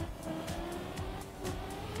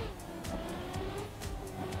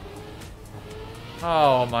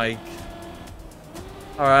 Oh my...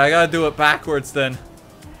 Alright, I gotta do it backwards then.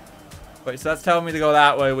 Wait, so that's telling me to go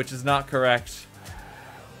that way, which is not correct.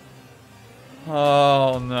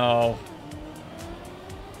 Oh no.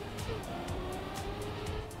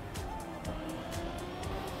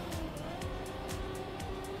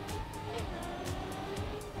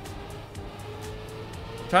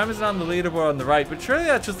 Time isn't on the leaderboard on the right, but surely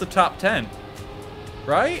that's just the top 10.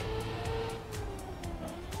 Right?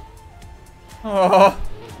 Oh,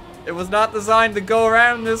 it was not designed to go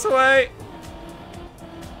around this way.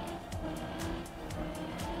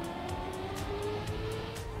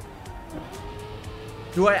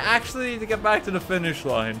 Do I actually need to get back to the finish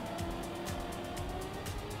line?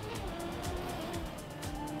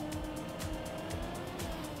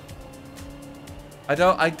 I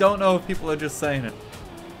don't know if people are just saying it.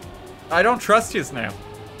 I don't trust yous now.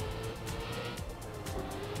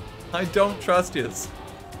 I don't trust yous.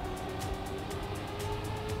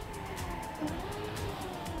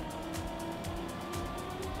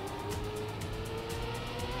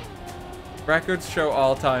 Records show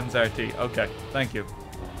all times RT. Okay, thank you.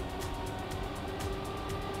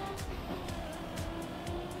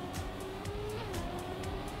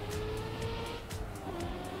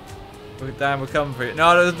 Damn, we're coming for you.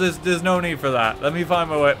 No, there's no need for that. Let me find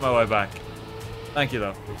my way back. Thank you,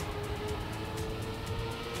 though.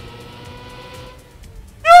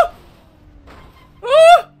 No!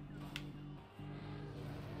 Oh!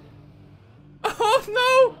 Oh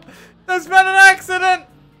no! There's been an accident!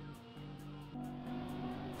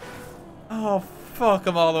 Oh fuck,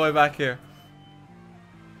 I'm all the way back here.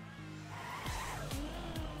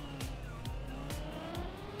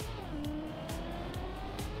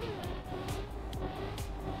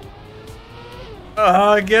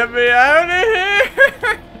 Get me out of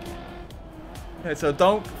here! Okay, so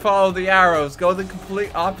don't follow the arrows. Go the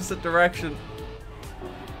complete opposite direction.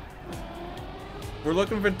 We're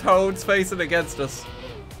looking for toads facing against us.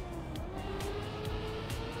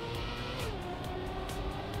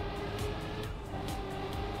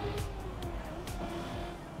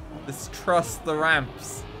 Distrust the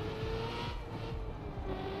ramps.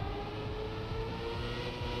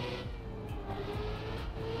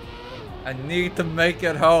 I need to make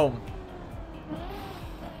it home.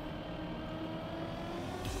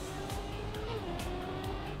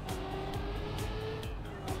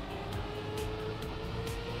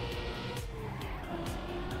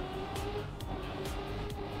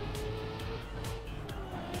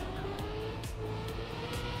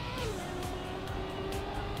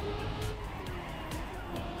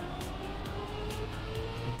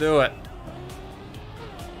 Do it.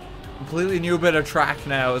 Completely new bit of track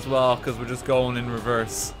now as well, because we're just going in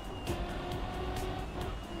reverse.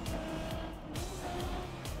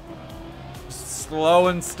 Slow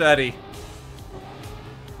and steady.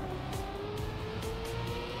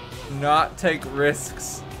 Not take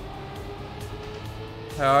risks.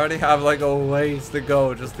 I already have like a ways to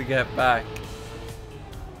go just to get back.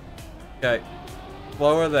 Okay.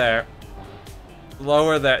 Slower there.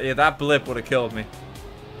 Slower there. Yeah, that blip would have killed me.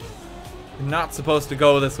 Not supposed to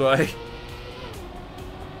go this way.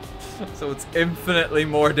 So it's infinitely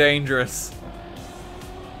more dangerous.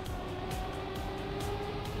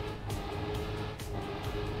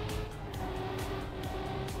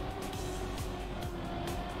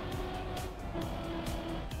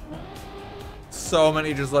 So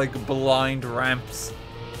many just like blind ramps.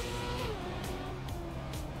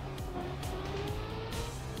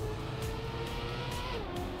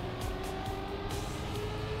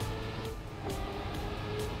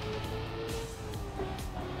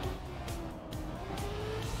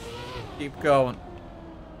 Keep going.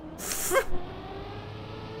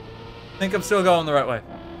 think I'm still going the right way.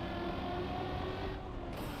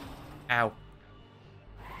 Ow.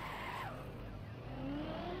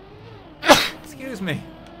 Excuse me.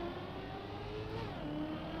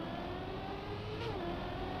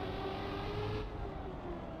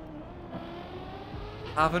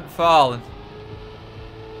 Haven't fallen.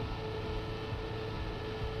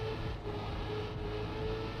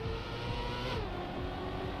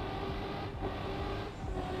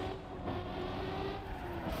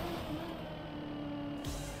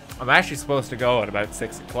 I'm actually supposed to go at about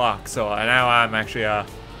 6 o'clock, so now I'm actually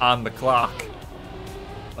on the clock.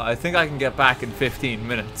 I think I can get back in 15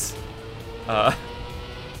 minutes.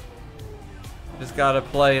 Just gotta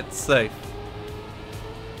play it safe.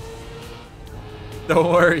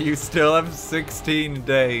 Don't worry, you still have 16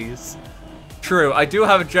 days. True, I do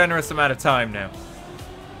have a generous amount of time now.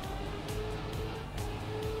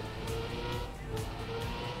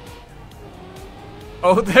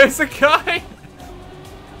 Oh, there's a guy!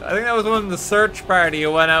 I think that was one of the search party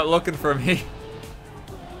who went out looking for me.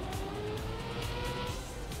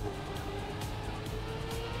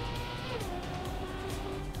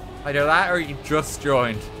 Either that or you just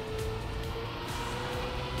joined.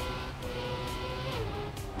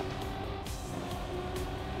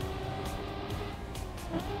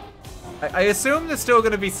 I assume there's still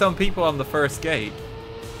going to be some people on the first gate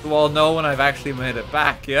who all know when I've actually made it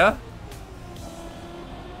back, yeah?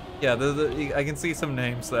 Yeah, I can see some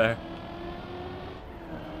names there.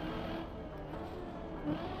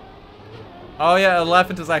 Oh yeah,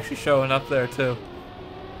 Elephant is actually showing up there too.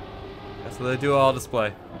 Yeah, so they do all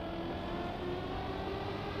display.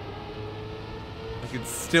 I can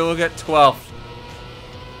still get 12th.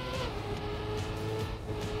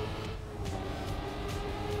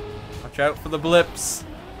 Watch out for the blips.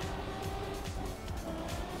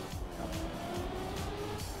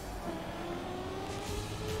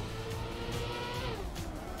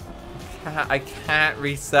 I can't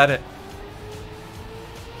reset it.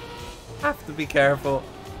 Have to be careful.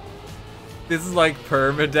 This is like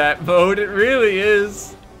permadeath mode. It really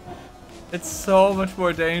is. It's so much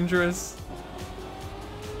more dangerous.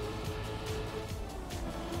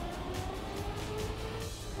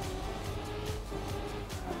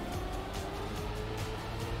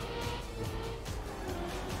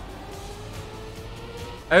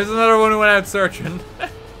 There's another one who went out searching.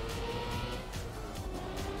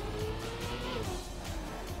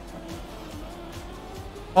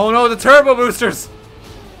 Oh no, the turbo boosters!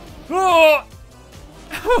 Oh!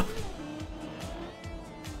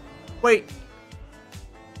 Wait.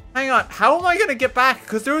 Hang on, how am I gonna get back?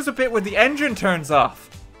 Because there was a bit where the engine turns off.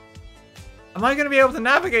 Am I gonna be able to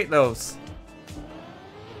navigate those?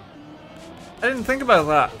 I didn't think about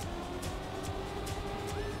that.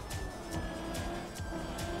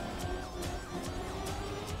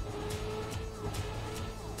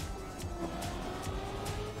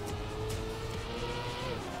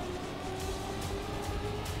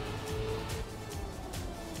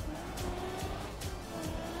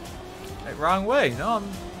 Wrong way. No, I'm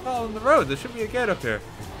following the road. There should be a gate up here.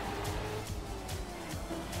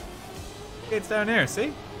 Gate's down here,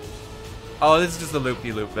 see? Oh, this is just a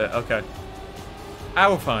loopy-loop bit. Okay. I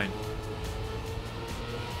will fine.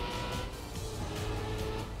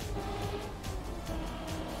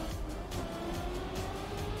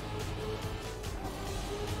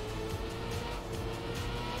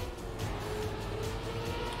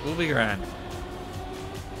 We'll be grand.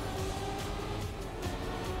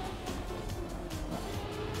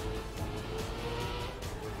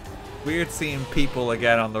 Weird seeing people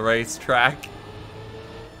again on the racetrack.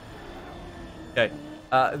 Okay,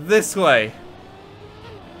 this way.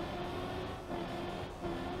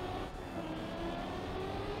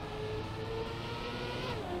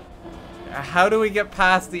 How do we get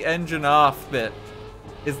past the engine off bit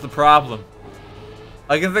is the problem.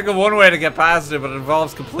 I can think of one way to get past it, but it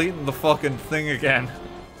involves completing the fucking thing again.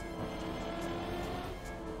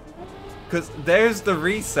 Because there's the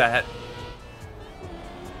reset.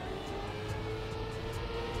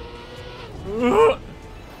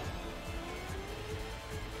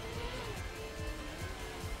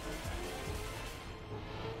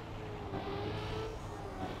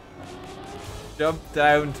 Jump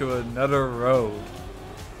down to another road.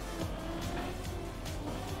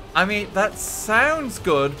 I mean, that sounds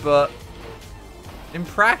good, but in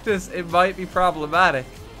practice, it might be problematic.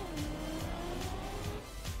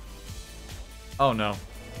 Oh no.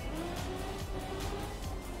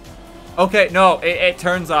 Okay, no, it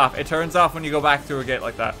turns off. It turns off when you go back through a gate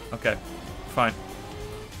like that. Okay, fine.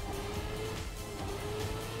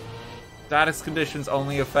 Status conditions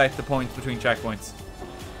only affect the points between checkpoints.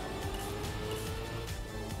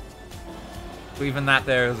 Even that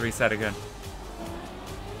there is reset again.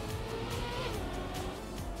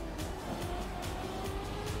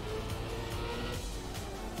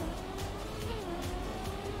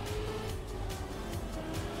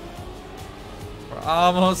 We're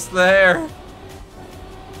almost there.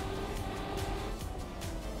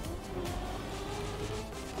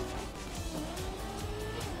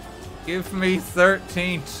 Give me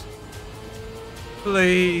 13th.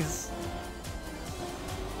 Please.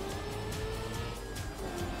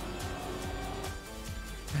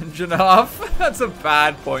 Engine off. That's a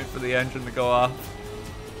bad point for the engine to go off.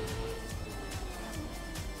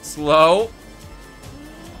 Slow.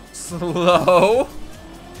 Slow.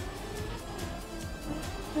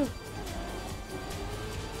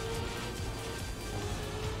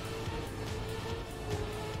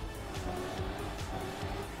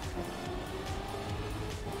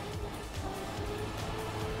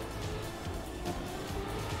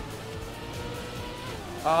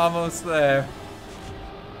 Almost there.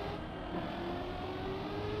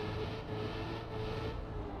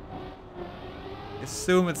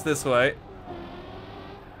 Assume it's this way.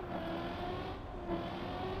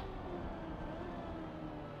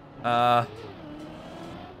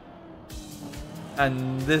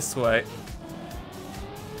 And this way.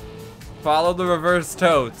 Follow the reverse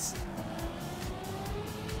toads.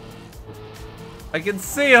 I can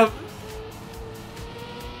see him.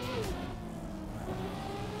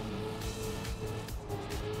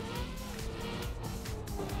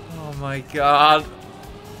 Oh my god.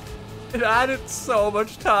 It added so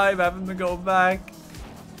much time having to go back.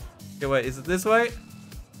 Okay, wait, is it this way?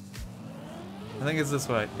 I think it's this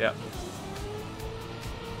way, yeah.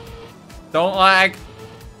 Don't lag.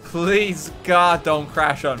 Please, God, don't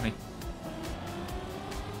crash on me.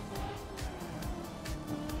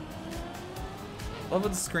 Love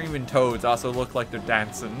when screaming toads also look like they're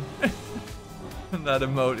dancing. And that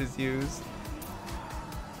emote is used.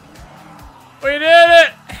 We did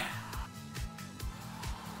it!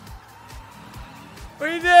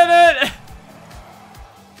 We did it!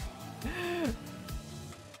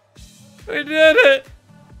 We did it!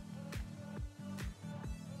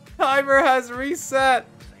 Timer has reset.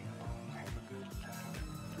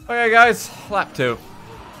 Okay guys, lap 2.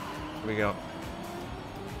 Here we go.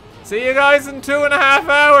 See you guys in 2.5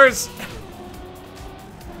 hours!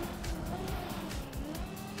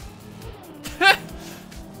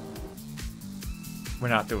 We're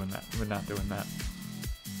not doing that. We're not doing that.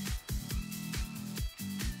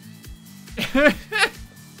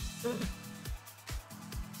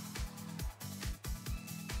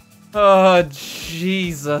 Oh,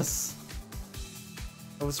 Jesus.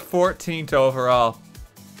 I was 14th overall.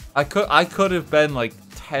 I could have been like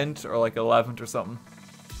 10th or like 11th or something.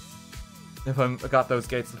 If I got those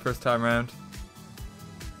gates the first time around.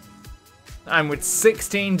 And with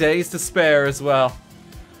 16 days to spare as well.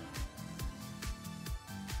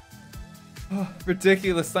 Oh,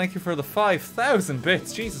 ridiculous. Thank you for the 5,000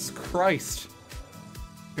 bits. Jesus Christ.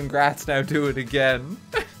 Congrats, now do it again.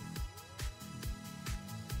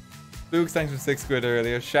 Luke, thanks for 6 quid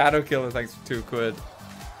earlier. Shadow Killer, thanks for 2 quid.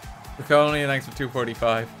 Draconia, thanks for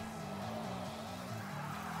 245.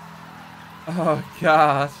 Oh,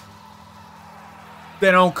 God.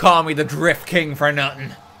 They don't call me the Drift King for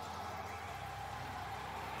nothing.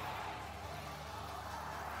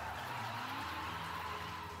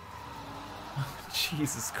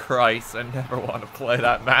 Jesus Christ, I never want to play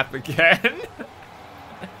that map again.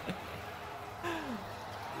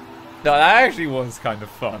 No, that actually was kind of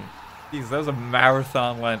fun. Jeez, that was a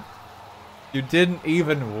marathon length. You didn't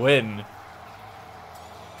even win.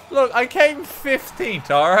 Look, I came 15th,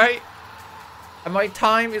 alright? And my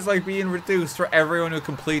time is like being reduced for everyone who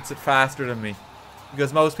completes it faster than me.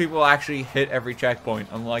 Because most people actually hit every checkpoint,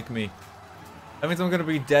 unlike me. That means I'm going to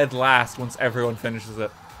be dead last once everyone finishes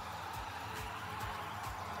it.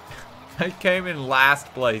 I came in last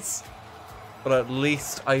place. But at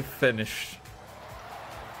least I finished.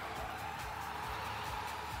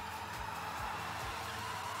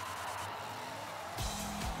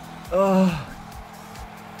 Oh,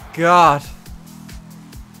 God.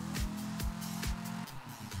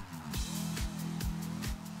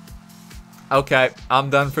 Okay, I'm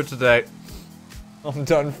done for today. I'm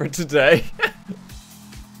done for today.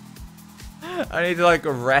 I need to, like,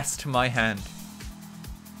 rest my hand.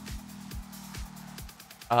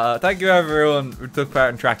 Thank you everyone who took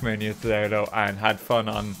part in TrackMania today, though, and had fun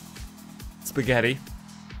on Spaghetti.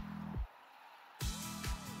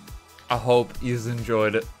 I hope you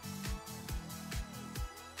enjoyed it.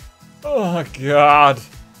 Oh, God.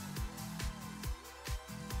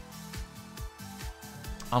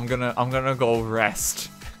 I'm gonna go rest.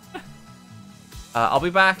 I'll be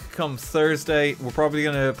back come Thursday. We're probably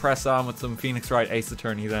going to press on with some Phoenix Wright Ace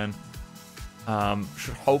Attorney then.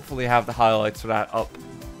 Should hopefully have the highlights for that up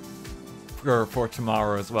for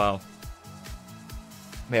tomorrow as well.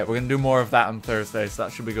 Yeah, we're going to do more of that on Thursday, so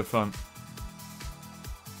that should be good fun.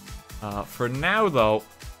 For now, though,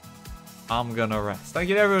 I'm going to rest. Thank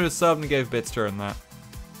you to everyone who subbed and gave bits during that.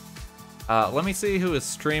 Let me see who is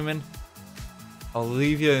streaming. I'll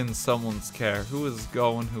leave you in someone's care. Who is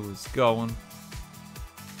going? Who is going?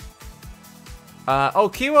 Oh,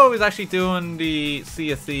 Kiwo is actually doing the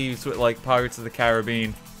Sea of Thieves with, like, Pirates of the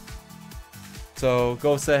Caribbean. So,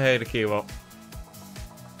 go say hey to Kiwo.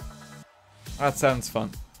 That sounds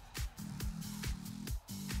fun.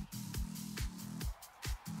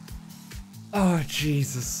 Oh,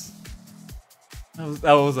 Jesus.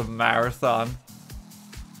 That was a marathon.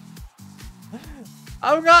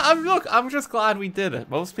 I'm just glad we did it.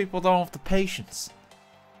 Most people don't have the patience.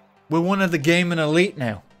 We're one of the gaming elite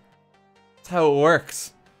now. That's how it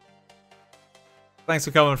works. Thanks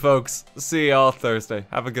for coming, folks. See you all Thursday.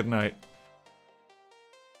 Have a good night.